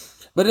should.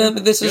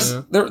 But this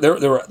is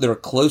they're a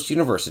close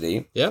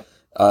university. Yep.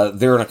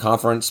 They're in a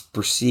conference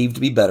perceived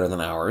to be better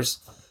than ours.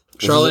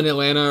 Charlotte and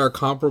Atlanta are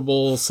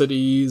comparable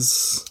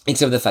cities.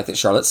 Except for the fact that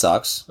Charlotte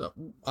sucks.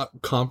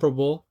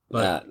 Comparable.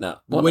 But no.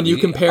 When you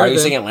compare Are you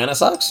them, saying Atlanta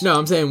sucks? No,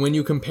 I'm saying when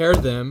you compare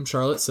them,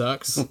 Charlotte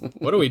sucks.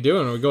 What are we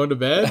doing? Are we going to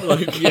bed?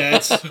 Yeah,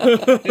 it's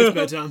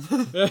bedtime.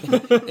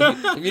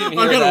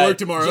 I gotta work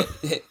tomorrow.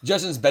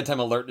 Justin's bedtime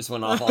alert just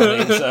went off on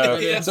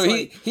him, so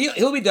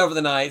he'll be done for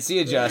the night. See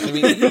you, Justin.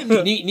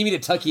 Need me to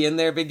tuck you in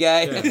there, big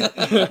guy? No,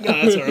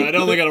 that's all right. I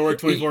only gotta work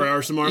 24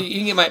 hours tomorrow. You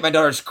can get my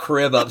daughter's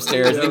crib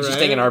upstairs. I think she's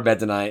staying in our bed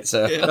tonight.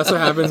 So that's what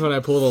happens when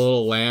I pull the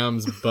little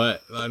lamb's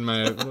butt on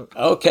my.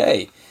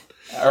 Okay.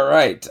 All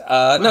right.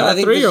 No, I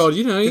think 3-year-old.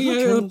 You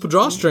got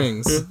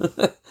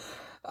drawstrings.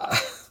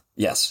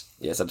 Yes,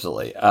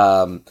 absolutely.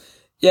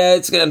 Yeah,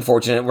 it's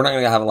unfortunate. We're not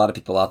going to have a lot of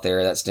people out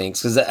there. That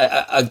stinks because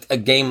a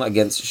game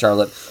against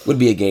Charlotte would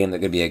be a game that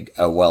could be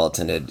a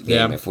well-attended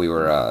game if we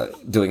were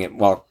doing it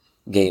while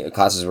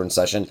classes were in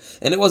session,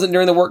 and it wasn't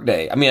during the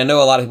workday. I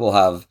know a lot of people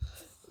have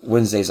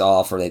Wednesdays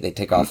off, or they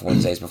take off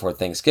Wednesdays before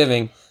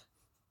Thanksgiving.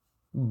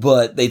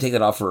 But they take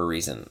that off for a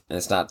reason, and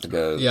it's not to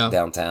go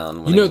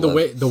downtown.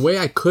 The way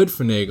I could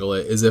finagle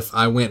it is if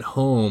I went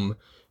home,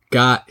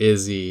 got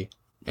Izzy,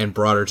 and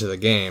brought her to the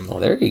game.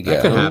 Well, there you go.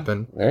 That could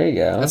happen. There you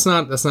go. That's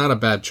not a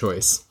bad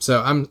choice.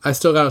 So I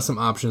still got some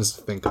options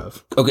to think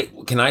of. Okay,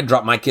 can I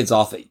drop my kids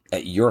off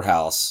at your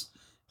house,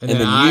 and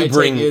then you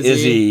bring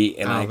Izzy?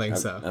 And I don't think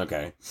so.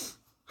 Okay.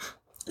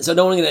 So I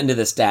don't want to get into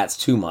the stats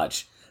too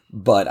much,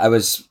 but I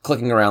was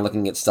clicking around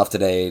looking at stuff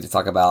today to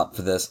talk about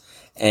for this.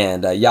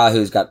 And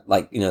Yahoo's got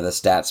the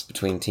stats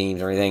between teams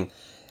and everything.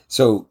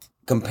 So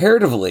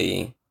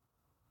comparatively,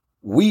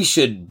 we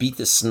should beat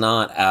the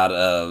snot out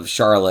of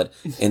Charlotte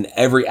in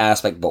every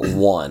aspect but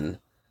one,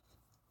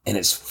 and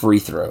it's free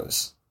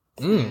throws.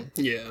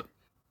 Yeah.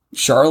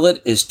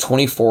 Charlotte is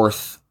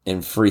 24th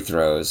in free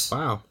throws.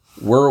 Wow.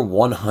 We're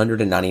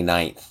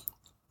 199th.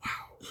 Wow.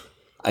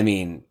 I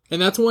mean,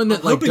 and that's one that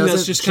I'm like hoping doesn't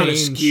that's just kind of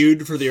change.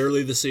 skewed for the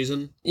early of the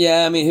season.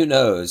 yeah, I mean, who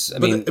knows? I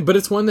mean, But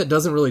it's one that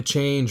doesn't really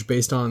change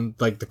based on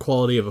like the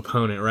quality of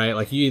opponent, right?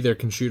 Like you either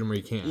can shoot them or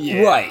you can't.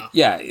 Yeah. right.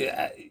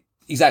 Yeah,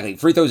 exactly.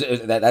 Free throws,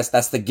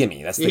 that's the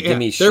gimme. That's the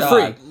gimme they're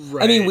shot. free.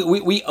 Right. I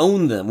mean, we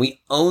own them.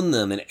 We own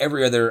them in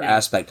every other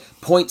aspect.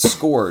 Points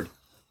scored,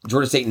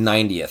 Georgia State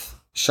 90th,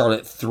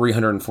 Charlotte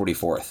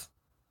 344th.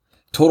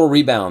 Total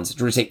rebounds,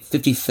 Georgia State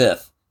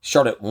 55th,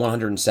 Charlotte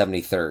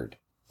 173rd.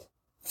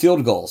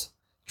 Field goals,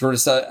 Georgia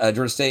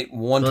State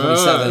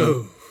 127.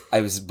 Oh.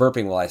 I was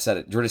burping while I said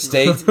it. Georgia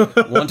State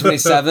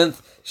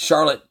 127th,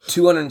 Charlotte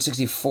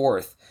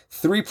 264th.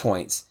 3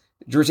 points,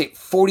 Georgia State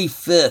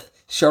 45th,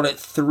 Charlotte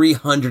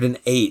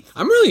 308th.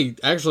 I'm really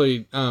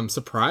actually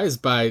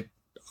surprised by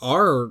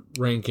our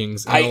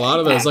rankings and a lot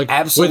of those. Like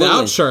absolutely.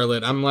 without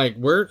Charlotte, I'm like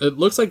it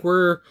looks like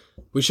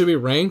we should be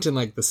ranked in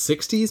like the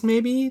 60s,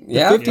 maybe the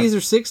 50s or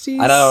 60s.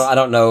 I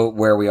don't know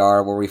where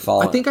we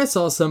fall. I think I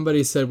saw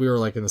somebody said we were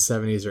like in the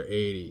 70s or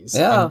 80s.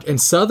 Yeah. And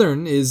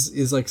Southern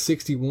is like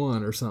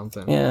 61 or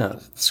something. Yeah,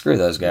 screw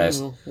those guys.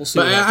 We'll see.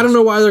 But I don't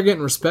know why they're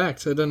getting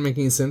respect. It doesn't make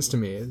any sense to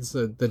me. It's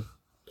the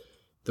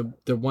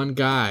one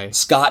guy.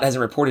 Scott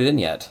hasn't reported in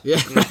yet. Yeah.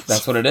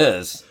 That's what it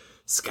is.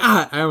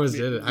 Scott. I almost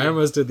did it. I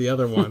almost did the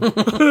other one.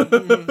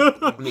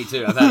 Me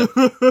too.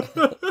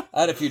 I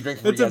had a few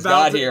drinks before you guys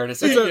got here, and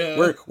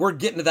we're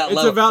getting to that It's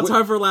level. about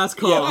time for last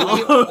call.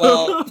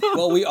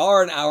 Yeah, we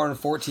are an hour and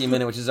 14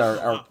 minutes, which is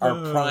our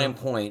prime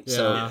point.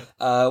 Yeah.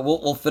 So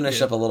we'll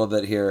finish up a little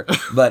bit here.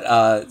 But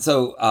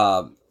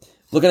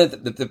looking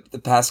at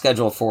the past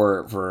schedule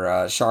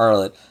for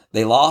Charlotte,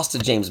 they lost to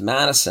James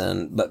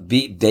Madison, but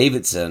beat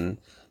Davidson,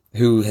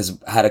 who has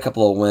had a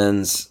couple of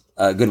wins,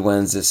 good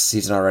wins this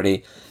season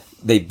already.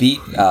 They beat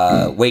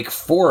Wake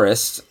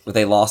Forest, but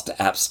they lost to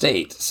App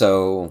State.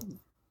 So,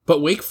 but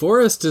Wake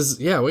Forest is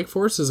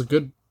a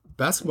good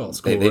basketball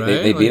school.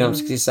 they beat them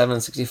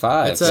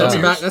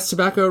 67-65. That's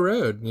Tobacco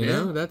Road. You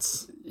know,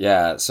 that's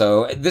yeah.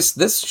 So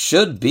this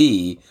should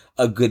be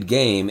a good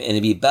game, and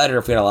it'd be better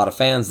if we had a lot of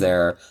fans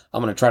there.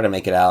 I'm going to try to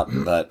make it out,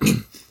 but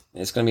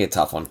it's going to be a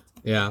tough one.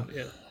 yeah.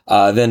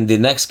 Then the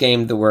next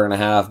game that we're going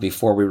to have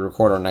before we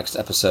record our next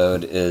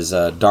episode is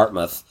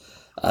Dartmouth.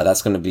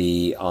 That's going to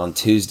be on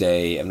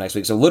Tuesday of next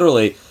week. So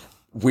literally,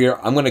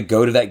 I'm going to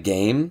go to that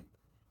game,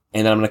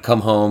 and I'm going to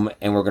come home,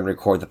 and we're going to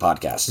record the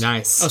podcast.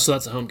 Nice. Oh, so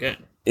that's a home game.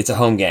 It's a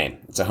home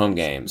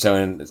game. So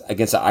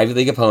against an Ivy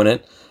League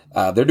opponent,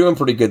 they're doing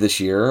pretty good this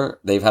year.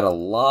 They've had a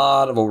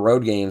lot of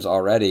road games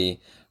already,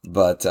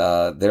 but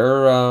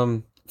they're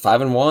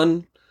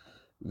 5-1.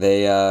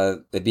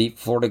 They beat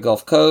Florida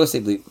Gulf Coast. They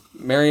beat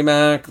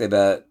Merrimack. They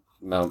bet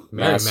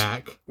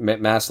Merrimack.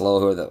 Maslow,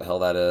 who the hell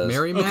that is.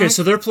 Merrimack. Okay,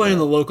 so they're playing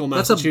the local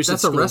Massachusetts.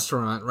 That's a school.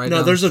 restaurant, right? No,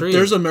 down there's the street.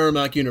 there's a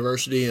Merrimack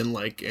University in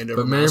like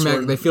Andover. But Merrimack,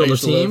 Mass, they field a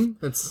used to live. team.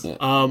 That's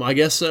I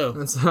guess so.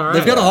 that's all right.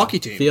 They've got a hockey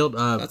team. Field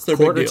That's their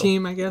quarter big deal.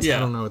 team, I guess. Yeah. I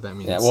don't know what that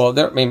means. Yeah, well,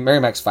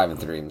 Merrimack's 5-3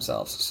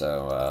 themselves.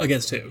 So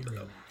Against who?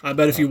 I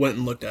bet if you went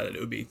and looked at it, it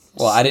would be.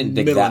 well, I didn't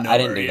dig middle that. of I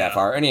didn't nowhere, dig yeah. that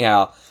far.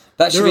 Anyhow,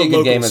 that should They're be a good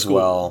local game as school.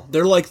 well.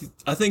 They're like,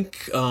 I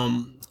think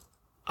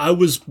I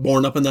was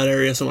born up in that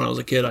area, so when I was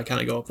a kid, I kind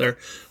of go up there.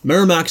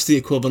 Merrimack's the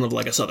equivalent of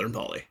like a Southern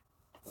Poly.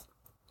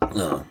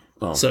 Oh,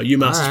 well. So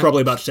UMass is Alright.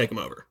 probably about to take them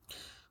over.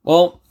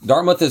 Well,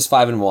 Dartmouth is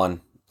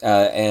 5-1,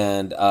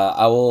 and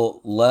I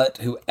will let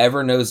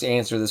whoever knows the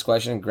answer to this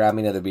question grab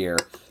me another beer.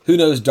 Who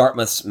knows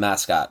Dartmouth's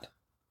mascot?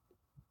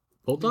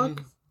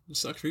 Bulldog. It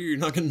sucks for you. You're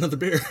not getting another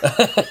beer.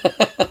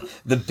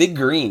 The Big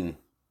Green.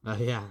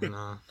 Yeah.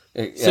 Nah.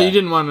 Yeah. So you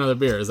didn't want another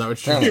beer? Is that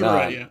what you're? Apparently You're not.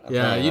 right, yeah. Yeah,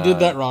 Apparently you did not.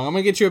 that wrong. I'm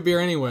gonna get you a beer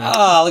anyway.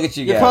 Oh, look at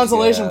you Your guys.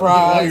 consolation go.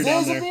 prize. While you're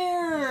down There's a there.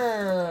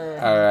 beer.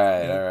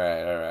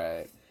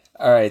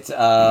 All right.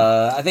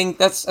 I think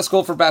that's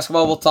cool for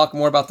basketball. We'll talk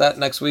more about that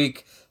next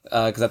week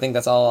because I think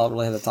that's all I'll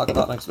really have to talk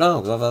about next. No,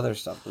 we'll have other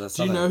stuff.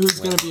 Do you know who's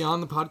going to be on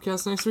the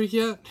podcast next week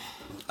yet?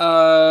 You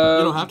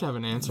You don't have to have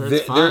an answer.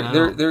 It's fine.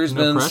 There's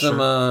no been pressure. some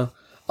a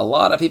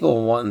lot of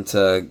people wanting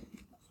to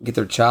get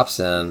their chops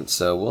in,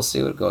 so we'll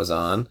see what goes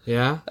on.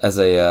 Yeah. As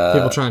a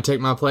People trying to take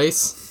my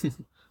place.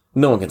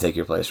 no one can take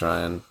your place,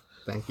 Ryan,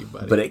 Thank you,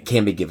 buddy. but it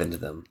can be given to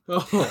them.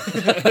 Oh,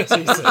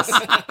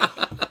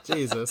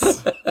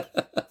 Jesus.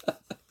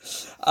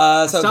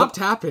 So Stop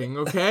tapping,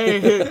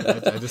 okay?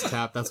 I just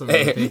tapped. That's what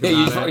made me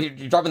think about it.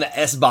 you're dropping the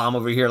S bomb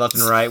over here left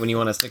and right when you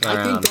want to stick around.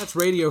 I think that's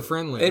radio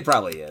friendly. It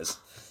probably is.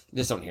 You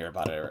just don't hear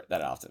about it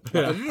that often.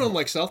 Did you know on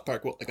like South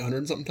Park, like 100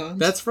 and something times?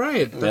 That's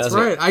right. That's That's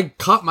right. it. I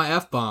caught my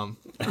F-bomb.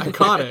 I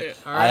caught it.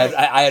 All right.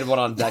 I had one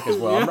on deck as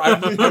well.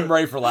 I'm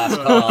ready for last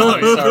call.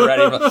 I'm so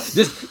ready.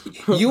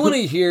 Just you want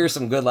to hear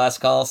some good last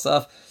call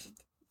stuff?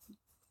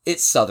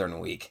 It's Southern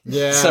Week,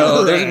 Yeah.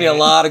 so there's gonna be a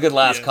lot of good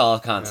last Yeah. call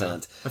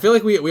content. I feel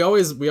like we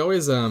always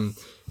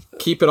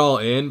keep it all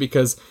in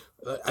because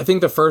I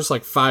think the first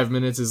like 5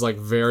 minutes is like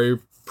very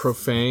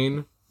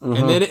profane,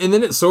 and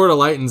then it sort of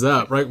lightens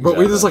up, right? But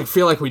we just like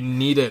feel like we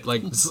need it.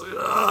 Like,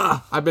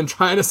 I've been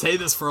trying to say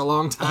this for a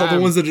long time. All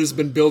the ones that have just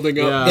been building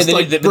up, Yeah. just And then-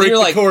 like then break you're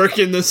the like- cork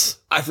in this.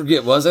 I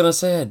forget. What was I going to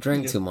say? I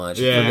drank too much.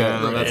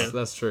 Yeah,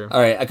 that's true. All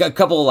right, a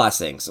couple of last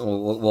things.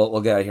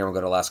 We'll get out of here and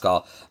we'll go to the last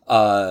call.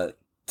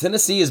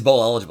 Tennessee is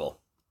bowl eligible.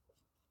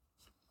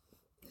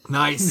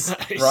 Nice.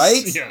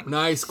 Right? Yeah.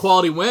 Nice.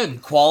 Quality win.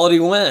 Quality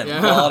win. Yeah.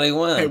 Quality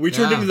win. Hey, we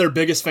turned Yeah. into their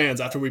biggest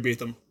fans after we beat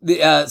them.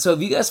 So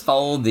have you guys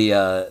followed the,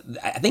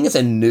 I think it's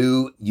a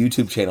new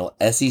YouTube channel,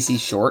 SEC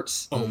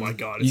Shorts. Oh my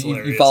god, it's You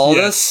hilarious. follow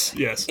yes,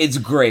 yes. It's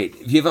great.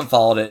 If you haven't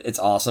followed it, it's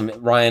awesome.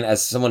 Ryan,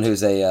 as someone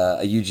who's a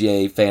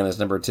UGA fan, is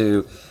number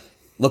 2.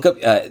 Look up.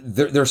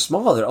 They're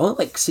small. They're only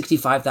like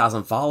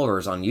 65,000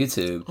 followers on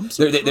YouTube. I'm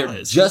They're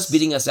surprised. just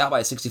beating us out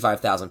by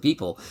 65,000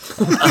 people.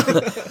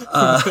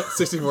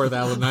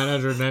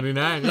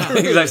 64,999. Yeah.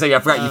 Exactly. I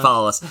forgot you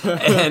follow us.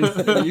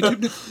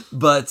 And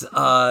but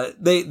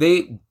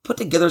they put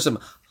together some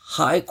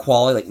high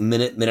quality, like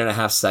minute and a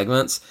half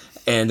segments.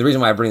 And the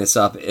reason why I bring this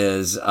up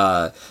is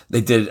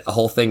they did a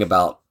whole thing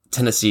about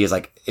Tennessee is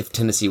like if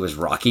Tennessee was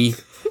Rocky.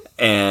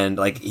 And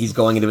like he's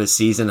going into his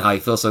season, how he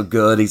feels so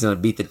good, he's gonna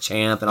beat the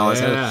champ and all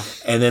this. Yeah.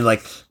 And then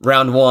like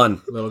round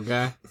 1, Little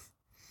guy.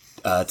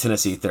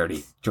 Tennessee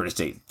 30, Georgia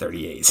State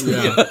 38.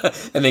 Yeah.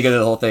 And they go to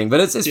the whole thing,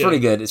 but it's Yeah. pretty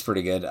good. It's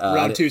pretty good.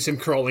 Round 2 is him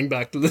crawling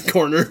back to the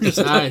corner, just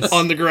Nice.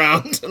 on the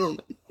ground.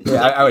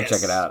 Yeah, I would Yes.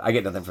 check it out. I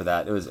get nothing for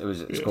that. It was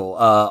cool.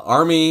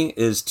 Army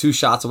is 2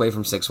 shots away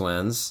from 6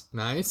 wins.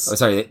 Nice. Oh,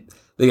 sorry,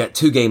 they got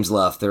 2 games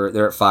left.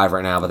 They're at 5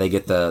 right now, but they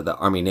get the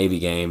Army Navy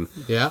game.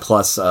 Yeah.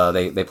 Plus,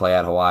 they play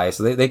at Hawaii,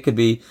 so they could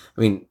be.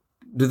 I mean,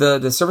 do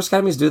the service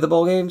academies do the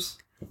bowl games?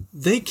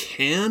 They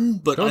can,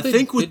 but Don't I they-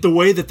 think with the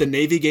way that the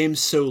Navy game's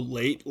so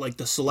late, like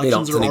the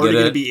selections are tend to already get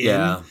going it. to be in.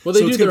 Yeah. Well,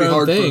 they so do it's gonna their be own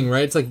hard for- thing,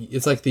 right?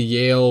 It's like the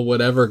Yale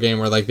whatever game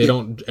where like they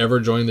don't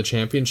ever join the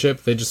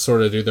championship. They just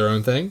sort of do their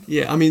own thing.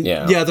 Yeah, I mean,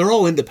 Yeah. yeah, they're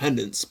all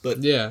independents,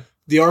 but Yeah.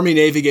 the Army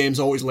Navy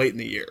game's always late in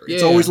the year.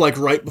 It's Yeah. always like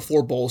right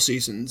before bowl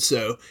season.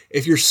 So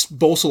if your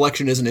bowl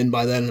selection isn't in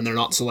by then and they're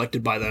not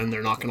selected by then,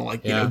 they're not going to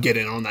like you Yeah. know get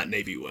in on that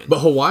Navy win. But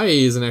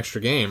Hawaii is an extra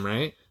game,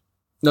 right?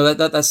 No,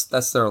 that's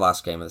their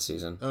last game of the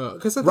season.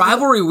 Because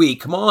Rivalry week.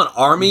 Come on,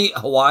 Army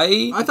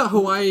Hawaii. I thought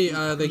Hawaii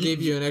they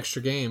gave you an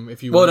extra game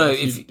if you Well, went,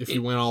 no, if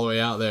you went all the way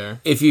out there.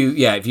 If you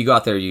go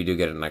out there, you do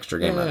get an extra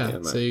game. Yeah, at the yeah.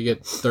 end, So you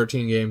get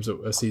 13 games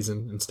a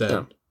season instead.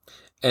 Yeah.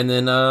 And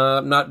then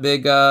not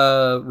big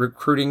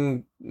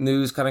recruiting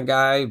news kind of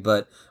guy,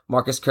 but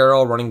Marcus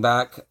Carroll, running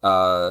back,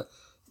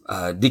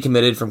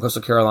 decommitted from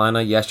Coastal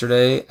Carolina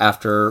yesterday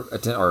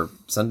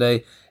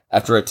Sunday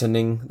after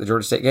attending the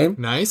Georgia State game.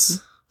 Nice.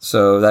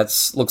 So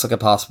that's looks like a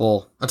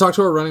possible. I talked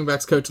to our running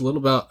backs coach a little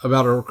about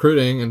our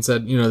recruiting and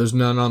said, there's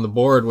none on the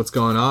board. What's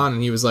going on?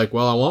 And he was like,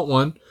 well, I want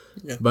one.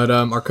 Yeah. But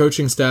our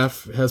coaching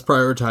staff has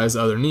prioritized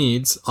other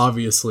needs,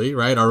 obviously,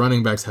 right? Our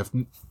running backs have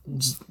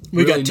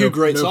We got 2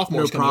 great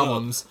sophomores no coming up.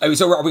 problems. I mean,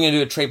 so are we going to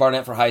do a Trey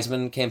Barnett for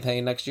Heisman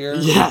campaign next year?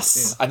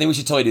 Yes. I think we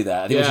should totally do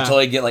that. I think we Yeah. should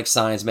totally get like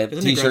signs made,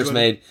 Isn't he T-shirts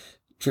graduating?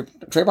 made.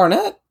 Trey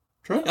Barnett?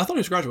 Trey? I thought he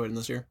was graduating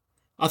this year.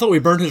 I thought we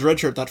burned his red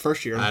shirt that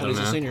first year. I I thought don't he was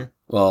a know. senior.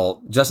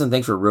 Well, Justin,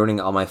 thanks for ruining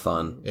all my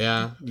fun.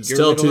 Yeah. You're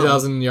Still right on that.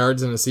 2,000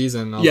 yards in a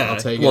season. I'll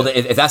take Well,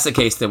 it. if that's the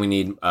case, then we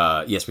need.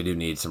 Yes, we do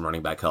need some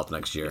running back help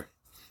next year.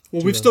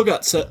 Well, we've still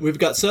got Seth. We've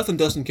got Seth and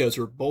Dustin Coates,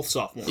 who are both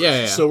sophomores.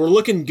 Yeah. So we're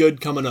looking good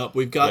coming up.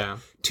 We've got Yeah.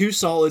 2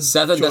 solid.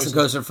 Seth and choices. Dustin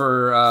Coaster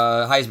for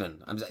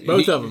Heisman.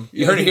 Both of them.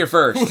 You heard it here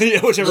first. Yeah,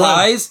 whichever one.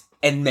 Lies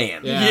and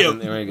man. Yeah. Yep.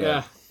 There we go.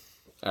 Yeah.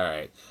 All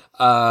right.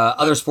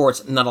 Other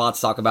sports, not a lot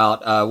to talk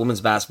about.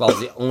 Women's basketball is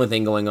the only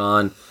thing going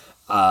on.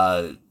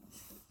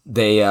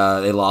 They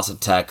lost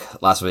at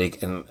Tech last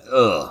week, and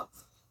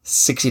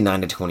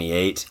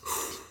 69-28.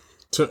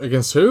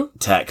 Against who?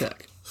 Tech.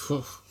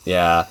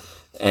 Yeah.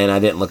 And I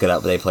didn't look it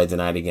up, but they played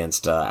tonight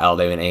against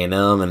Alabama and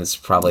A&M, and it's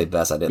probably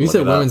best I didn't You look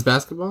said it up. women's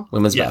basketball?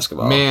 Women's Yeah.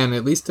 basketball. Man,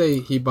 at least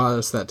he bought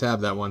us that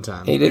tab that one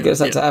time. He did get us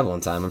that Yeah. tab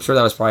one time. I'm sure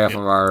that was probably off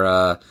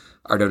of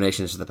our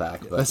donations to the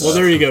pack. But, Well,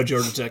 there you go,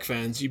 Georgia Tech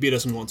fans. You beat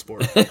us in one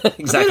sport.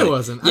 exactly. it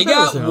wasn't. I You thought it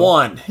got was him.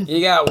 one.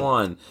 You got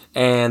one.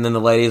 And then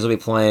the ladies will be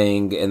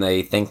playing in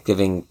a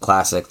Thanksgiving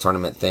Classic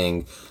tournament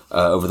thing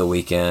over the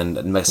weekend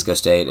at Mexico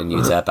State and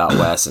UTEP out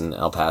west in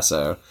El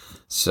Paso.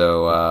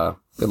 So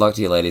good luck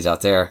to you ladies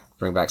out there.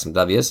 Bring back some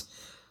W's.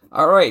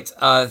 All right.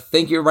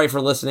 Thank you, everybody, for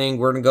listening.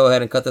 We're going to go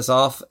ahead and cut this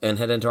off and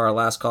head into our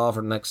last call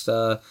for the next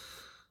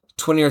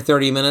 20 or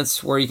 30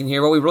 minutes where you can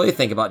hear what we really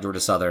think about Georgia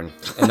Southern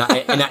and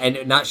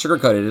not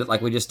sugarcoated it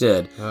like we just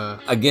did.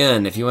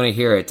 Again, if you want to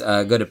hear it,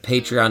 go to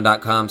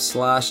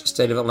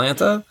patreon.com/State of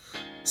Atlanta.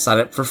 Sign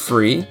up for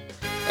free.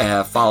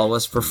 Follow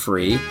us for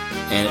free.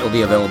 And it will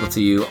be available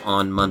to you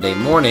on Monday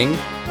morning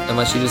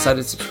unless you decide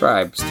to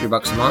subscribe. It's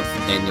 $3 a month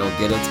and you'll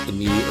get it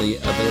immediately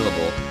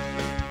available.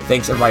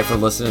 Thanks, everybody, for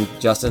listening.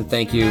 Justin,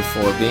 thank you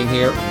for being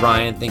here.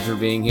 Ryan, thanks for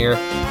being here.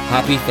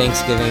 Happy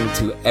Thanksgiving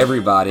to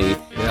everybody.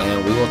 Yeah.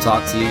 And we will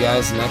talk to you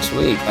guys next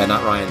week.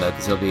 Not Ryan, though,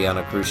 because he'll be on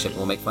a cruise ship.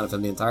 We'll make fun of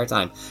him the entire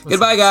time.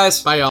 Goodbye,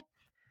 guys. Bye, y'all.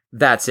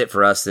 That's it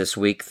for us this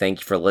week. Thank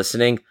you for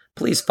listening.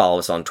 Please follow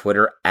us on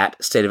Twitter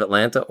at State of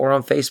Atlanta or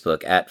on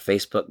Facebook at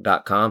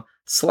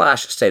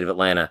facebook.com/State of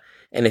Atlanta.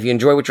 And if you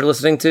enjoy what you're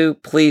listening to,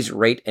 please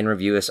rate and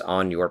review us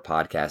on your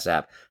podcast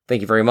app.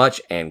 Thank you very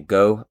much, and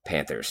go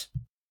Panthers.